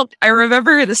 yeah. Well, I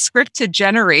remember the script to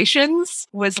Generations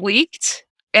was leaked.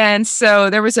 And so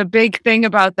there was a big thing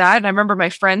about that. And I remember my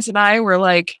friends and I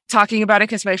were talking about it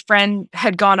because my friend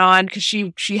had gone on because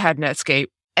she had Netscape.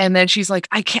 And then she's like,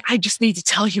 I just need to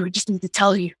tell you. I just need to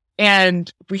tell you.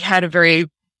 And we had a very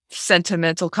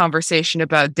sentimental conversation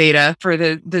about data for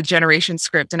the Generation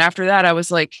script. And after that, I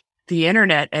was like, the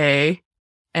internet, eh?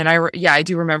 And I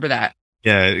do remember that.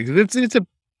 Yeah, it's a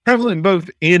prevalent both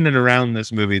in and around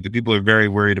this movie that people are very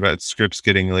worried about scripts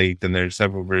getting leaked, and there's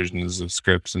several versions of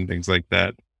scripts and things like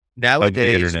that.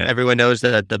 Nowadays, everyone knows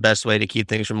that the best way to keep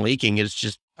things from leaking is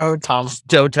just don't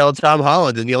tell Tom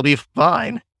Holland and you'll be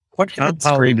fine. What Tom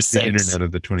Holland is the internet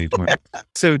of the 2020s.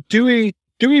 So Dewey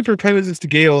proposes to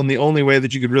Gale in the only way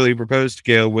that you could really propose to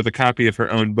Gale, with a copy of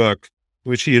her own book,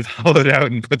 which he has hollowed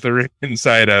out and put the ring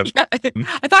inside of.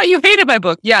 I thought you hated my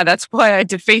book. Yeah, that's why I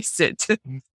defaced it to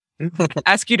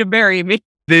ask you to marry me.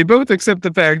 They both accept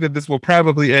the fact that this will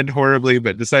probably end horribly,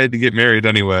 but decide to get married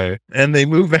anyway. And they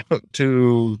move out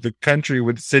to the country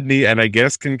with Sydney, and I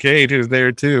guess Kincaid, who's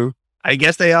there too. I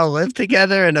guess they all live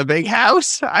together in a big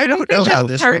house. I don't know how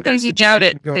this works. You out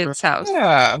at his house.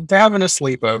 Yeah, they're having a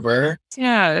sleepover.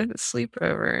 Yeah, a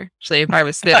sleepover. Actually, if I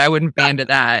was Sid, I wouldn't ban to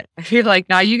that. I feel like,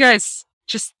 now you guys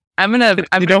just,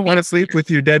 you don't want to sleep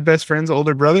with your dead best friend's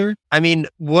older brother? I mean,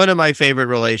 one of my favorite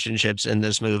relationships in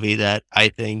this movie that I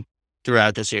think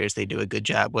throughout the series they do a good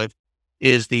job with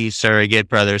is the surrogate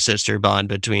brother-sister bond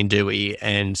between Dewey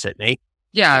and Sydney.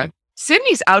 Yeah.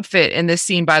 Sydney's outfit in this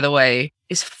scene, by the way,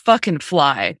 is fucking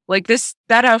fly.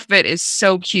 That outfit is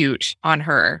so cute on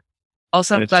her.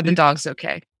 Also, I'm glad the dog's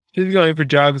okay. She's going for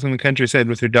jogs in the countryside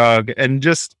with her dog and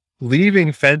just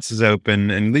leaving fences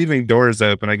open and leaving doors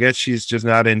open. I guess she's just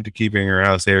not into keeping her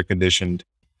house air conditioned.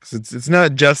 It's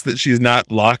not just that she's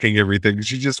not locking everything.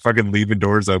 She's just fucking leaving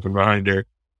doors open behind her.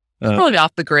 Probably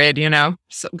off the grid,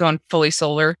 going fully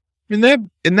solar. In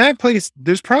that place,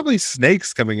 there's probably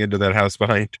snakes coming into that house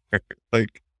behind her.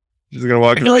 She's gonna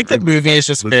walk. I feel like the movie is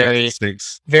just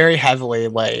very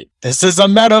heavily this is a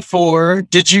metaphor.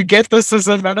 Did you get this as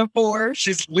a metaphor?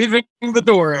 She's leaving the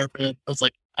door open. I was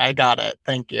like, I got it.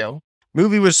 Thank you.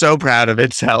 Movie was so proud of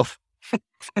itself.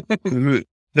 The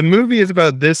movie is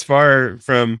about this far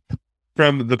from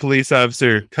the police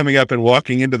officer coming up and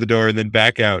walking into the door and then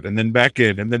back out and then back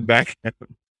in and then back out.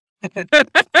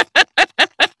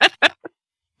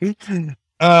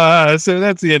 So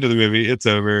that's the end of the movie. It's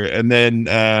over. And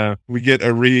then we get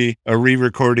a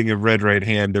re-recording of Red Right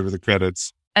Hand over the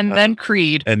credits. And then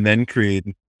Creed.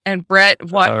 And Brett,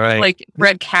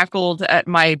 Brett cackled at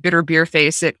my bitter beer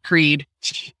face at Creed.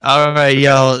 All right,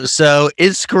 yo. So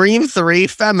is Scream 3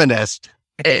 feminist?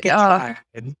 You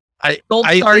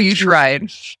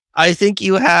tried. I think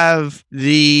you have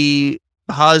the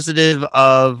positive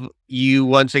of you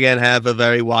once again have a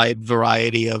very wide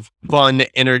variety of fun,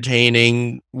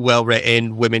 entertaining,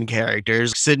 well-written women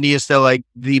characters. Sydney is still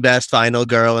the best final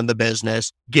girl in the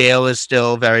business. Gale is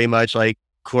still very much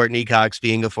Courtney Cox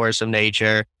being a force of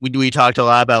nature. We talked a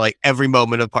lot about every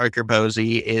moment of Parker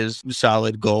Posey is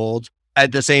solid gold.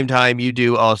 At the same time, you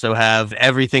do also have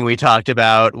everything we talked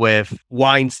about with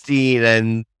Weinstein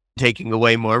and taking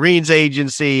away Maureen's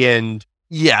agency. And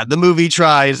yeah, the movie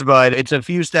tries, but it's a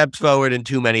few steps forward and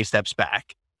too many steps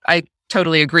back. I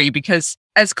totally agree, because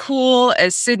as cool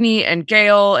as Sydney and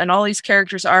Gale and all these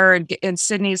characters are, and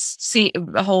Sydney's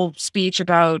the whole speech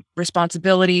about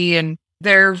responsibility and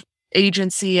their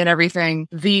agency and everything,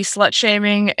 the slut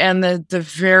shaming and the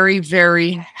very,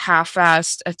 very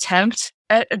half-assed attempt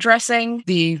at addressing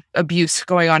the abuse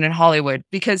going on in Hollywood.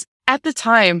 Because at the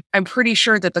time, I'm pretty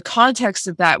sure that the context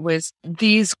of that was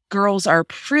these girls are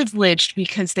privileged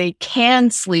because they can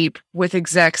sleep with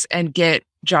execs and get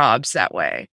jobs that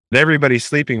way. everybody's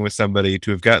sleeping with somebody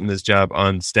to have gotten this job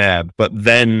on Stab. But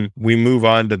then we move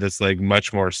on to this like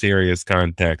much more serious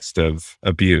context of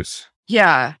abuse.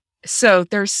 Yeah. So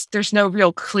there's no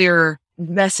real clear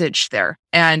message there.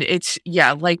 And it's,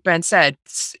 like Ben said,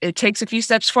 it takes a few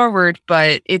steps forward,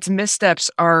 but its missteps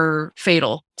are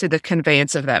fatal to the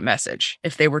conveyance of that message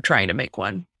if they were trying to make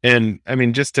one. And I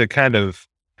mean, just to kind of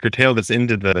curtail this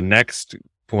into the next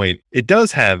point, it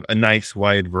does have a nice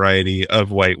wide variety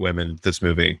of white women, this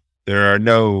movie. There are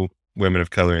no women of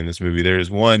color in this movie.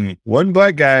 There's one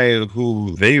black guy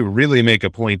who they really make a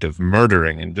point of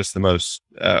murdering in just the most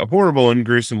horrible and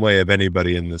gruesome way of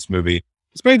anybody in this movie,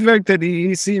 despite the fact that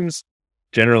he seems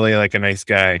generally like a nice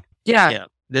guy. Yeah.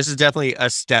 This is definitely a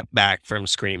step back from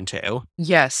Scream 2.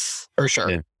 Yes. For sure.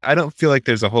 Yeah. I don't feel like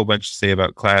there's a whole bunch to say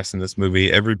about class in this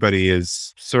movie. Everybody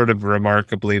is sort of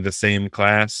remarkably the same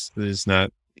class. There's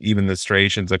not even the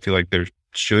striations I feel like there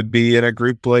should be in a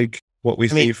group like what we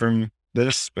see from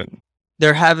this, but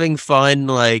they're having fun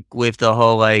like with the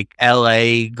whole like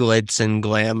LA glitz and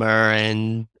glamour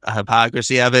and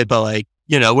hypocrisy of it, but like,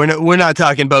 you know, we're not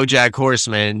talking BoJack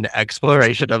Horseman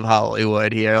exploration of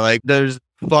Hollywood here. Like there's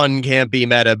fun campy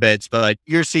meta bits, but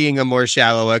you're seeing a more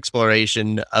shallow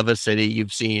exploration of a city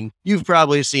you've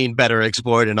probably seen better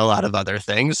explored in a lot of other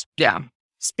things. Yeah.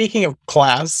 Speaking of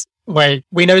class, like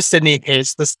we know Sydney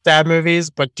hates the Stab movies,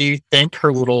 but do you think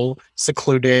her little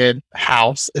secluded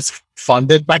house is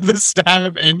funded by the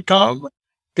Stab income?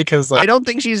 Because I don't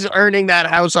think she's earning that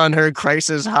house on her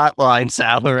crisis hotline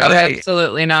salary. Oh,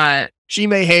 absolutely not. She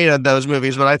may hate on those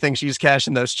movies, but I think she's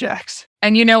cashing those checks.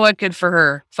 And you know what? Good for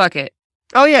her. Fuck it.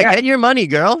 Oh, yeah. Get your money,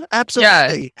 girl.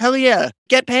 Absolutely. Yeah. Hell yeah.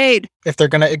 Get paid. If they're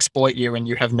going to exploit you and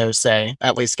you have no say,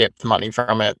 at least get the money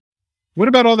from it. What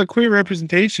about all the queer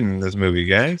representation in this movie,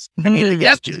 guys? I mean,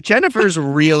 Jennifer's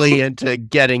really into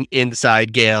getting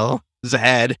inside Gail's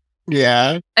head.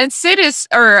 Yeah. And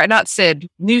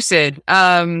new Sid,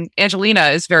 Angelina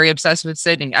is very obsessed with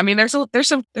Sydney. I mean, there's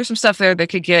some stuff there that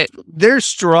could get. There's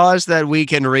straws that we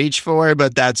can reach for,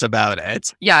 but that's about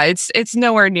it. Yeah, it's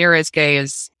nowhere near as gay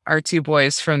as our two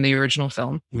boys from the original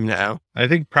film. No. I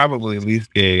think probably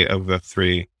least gay of the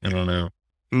three. I don't know.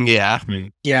 Yeah. I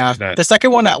mean, yeah. The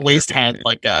second one at least had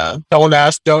like a don't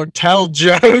ask, don't tell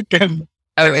joke. And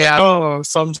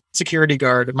some security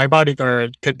guard, my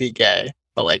bodyguard could be gay.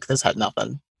 But like this had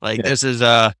nothing. This is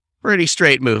a pretty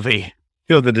straight movie. I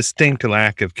feel the distinct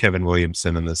lack of Kevin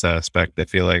Williamson in this aspect. I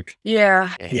feel like.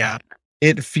 Yeah.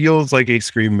 It feels like a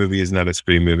Scream movie is not a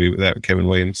Scream movie without Kevin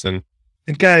Williamson.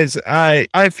 And guys,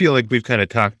 I feel like we've kind of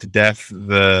talked to death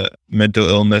the mental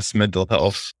illness, mental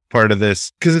health part of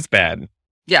this because it's bad.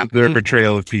 Yeah. Their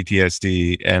portrayal of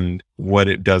PTSD and what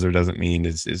it does or doesn't mean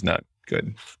is not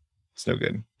good. It's no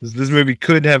good. This movie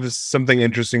could have something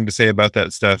interesting to say about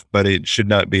that stuff, but it should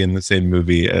not be in the same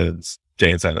movie as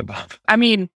Jay and Silent Bob. I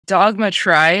mean, Dogma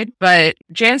tried, but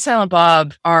Jay and Silent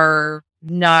Bob are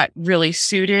not really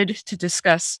suited to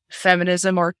discuss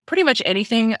feminism or pretty much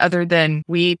anything other than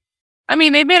weed. I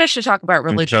mean, they managed to talk about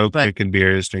religion, but drinking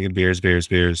beers, smoking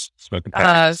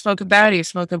patties. smoking baddies,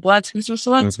 smoking blunts. Who's supposed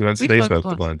to blunts? They smoke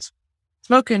the blunts.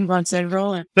 Smoking blunts and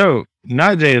rolling. So,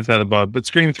 not Jay and Silent Bob, but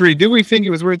Scream 3. Do we think it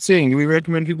was worth seeing? Do we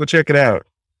recommend people check it out?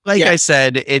 Like I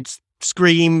said, it's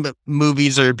Scream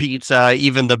movies are pizza.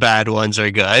 Even the bad ones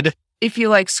are good. If you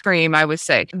like Scream, I would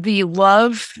say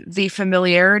the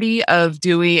familiarity of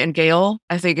Dewey and Gale,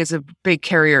 I think is a big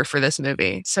carrier for this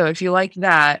movie. So if you like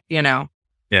that, you know.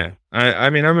 Yeah. I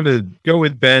mean, I'm going to go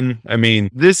with Ben. I mean,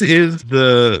 this is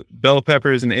the bell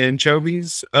peppers and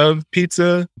anchovies of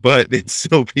pizza, but it's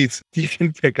still pizza. You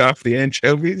can pick off the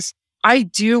anchovies. I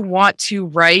do want to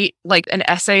write like an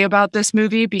essay about this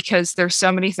movie because there's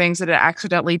so many things that it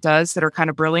accidentally does that are kind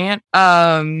of brilliant.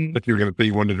 But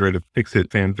you wanted to write a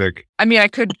Fix-It fanfic. I mean, I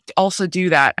could also do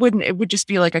that. It would just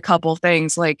be like a couple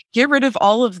things like get rid of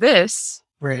all of this.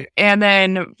 Right. And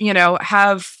then,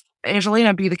 have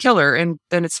Angelina be the killer and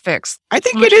then it's fixed. I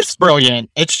think it is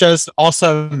brilliant. It's just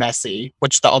also messy,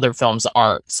 which the other films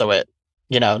aren't. So it,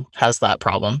 has that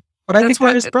problem. But I think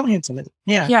there's brilliance in it.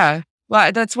 Yeah. Yeah.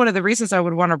 Well, that's one of the reasons I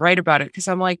would want to write about it because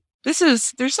I'm like,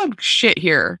 there's some shit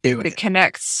here that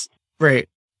connects. Right.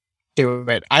 Do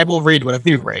it. I will read whatever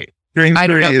you write. Scream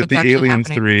 3 is the Alien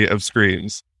 3 of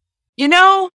Screams.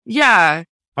 Yeah.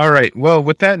 All right. Well,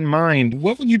 with that in mind,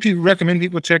 what would you recommend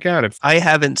people check out? I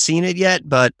haven't seen it yet,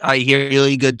 but I hear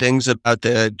really good things about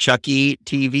the Chucky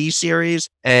TV series.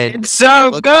 And it's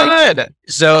so good.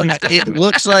 So it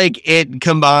looks like it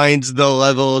combines the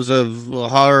levels of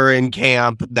horror and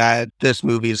camp that this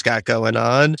movie's got going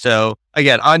on. So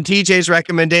again, on TJ's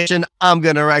recommendation, I'm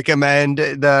going to recommend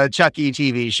the Chucky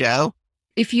TV show.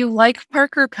 If you like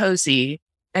Parker Posey,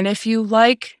 And if you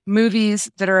like movies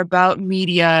that are about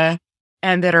media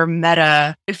and that are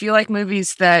meta, if you like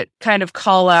movies that kind of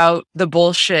call out the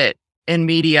bullshit in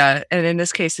media, and in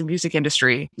this case, the music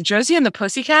industry, Josie and the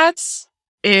Pussycats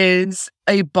is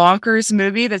a bonkers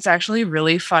movie that's actually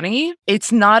really funny.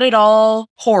 It's not at all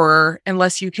horror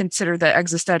unless you consider the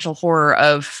existential horror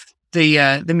of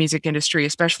the music industry,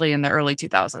 especially in the early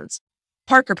 2000s.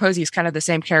 Parker Posey is kind of the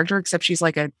same character, except she's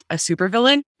like a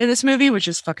supervillain in this movie, which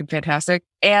is fucking fantastic.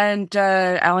 And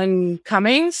Alan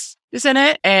Cummings is in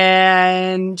it,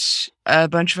 and a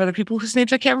bunch of other people whose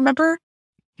names I can't remember,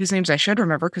 whose names I should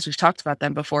remember because we've talked about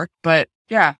them before. But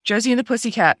yeah, Josie and the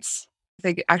Pussycats, I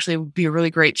think actually would be a really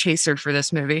great chaser for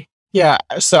this movie. Yeah,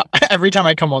 so every time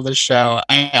I come on this show,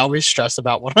 I always stress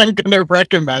about what I'm going to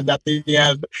recommend at the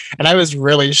end. And I was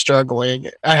really struggling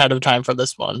ahead of time for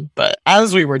this one. But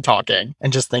as we were talking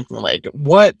and just thinking, like,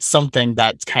 what's something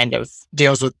that kind of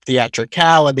deals with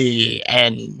theatricality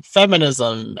and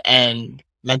feminism and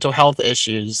mental health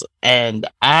issues, and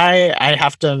I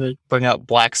have to bring up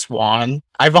Black Swan.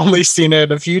 I've only seen it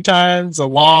a few times, a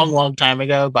long time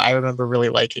ago, but I remember really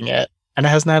liking it. And it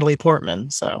has Natalie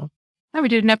Portman, so... Oh, we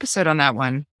did an episode on that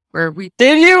one where we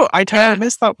did you? I totally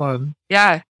missed that one.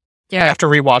 Yeah. I have to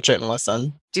rewatch it and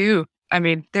listen. I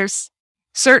mean, there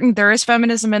is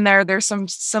feminism in there. There's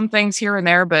some things here and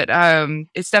there, but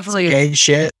it's definitely gay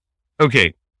shit.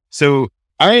 Okay, so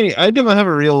I don't have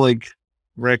a real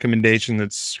recommendation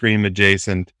that's Scream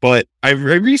adjacent, but I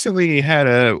recently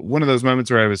had one of those moments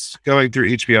where I was going through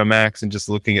HBO Max and just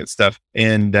looking at stuff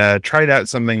and tried out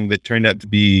something that turned out to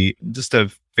be just a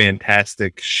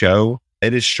fantastic show.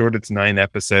 It is short. It's 9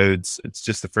 episodes. It's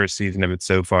just the first season of it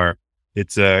so far.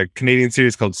 It's a Canadian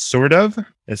series called Sort of,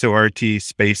 SORT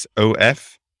space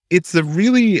OF. It's a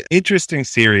really interesting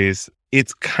series.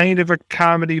 It's kind of a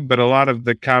comedy, but a lot of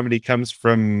the comedy comes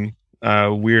from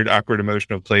weird, awkward,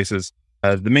 emotional places.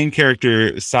 The main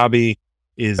character, Sabi,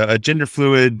 is a gender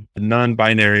fluid,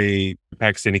 non-binary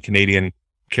Pakistani Canadian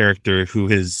character who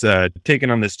has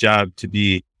taken on this job to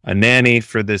be a nanny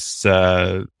for this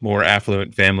more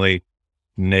affluent family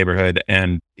neighborhood,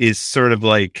 and is sort of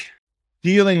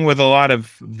dealing with a lot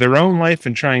of their own life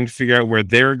and trying to figure out where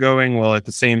they're going, while at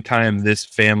the same time this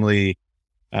family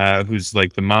who's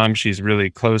the mom she's really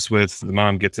close with, the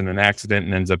mom gets in an accident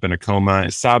and ends up in a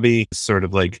coma. Sabi is sort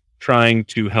of trying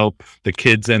to help the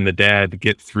kids and the dad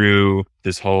get through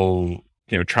this whole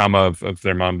trauma of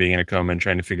their mom being in a coma and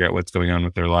trying to figure out what's going on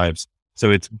with their lives.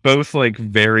 So it's both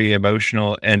very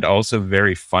emotional and also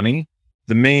very funny.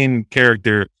 The main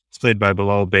character is played by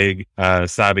Bilal Baig.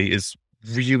 Sabi is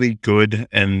really good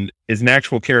and is an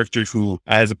actual character who,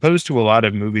 as opposed to a lot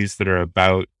of movies that are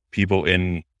about people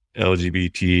in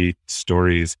LGBT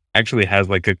stories, actually has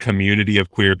a community of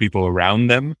queer people around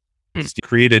them. It's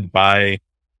created by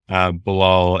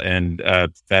Bilal and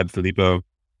Fab Filippo.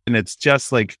 And it's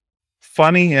just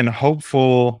funny and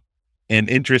hopeful and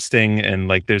interesting,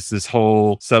 and there's this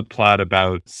whole subplot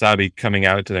about Sabi coming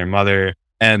out to their mother,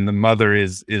 and the mother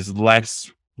is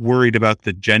less worried about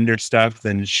the gender stuff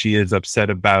than she is upset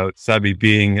about Sabi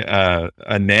being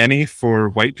a nanny for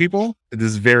white people.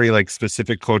 This very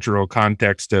specific cultural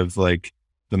context of the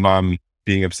mom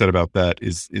being upset about that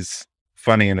is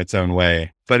funny in its own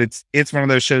way. But it's one of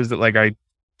those shows that I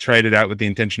tried it out with the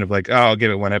intention of I'll give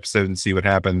it 1 episode and see what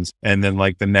happens. And then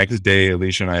the next day,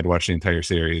 Alicia and I had watched the entire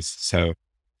series. So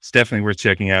it's definitely worth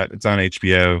checking out. It's on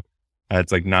HBO.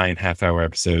 It's 9 half-hour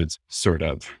episodes, sort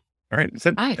of. All right. Is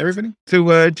that everybody? So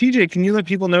TJ, can you let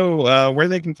people know where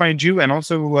they can find you and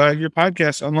also your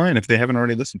podcast online if they haven't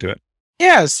already listened to it?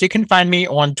 Yes, you can find me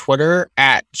on Twitter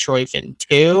at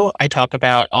Troyfin2. I talk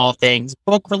about all things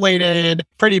book related,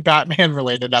 pretty Batman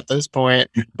related at this point,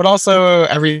 but also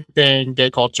everything gay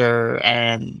culture.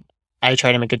 And I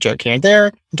try to make a joke here and there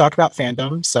and talk about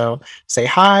fandom. So say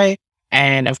hi.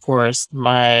 And of course,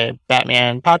 my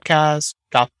Batman podcast,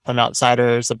 Gotham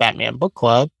Outsiders, the Batman Book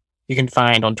Club, you can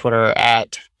find on Twitter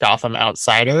at Gotham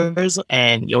Outsiders.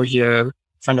 And you'll hear a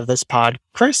friend of this pod,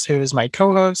 Chris, who is my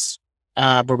co-host,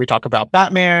 where we talk about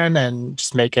Batman and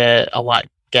just make it a lot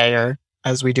gayer,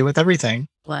 as we do with everything.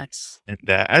 Flex. And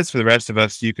as for the rest of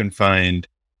us, you can find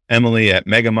Emily at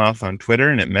Megamoth on Twitter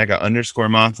and at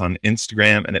Mega_Moth on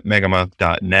Instagram and at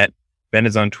Megamoth.net. Ben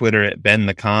is on Twitter at Ben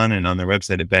the Con and on their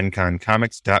website at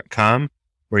BenConComics.com,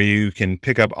 where you can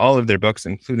pick up all of their books,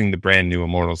 including the brand new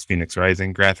Immortals Phoenix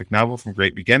Rising graphic novel from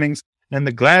Great Beginnings and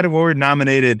the GLAAD Award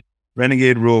nominated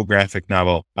Renegade Rule graphic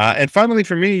novel. And finally,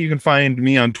 for me, you can find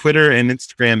me on Twitter and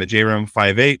Instagram at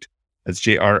JRome58. That's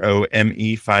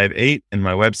JROME58. And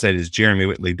my website is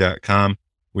jeremywhitley.com,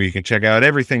 where you can check out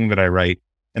everything that I write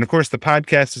And of course, the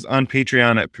podcast is on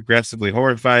Patreon at Progressively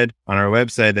Horrified, on our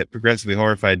website at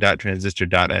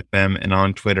progressivelyhorrified.transistor.fm, and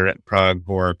on Twitter at Prog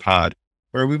Horror Pod,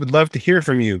 where we would love to hear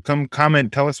from you. Come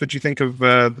comment, tell us what you think of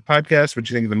the podcast, what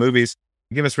you think of the movies.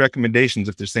 Give us recommendations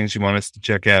if there's things you want us to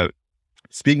check out.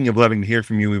 Speaking of loving to hear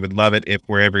from you, we would love it if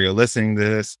wherever you're listening to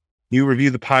this, you review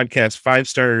the podcast.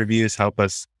 5-star reviews help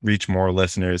us reach more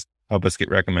listeners, help us get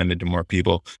recommended to more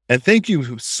people. And thank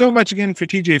you so much again for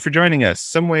TJ for joining us.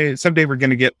 Someday we're going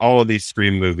to get all of these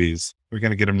Scream movies. We're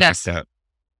going to get them knocked out.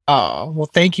 Oh, well,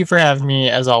 thank you for having me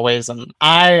as always. And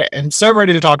I am so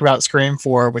ready to talk about Scream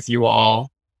 4 with you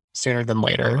all sooner than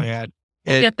later. Oh, yeah.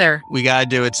 We'll get there. We got to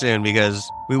do it soon because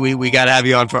we got to have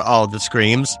you on for all of the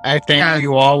Screams. I think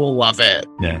you all will love it.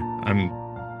 Yeah,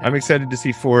 I'm excited to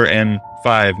see 4 and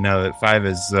 5 now that 5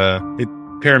 is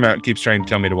Paramount keeps trying to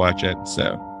tell me to watch it.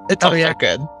 So it's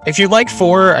good. If you like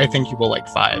 4, I think you will like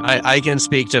 5. I can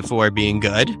speak to 4 being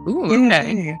good. Ooh,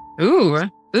 okay. Ooh.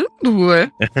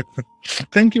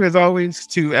 Thank you as always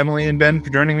to Emily and Ben for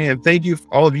joining me, and thank you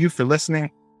all of you for listening.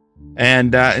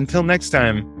 And until next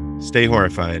time, stay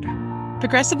horrified.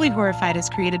 Progressively Horrified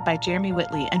is created by Jeremy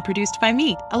Whitley and produced by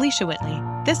me, Alicia Whitley.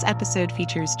 This episode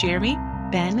features Jeremy,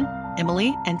 Ben,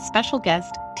 Emily, and special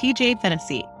guest TJ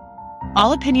Fennessy.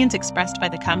 All opinions expressed by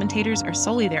the commentators are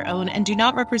solely their own and do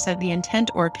not represent the intent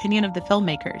or opinion of the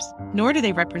filmmakers, nor do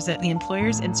they represent the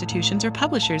employers, institutions, or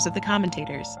publishers of the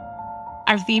commentators.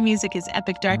 Our theme music is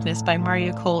Epic Darkness by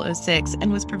Mario Cole 06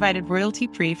 and was provided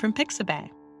royalty-free from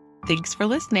Pixabay. Thanks for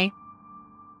listening.